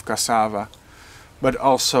plantations of cassava, but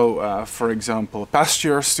also, for example,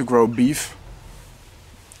 pastures to grow beef.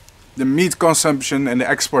 The meat consumption and the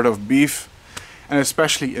export of beef, and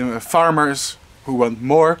especially farmers who want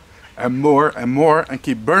more and more and more and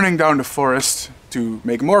keep burning down the forest to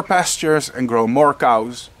make more pastures and grow more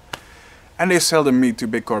cows. And they sell the meat to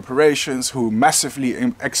big corporations who massively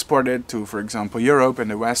export it to, for example, Europe and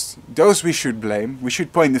the West. Those we should blame. We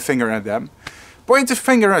should point the finger at them. Point the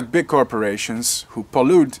finger at big corporations who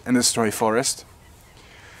pollute and destroy forest.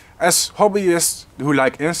 As hobbyists who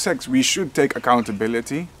like insects, we should take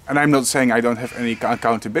accountability. And I'm not saying I don't have any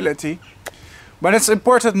accountability. But it's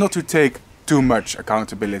important not to take too much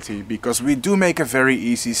accountability, because we do make a very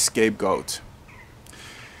easy scapegoat.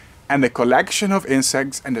 And the collection of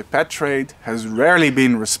insects and the pet trade has rarely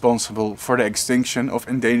been responsible for the extinction of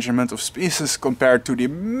endangerment of species compared to the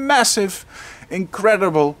massive,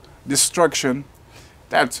 incredible destruction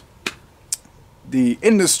that the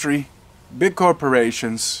industry, big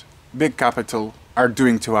corporations, big capital are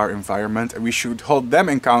doing to our environment, and we should hold them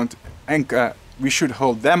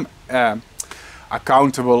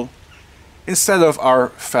accountable instead of our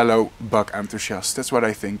fellow bug enthusiasts. That's what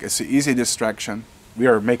I think. It's an easy distraction. We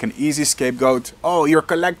are making easy scapegoat. Oh, you're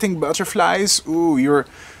collecting butterflies? Ooh, you're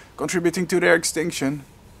contributing to their extinction.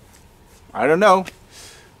 I don't know.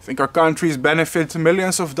 I think our countries benefit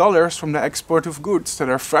millions of dollars from the export of goods that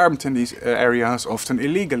are farmed in these areas, often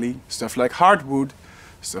illegally. Stuff like hardwood,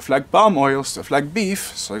 stuff like palm oil, stuff like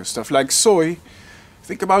beef, stuff like soy.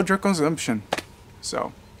 Think about your consumption.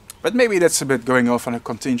 So, but maybe that's a bit going off on a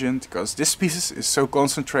contingent, because this species is so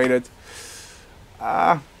concentrated.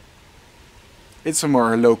 It's a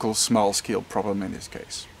more local, small-scale problem in this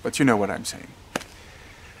case. But you know what I'm saying.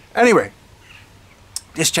 Anyway,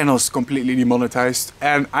 this channel is completely demonetized,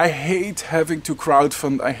 and I hate having to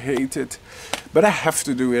crowdfund. I hate it. But I have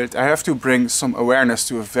to do it. I have to bring some awareness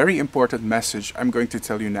to a very important message I'm going to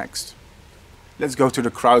tell you next. Let's go to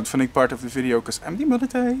the crowdfunding part of the video, because I'm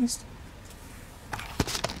demonetized.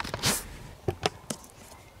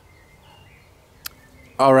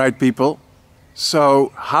 Alright people,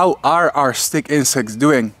 so how are our stick insects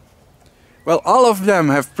doing? Well, all of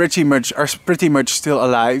them are pretty much still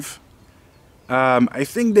alive. I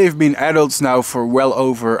think they've been adults now for well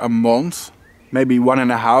over a month, maybe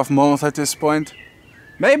 1.5 months at this point,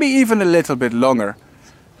 maybe even a little bit longer.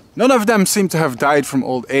 None of them seem to have died from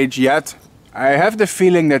old age yet. I have the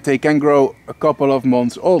feeling that they can grow a couple of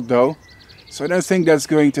months old though, so I don't think that's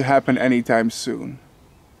going to happen anytime soon.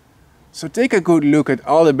 So take a good look at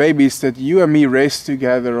all the babies that you and me raised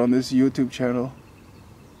together on this YouTube channel.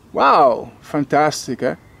 Wow, fantastic,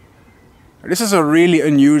 eh? This is a really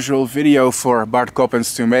unusual video for Bart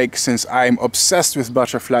Coppens to make, since I'm obsessed with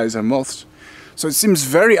butterflies and moths. So it seems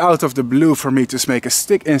very out of the blue for me to make a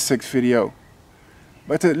stick insect video.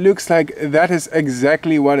 But it looks like that is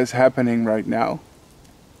exactly what is happening right now.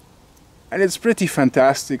 And it's pretty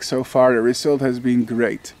fantastic so far. The result has been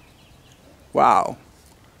great. Wow.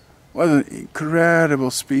 What an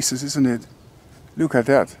incredible species, isn't it? Look at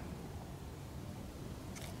that.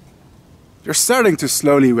 They're starting to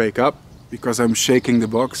slowly wake up, because I'm shaking the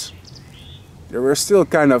box. They were still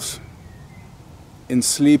kind of in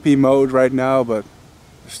sleepy mode right now, but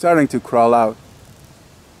they're starting to crawl out.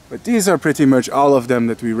 But these are pretty much all of them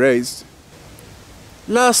that we raised.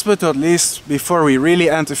 Last but not least, before we really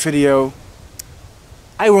end the video,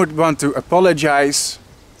 I would want to apologize.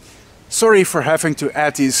 Sorry for having to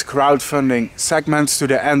add these crowdfunding segments to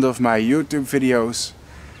the end of my YouTube videos.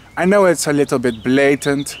 I know it's a little bit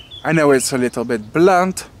blatant, I know it's a little bit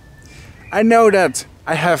blunt. I know that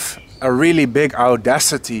I have a really big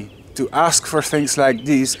audacity to ask for things like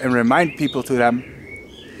these and remind people to them.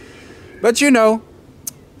 But you know,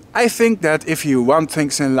 I think that if you want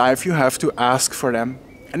things in life, you have to ask for them.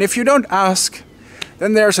 And if you don't ask,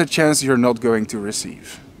 then there's a chance you're not going to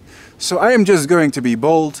receive. So I am just going to be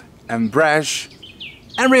bold and brash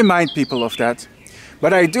and remind people of that.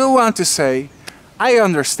 But I do want to say, I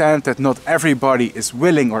understand that not everybody is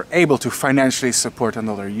willing or able to financially support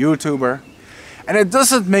another YouTuber. And it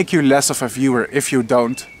doesn't make you less of a viewer if you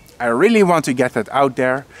don't. I really want to get that out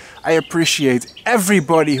there. I appreciate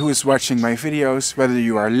everybody who is watching my videos, whether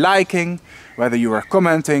you are liking, whether you are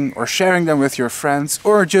commenting or sharing them with your friends,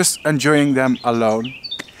 or just enjoying them alone.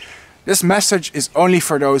 This message is only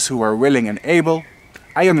for those who are willing and able.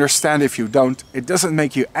 I understand if you don't. It doesn't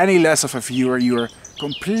make you any less of a viewer. You are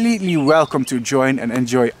completely welcome to join and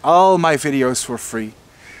enjoy all my videos for free.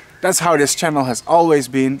 That's how this channel has always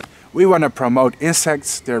been. We want to promote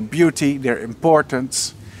insects, their beauty, their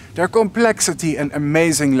importance, their complexity and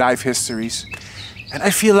amazing life histories. And I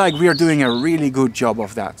feel like we are doing a really good job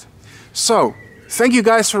of that. So, thank you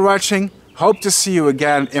guys for watching. Hope to see you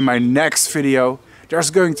again in my next video. There's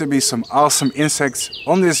going to be some awesome insects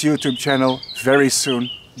on this YouTube channel very soon.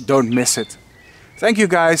 Don't miss it. Thank you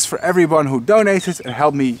guys for everyone who donated and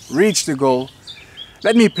helped me reach the goal.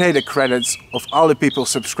 Let me play the credits of all the people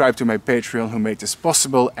subscribed to my Patreon who made this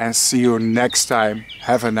possible, and see you next time.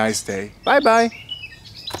 Have a nice day. Bye bye.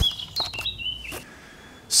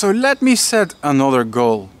 So let me set another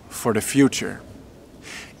goal for the future.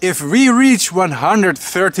 If we reach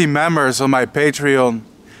 130 members on my Patreon,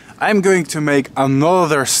 I'm going to make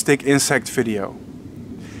another stick insect video.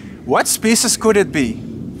 What species could it be?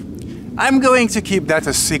 I'm going to keep that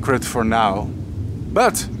a secret for now,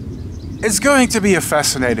 but it's going to be a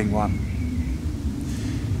fascinating one.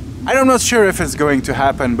 I'm not sure if it's going to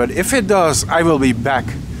happen, but if it does, I will be back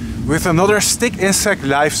with another stick insect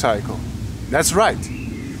life cycle. That's right.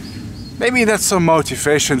 Maybe that's some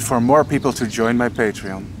motivation for more people to join my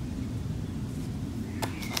Patreon.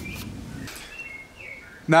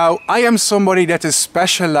 Now, I am somebody that is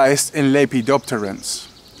specialized in Lepidopterans.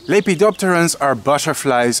 Lepidopterans are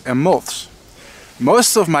butterflies and moths.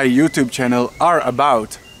 Most of my YouTube channel are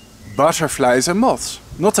about butterflies and moths,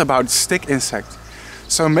 not about stick insect.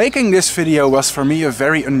 So making this video was for me a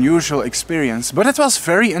very unusual experience, but it was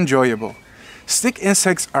very enjoyable. Stick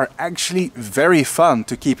insects are actually very fun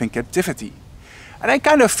to keep in captivity. And I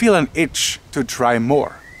kind of feel an itch to try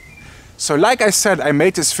more. So like I said, I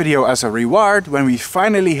made this video as a reward when we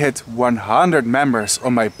finally hit 100 members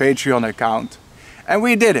on my Patreon account. And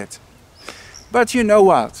we did it. But you know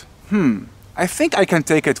what? I think I can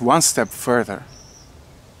take it one step further.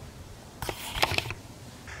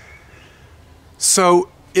 So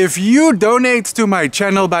if you donate to my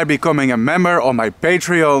channel by becoming a member on my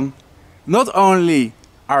Patreon, not only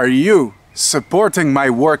are you supporting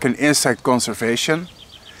my work in insect conservation,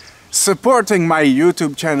 supporting my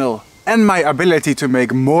YouTube channel and my ability to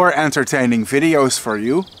make more entertaining videos for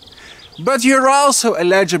you, but you're also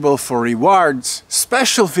eligible for rewards,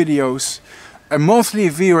 special videos, a monthly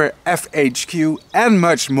viewer FAQ and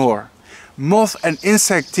much more. Moth and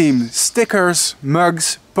insect team stickers,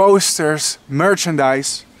 mugs, posters,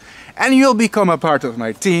 merchandise, and you'll become a part of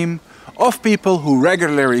my team of people who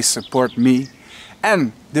regularly support me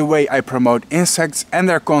and the way I promote insects and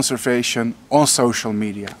their conservation on social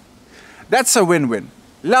media. That's a win-win.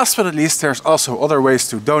 Last but not least, there's also other ways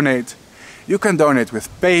to donate. You can donate with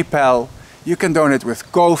PayPal, you can donate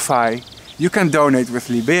with Ko-Fi, you can donate with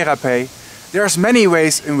LiberaPay. There's many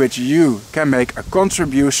ways in which you can make a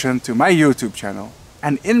contribution to my YouTube channel.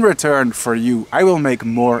 And in return for you, I will make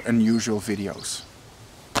more unusual videos.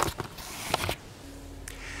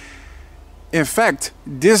 In fact,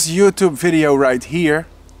 this YouTube video right here,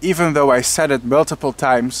 even though I said it multiple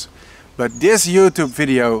times, but this YouTube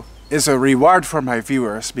video is a reward for my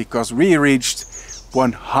viewers because we reached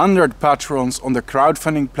 100 patrons on the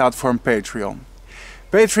crowdfunding platform Patreon.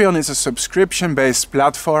 Patreon is a subscription-based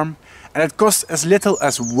platform and it costs as little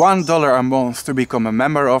as $1 a month to become a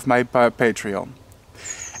member of my Patreon.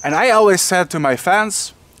 And I always said to my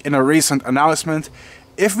fans in a recent announcement,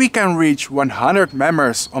 if we can reach 100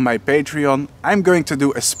 members on my Patreon, I'm going to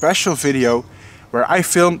do a special video where I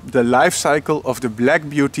filmed the life cycle of the black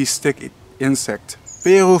beauty stick insect,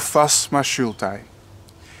 Peruphasma schultei.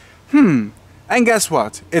 And guess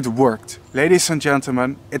what? It worked. Ladies and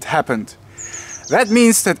gentlemen, it happened. That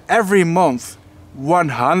means that every month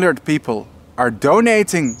 100 people are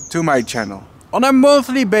donating to my channel on a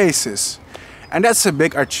monthly basis. And that's a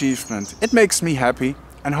big achievement. It makes me happy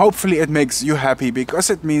and hopefully it makes you happy because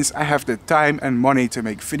it means I have the time and money to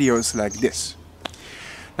make videos like this.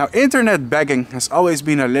 Now, internet begging has always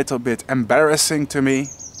been a little bit embarrassing to me.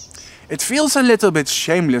 It feels a little bit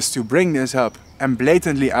shameless to bring this up and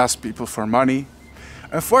blatantly ask people for money.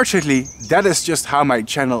 Unfortunately, that is just how my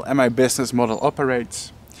channel and my business model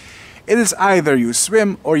operates. It is either you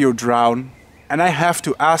swim or you drown, and I have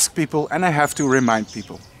to ask people and I have to remind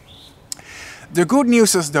people. The good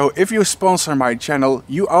news is though, if you sponsor my channel,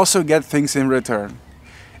 you also get things in return.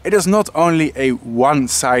 It is not only a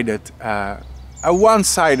one-sided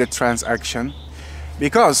transaction,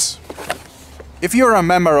 because if you're a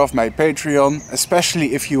member of my Patreon,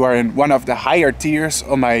 especially if you are in one of the higher tiers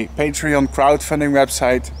on my Patreon crowdfunding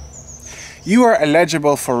website, you are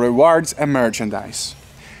eligible for rewards and merchandise.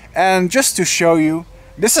 And just to show you,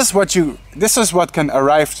 this is what can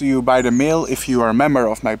arrive to you by the mail if you are a member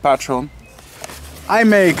of my Patreon. I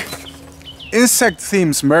make insect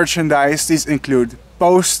themes merchandise. These include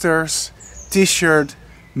posters, t-shirt,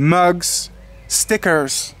 mugs,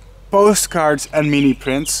 stickers, postcards and mini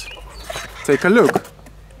prints. Take a look.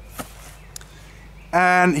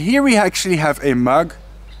 And here we actually have a mug.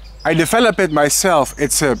 I developed it myself.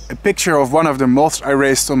 It's a picture of one of the moths I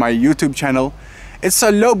raised on my YouTube channel. It's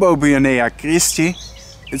a Lobobionea Christi.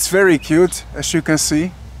 It's very cute, as you can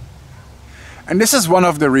see. And this is one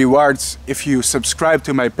of the rewards if you subscribe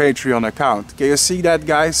to my Patreon account. Can you see that,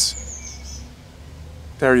 guys?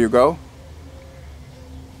 There you go.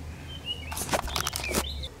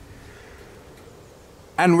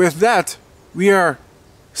 And with that, we are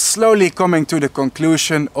slowly coming to the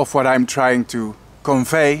conclusion of what I'm trying to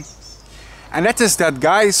convey. And that is that,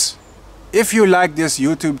 guys, if you like this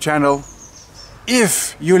YouTube channel,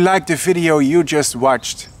 if you like the video you just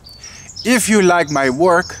watched, if you like my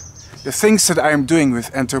work, the things that I am doing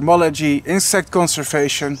with entomology, insect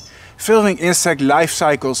conservation, filming insect life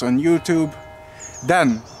cycles on YouTube,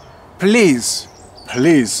 then please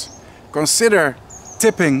consider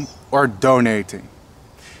tipping or donating.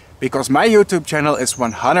 Because my YouTube channel is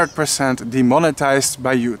 100% demonetized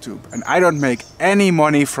by YouTube and I don't make any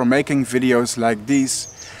money from making videos like these.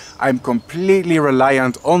 I'm completely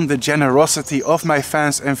reliant on the generosity of my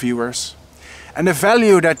fans and viewers and the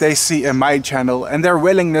value that they see in my channel and their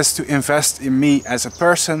willingness to invest in me as a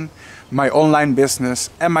person, my online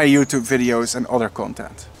business and my YouTube videos and other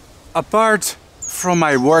content. Apart from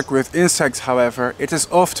my work with insects, however, it is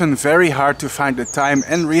often very hard to find the time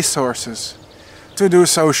and resources to do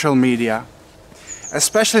social media.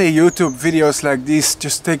 Especially YouTube videos like these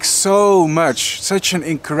just take so much, such an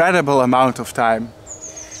incredible amount of time.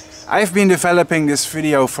 I've been developing this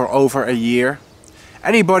video for over a year.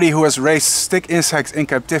 Anybody who has raised stick insects in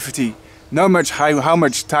captivity knows how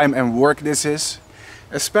much time and work this is.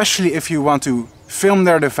 Especially if you want to film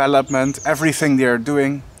their development, everything they are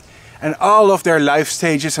doing. And all of their life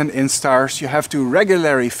stages and instars, you have to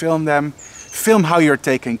regularly film them, film how you're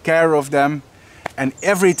taking care of them. And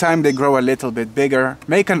every time they grow a little bit bigger,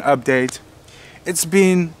 make an update. It's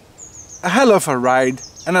been a hell of a ride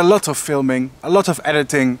and a lot of filming, a lot of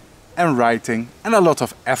editing and writing and a lot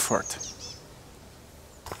of effort.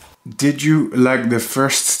 Did you like the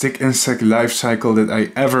first stick insect life cycle that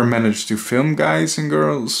I ever managed to film, guys and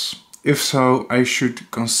girls? If so, I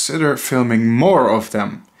should consider filming more of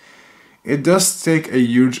them. It does take a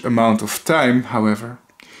huge amount of time, however.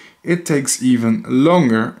 It takes even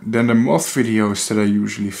longer than the moth videos that I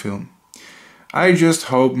usually film. I just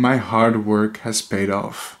hope my hard work has paid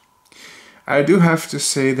off. I do have to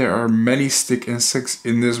say there are many stick insects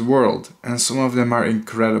in this world, and some of them are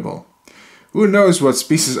incredible. Who knows what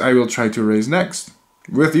species I will try to raise next?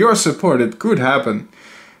 With your support it could happen.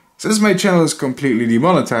 Since my channel is completely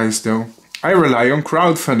demonetized though, I rely on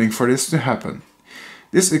crowdfunding for this to happen.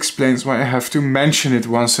 This explains why I have to mention it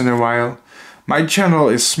once in a while. My channel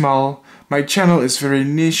is small, my channel is very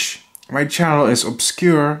niche, my channel is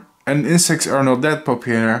obscure and insects are not that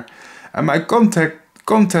popular, and my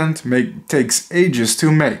content takes ages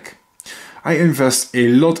to make. I invest a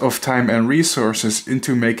lot of time and resources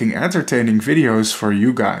into making entertaining videos for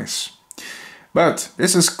you guys. But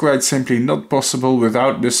this is quite simply not possible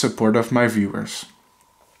without the support of my viewers.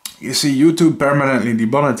 You see, YouTube permanently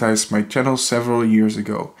demonetized my channel several years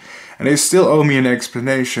ago. And they still owe me an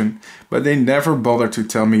explanation, but they never bothered to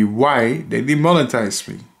tell me why they demonetized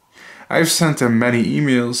me. I've sent them many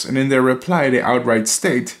emails and in their reply they outright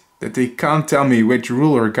state that they can't tell me which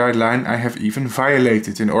rule or guideline I have even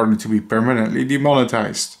violated in order to be permanently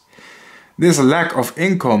demonetized. This lack of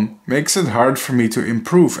income makes it hard for me to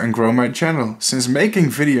improve and grow my channel, since making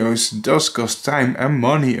videos does cost time and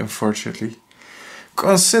money, unfortunately.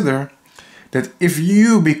 Consider that if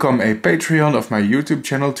you become a Patreon of my YouTube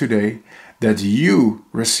channel today, that you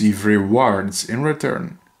receive rewards in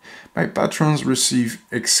return. My patrons receive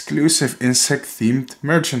exclusive insect-themed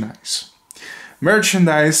merchandise.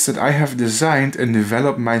 Merchandise that I have designed and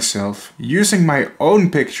developed myself, using my own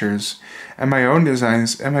pictures and my own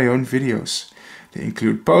designs and my own videos. They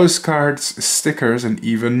include postcards, stickers and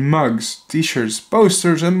even mugs, t-shirts,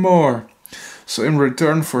 posters and more. So in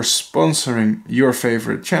return for sponsoring your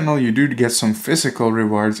favorite channel, you do get some physical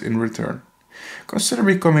rewards in return. Consider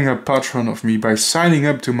becoming a patron of me by signing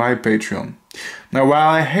up to my Patreon. Now, while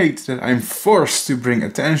I hate that I'm forced to bring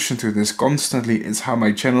attention to this constantly, it's how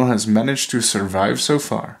my channel has managed to survive so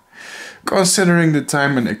far, considering the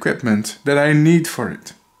time and equipment that I need for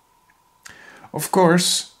it. Of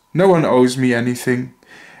course, no one owes me anything,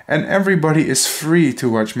 and everybody is free to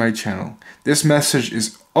watch my channel. This message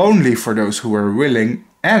is only for those who are willing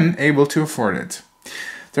and able to afford it.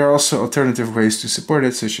 There are also alternative ways to support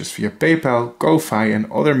it, such as via PayPal, Ko-Fi and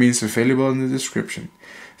other means available in the description.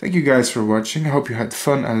 Thank you guys for watching. I hope you had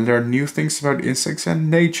fun and learned new things about insects and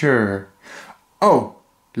nature. Oh,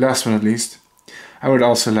 last but not least, I would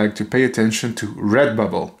also like to pay attention to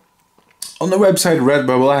Redbubble. On the website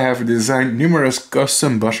Redbubble I have designed numerous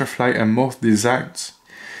custom butterfly and moth designs.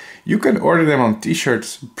 You can order them on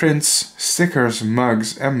t-shirts, prints, stickers,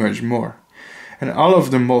 mugs and much more. And all of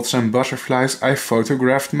the moths and butterflies I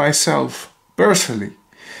photographed myself, personally.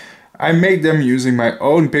 I made them using my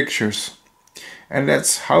own pictures. And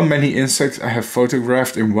that's how many insects I have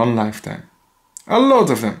photographed in one lifetime. A lot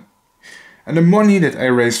of them. And the money that I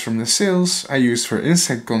raised from the sales I use for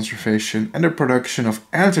insect conservation and the production of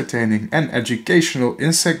entertaining and educational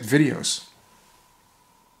insect videos.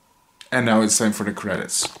 And now it's time for the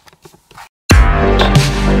credits.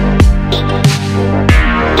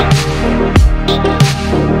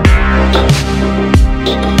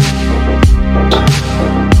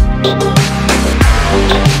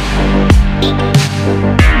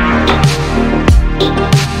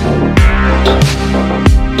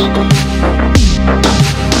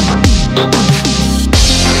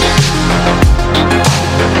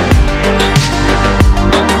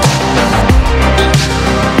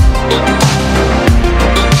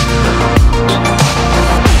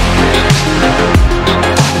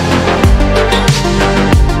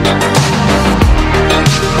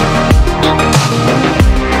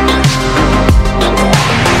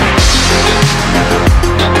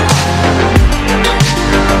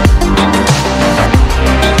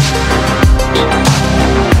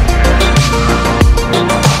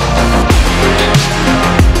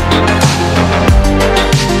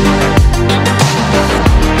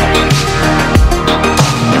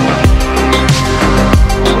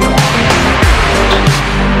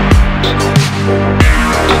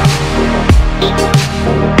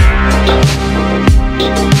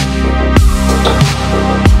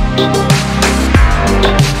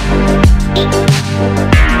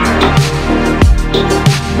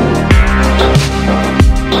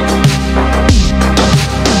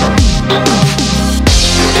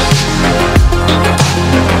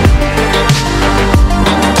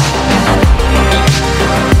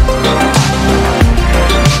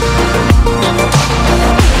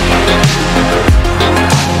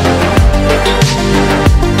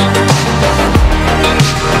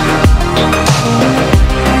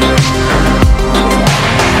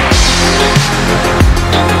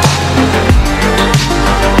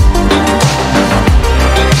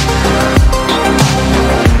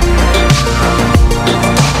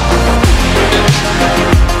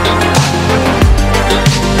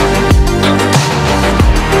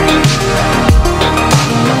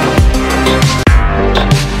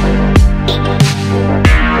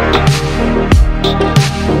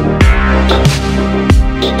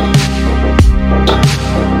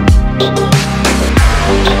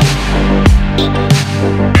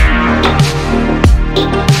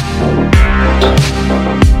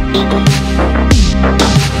 Bye.